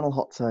see. Final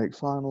hot take.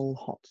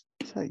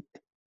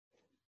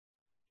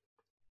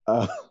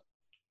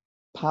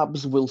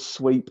 Pabs will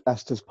sweep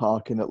Estes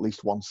Park in at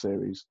least one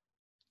series.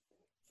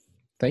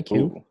 Thank you.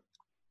 Ooh,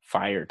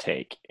 fire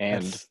take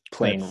and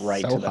playing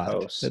right so to the hot.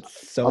 host.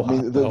 It's so I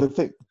mean, hot.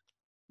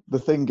 the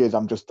thing is,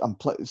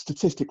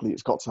 statistically,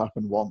 it's got to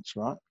happen once,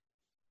 right?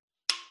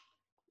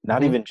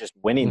 Not even just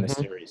winning the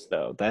series,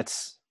 though.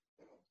 That's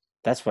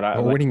what I.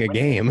 Or winning a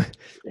game,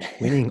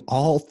 winning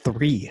all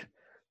 3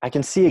 I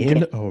can see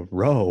in a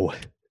row.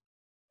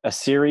 A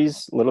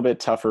series a little bit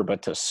tougher,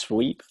 but to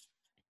sweep.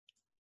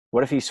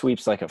 What if he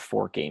sweeps like a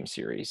 4-game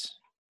series?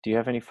 Do you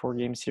have any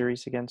 4-game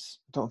series against?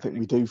 I don't think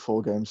we do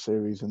 4-game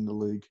series in the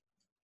league.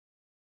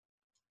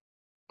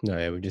 No,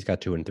 yeah, we just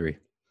got 2 and 3.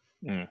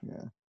 Yeah,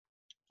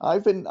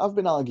 I've been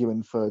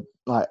arguing for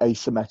like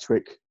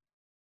asymmetric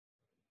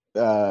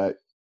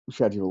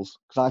schedules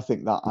because I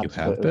think that You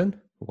have been?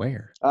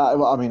 Where?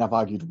 Well, I mean, I've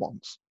argued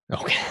once.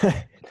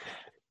 Okay.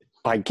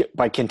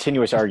 By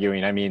continuous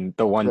arguing, I mean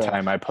the one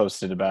time I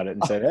posted about it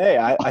and said, "Hey,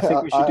 I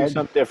think we should do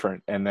something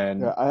different," and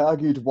then I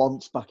argued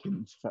once back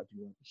in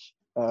February,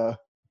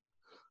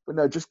 but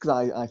no, just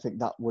because I think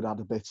that would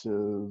add a bit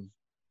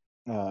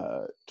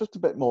of just a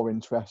bit more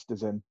interest,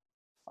 as in,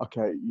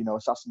 okay, you know,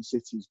 Assassin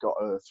City's got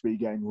a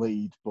 3-game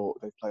lead, but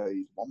they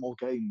played one more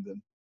game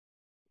than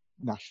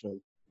Nashville.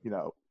 You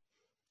know,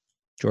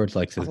 George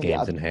likes his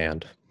games in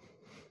hand.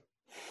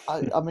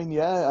 I mean,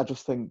 yeah, I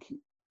just think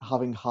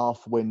having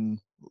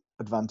half-win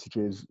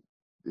advantages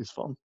is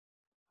fun.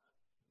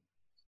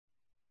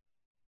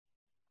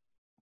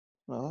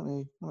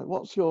 Well,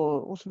 what's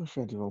your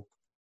schedule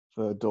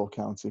for Door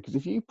County? Because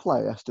if you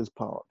play Estes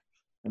Park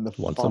in the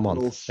once a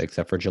month,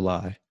 except for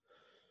July,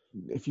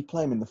 if you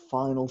play him in the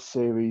final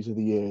series of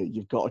the year,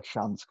 you've got a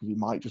chance because you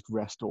might just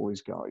rest all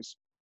his guys.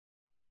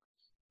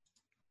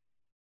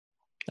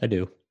 I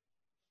do.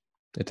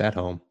 It's at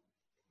home.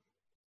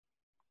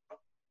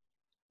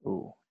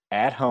 Ooh,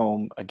 at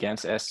home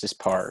against Estes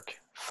Park,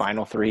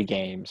 final 3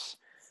 games.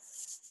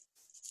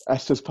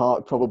 Estes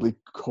Park probably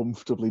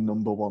comfortably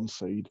number 1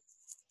 seed.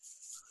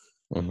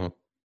 Mm-hmm.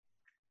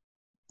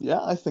 Yeah,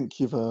 I think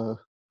you've.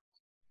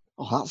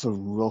 That's a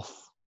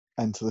rough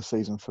end to the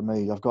season for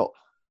me. I've got.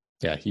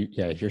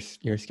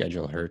 Your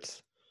schedule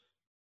hurts.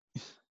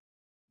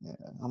 Yeah,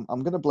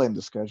 I'm going to blame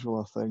the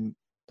schedule. I think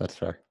that's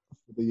fair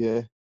for the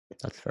year.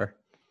 That's fair.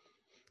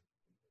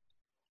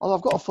 Well,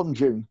 I've got a fun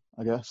June,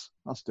 I guess.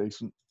 That's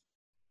decent.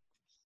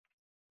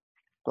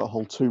 Got a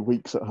whole 2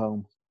 weeks at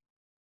home.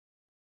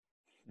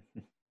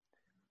 And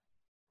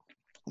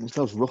it's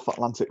those rough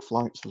Atlantic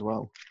flights as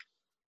well.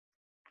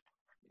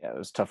 Yeah,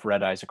 those tough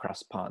red eyes across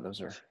the pond.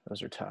 Those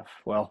are tough.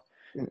 Well,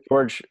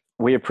 George,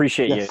 we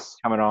appreciate you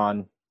coming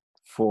on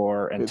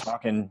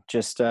talking.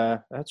 Just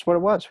that's what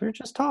it was. We were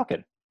just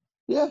talking.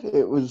 Yeah,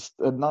 it was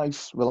a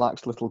nice,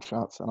 relaxed little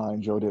chat, and I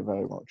enjoyed it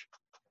very much.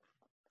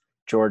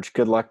 George,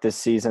 good luck this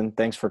season.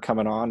 Thanks for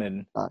coming on,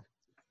 and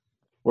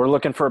we're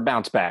looking for a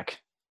bounce back.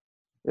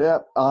 Yeah,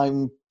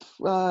 I'm.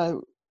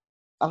 How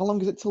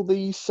long is it till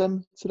the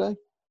sim today?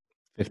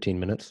 15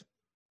 minutes.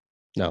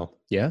 No.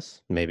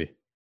 Yes. Maybe.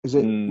 Is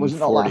it? Was it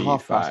not like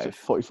 45?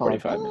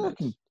 45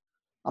 minutes.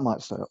 I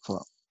might stay up for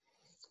that.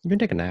 You can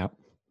take a nap.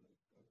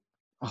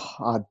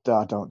 Oh,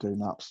 I don't do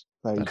naps.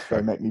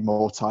 They make me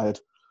more tired.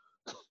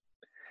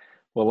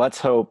 Well, let's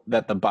hope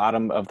that the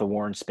bottom of the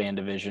Warren Span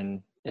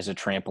division is a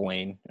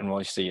trampoline, and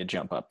we'll see you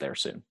jump up there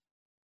soon.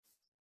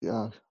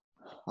 Yeah,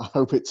 I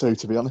hope it too,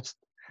 to be honest.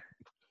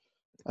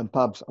 And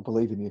Pabs, I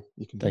believe in you.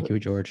 You can do it. Thank you,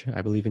 George.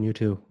 I believe in you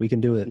too. We can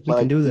do it. We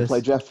can do this.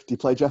 Do you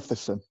play Jeff this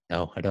sim?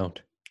 No, I don't.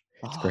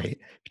 It's great.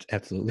 It's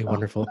absolutely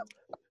wonderful.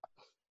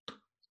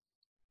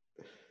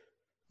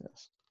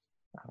 Yes.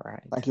 All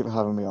right. Thank you for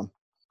having me on.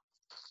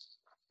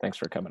 Thanks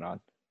for coming on.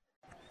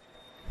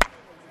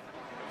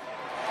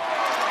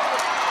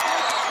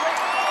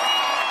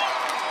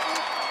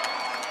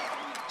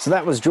 So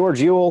that was George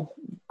Ewell.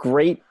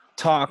 Great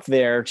talk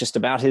there just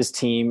about his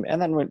team,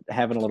 and then we're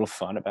having a little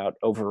fun about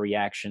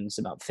overreactions,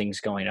 about things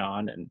going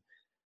on, and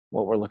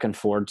what we're looking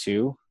forward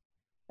to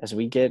as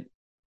we get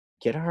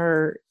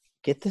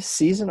this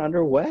season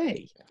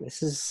underway.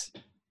 This is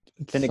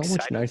been so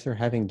much nicer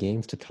having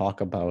games to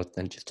talk about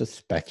than just to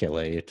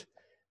speculate.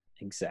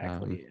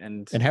 Exactly.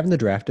 And having the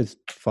draft is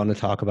fun to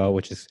talk about,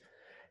 which is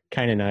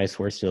kind of nice.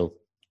 We're still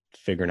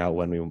figuring out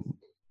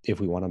if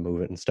we want to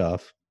move it and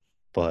stuff,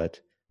 but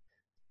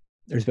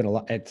there's been a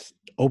lot. It's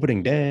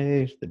opening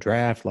day, the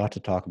draft, lots to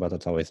talk about.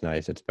 That's always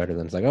nice. It's better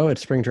than it's like, oh,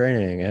 it's spring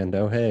training, and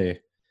oh, hey,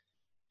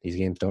 these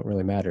games don't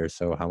really matter.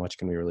 So how much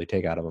can we really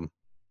take out of them?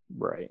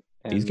 Right.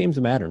 And these games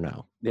matter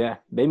now. Yeah,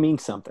 they mean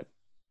something.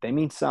 They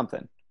mean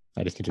something.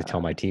 I just need to tell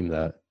my team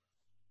that.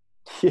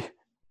 Yeah.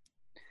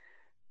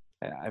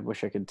 I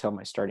wish I could tell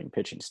my starting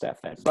pitching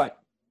staff that. But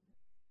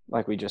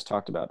like we just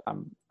talked about,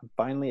 I'm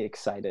finally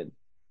excited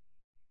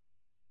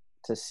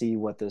to see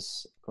what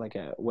this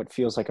what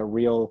feels like a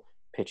real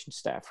pitching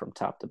staff from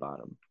top to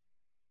bottom.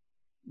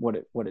 What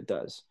it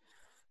does.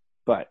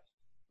 But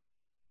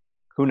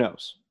who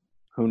knows?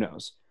 Who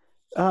knows?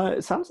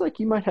 It sounds like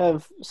you might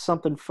have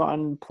something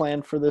fun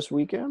planned for this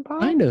weekend,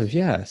 Pop? Kind of,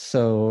 yeah.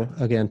 So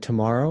again,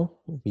 tomorrow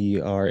we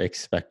are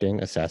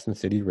expecting Assassin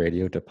City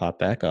Radio to pop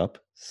back up.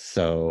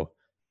 So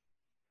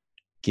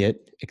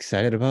get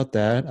excited about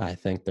that. I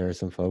think there are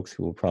some folks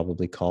who will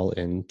probably call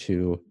in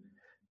to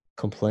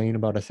complain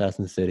about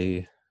Assassin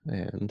City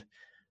and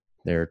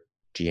their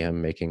GM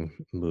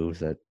making moves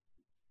that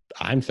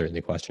I'm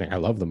certainly questioning. I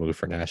love the move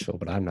for Nashville,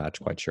 but I'm not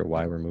quite sure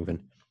why we're moving.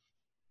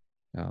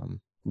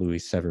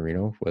 Luis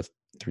Severino with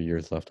 3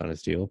 years left on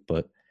his deal,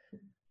 but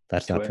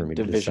that's not for me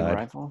to decide.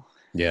 Rival?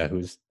 Yeah,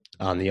 who's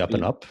on the up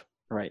and up.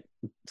 Right.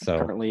 So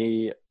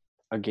currently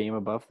a game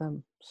above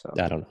them. So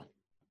I don't know.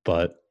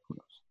 But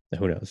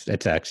who knows?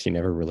 It's X. You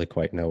never really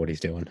quite know what he's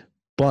doing.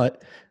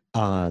 But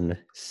on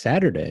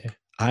Saturday,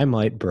 I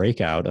might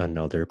break out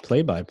another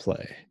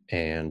play-by-play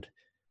and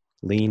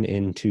lean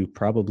into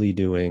probably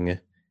doing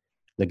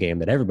the game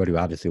that everybody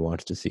obviously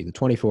wants to see, the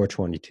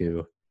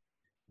 24-22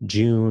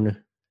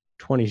 June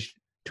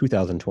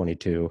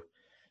 2022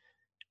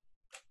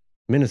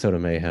 Minnesota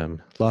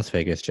Mayhem, Las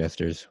Vegas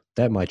Jesters.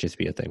 That might just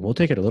be a thing. We'll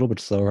take it a little bit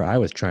slower. I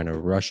was trying to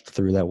rush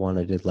through that one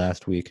I did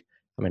last week.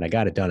 I mean, I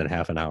got it done in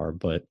half an hour,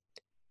 but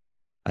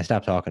I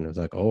stopped talking. It was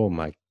like, oh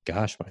my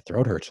gosh, my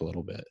throat hurts a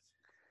little bit.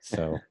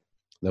 So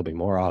there'll be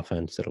more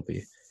offense.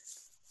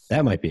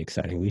 That might be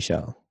exciting. We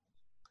shall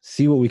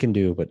see what we can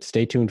do, but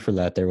stay tuned for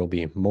that. There will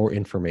be more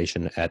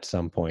information at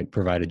some point,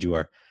 provided you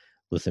are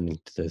listening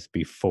to this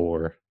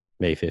before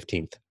May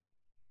 15th.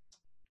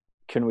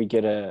 Can we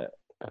get a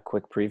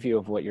quick preview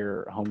of what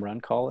your home run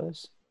call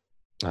is?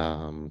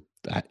 I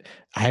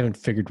haven't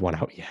figured one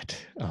out yet.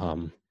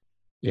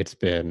 It's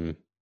been,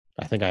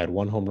 I think I had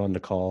one home run to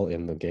call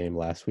in the game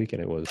last week,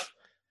 and it was,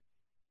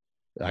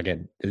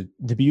 again,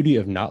 the beauty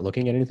of not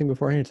looking at anything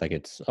beforehand. It's like,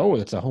 it's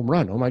a home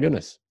run. Oh my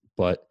goodness.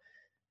 But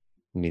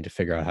we need to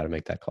figure out how to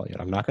make that call yet.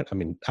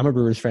 I'm a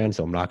Brewers fan,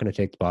 so I'm not going to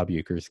take the Bob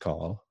Ueckers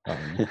call.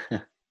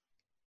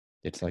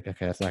 It's like,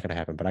 okay, that's not going to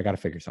happen, but I got to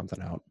figure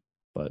something out.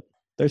 But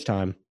there's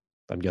time.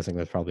 I'm guessing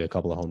there's probably a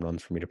couple of home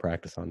runs for me to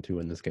practice on too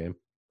in this game.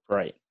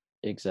 Right.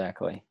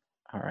 Exactly.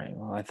 All right.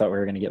 Well, I thought we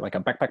were going to get like a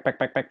back.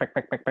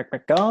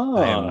 Oh,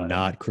 I am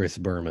not Chris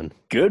Berman.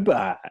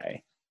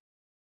 Goodbye.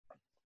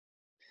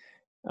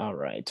 All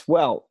right.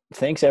 Well,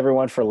 thanks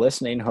everyone for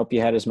listening. Hope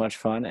you had as much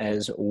fun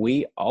as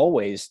we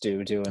always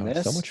do doing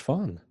this. So much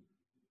fun.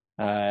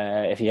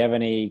 If you have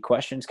any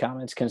questions,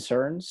 comments,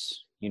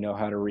 concerns, you know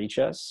how to reach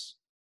us.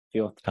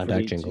 Feel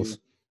contact Jingles.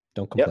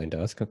 Don't complain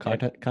to us.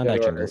 Contact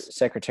Jingles.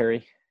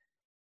 Secretary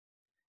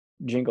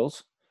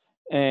Jingles,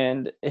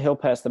 and he'll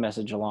pass the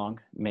message along.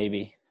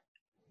 Maybe.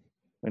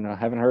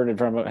 Haven't heard it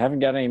from him. Haven't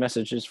got any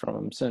messages from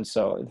him since.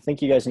 So I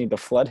think you guys need to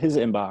flood his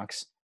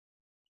inbox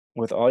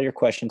with all your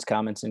questions,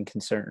 comments, and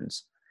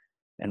concerns,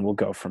 and we'll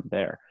go from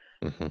there.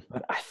 Mm-hmm.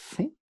 But I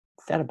think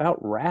that about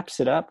wraps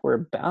it up. We're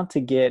about to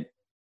get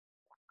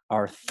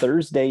our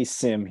Thursday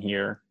sim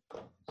here,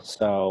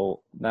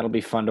 so that'll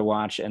be fun to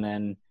watch, and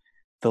then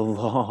the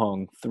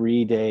long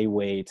 3-day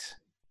wait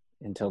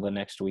until the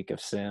next week of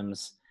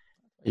sims.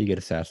 You get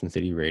Assassin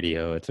City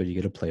Radio. It's what you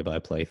get a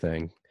play-by-play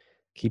thing.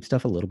 Keep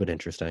stuff a little bit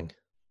interesting.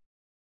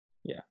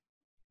 Yeah.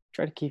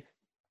 Try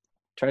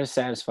to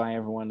satisfy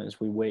everyone as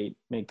we wait,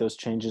 make those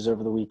changes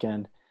over the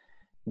weekend,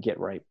 and get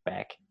right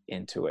back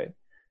into it.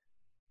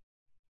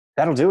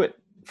 That'll do it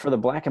for the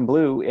Black and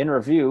Blue in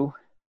review.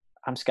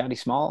 I'm Scotty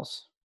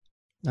Smalls.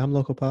 I'm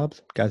Local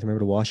Pops. Guys, remember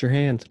to wash your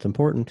hands. It's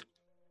important.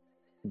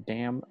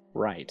 Damn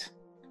right.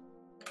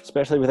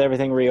 Especially with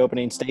everything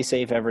reopening. Stay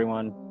safe,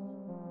 everyone.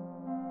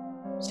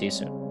 See you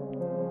soon.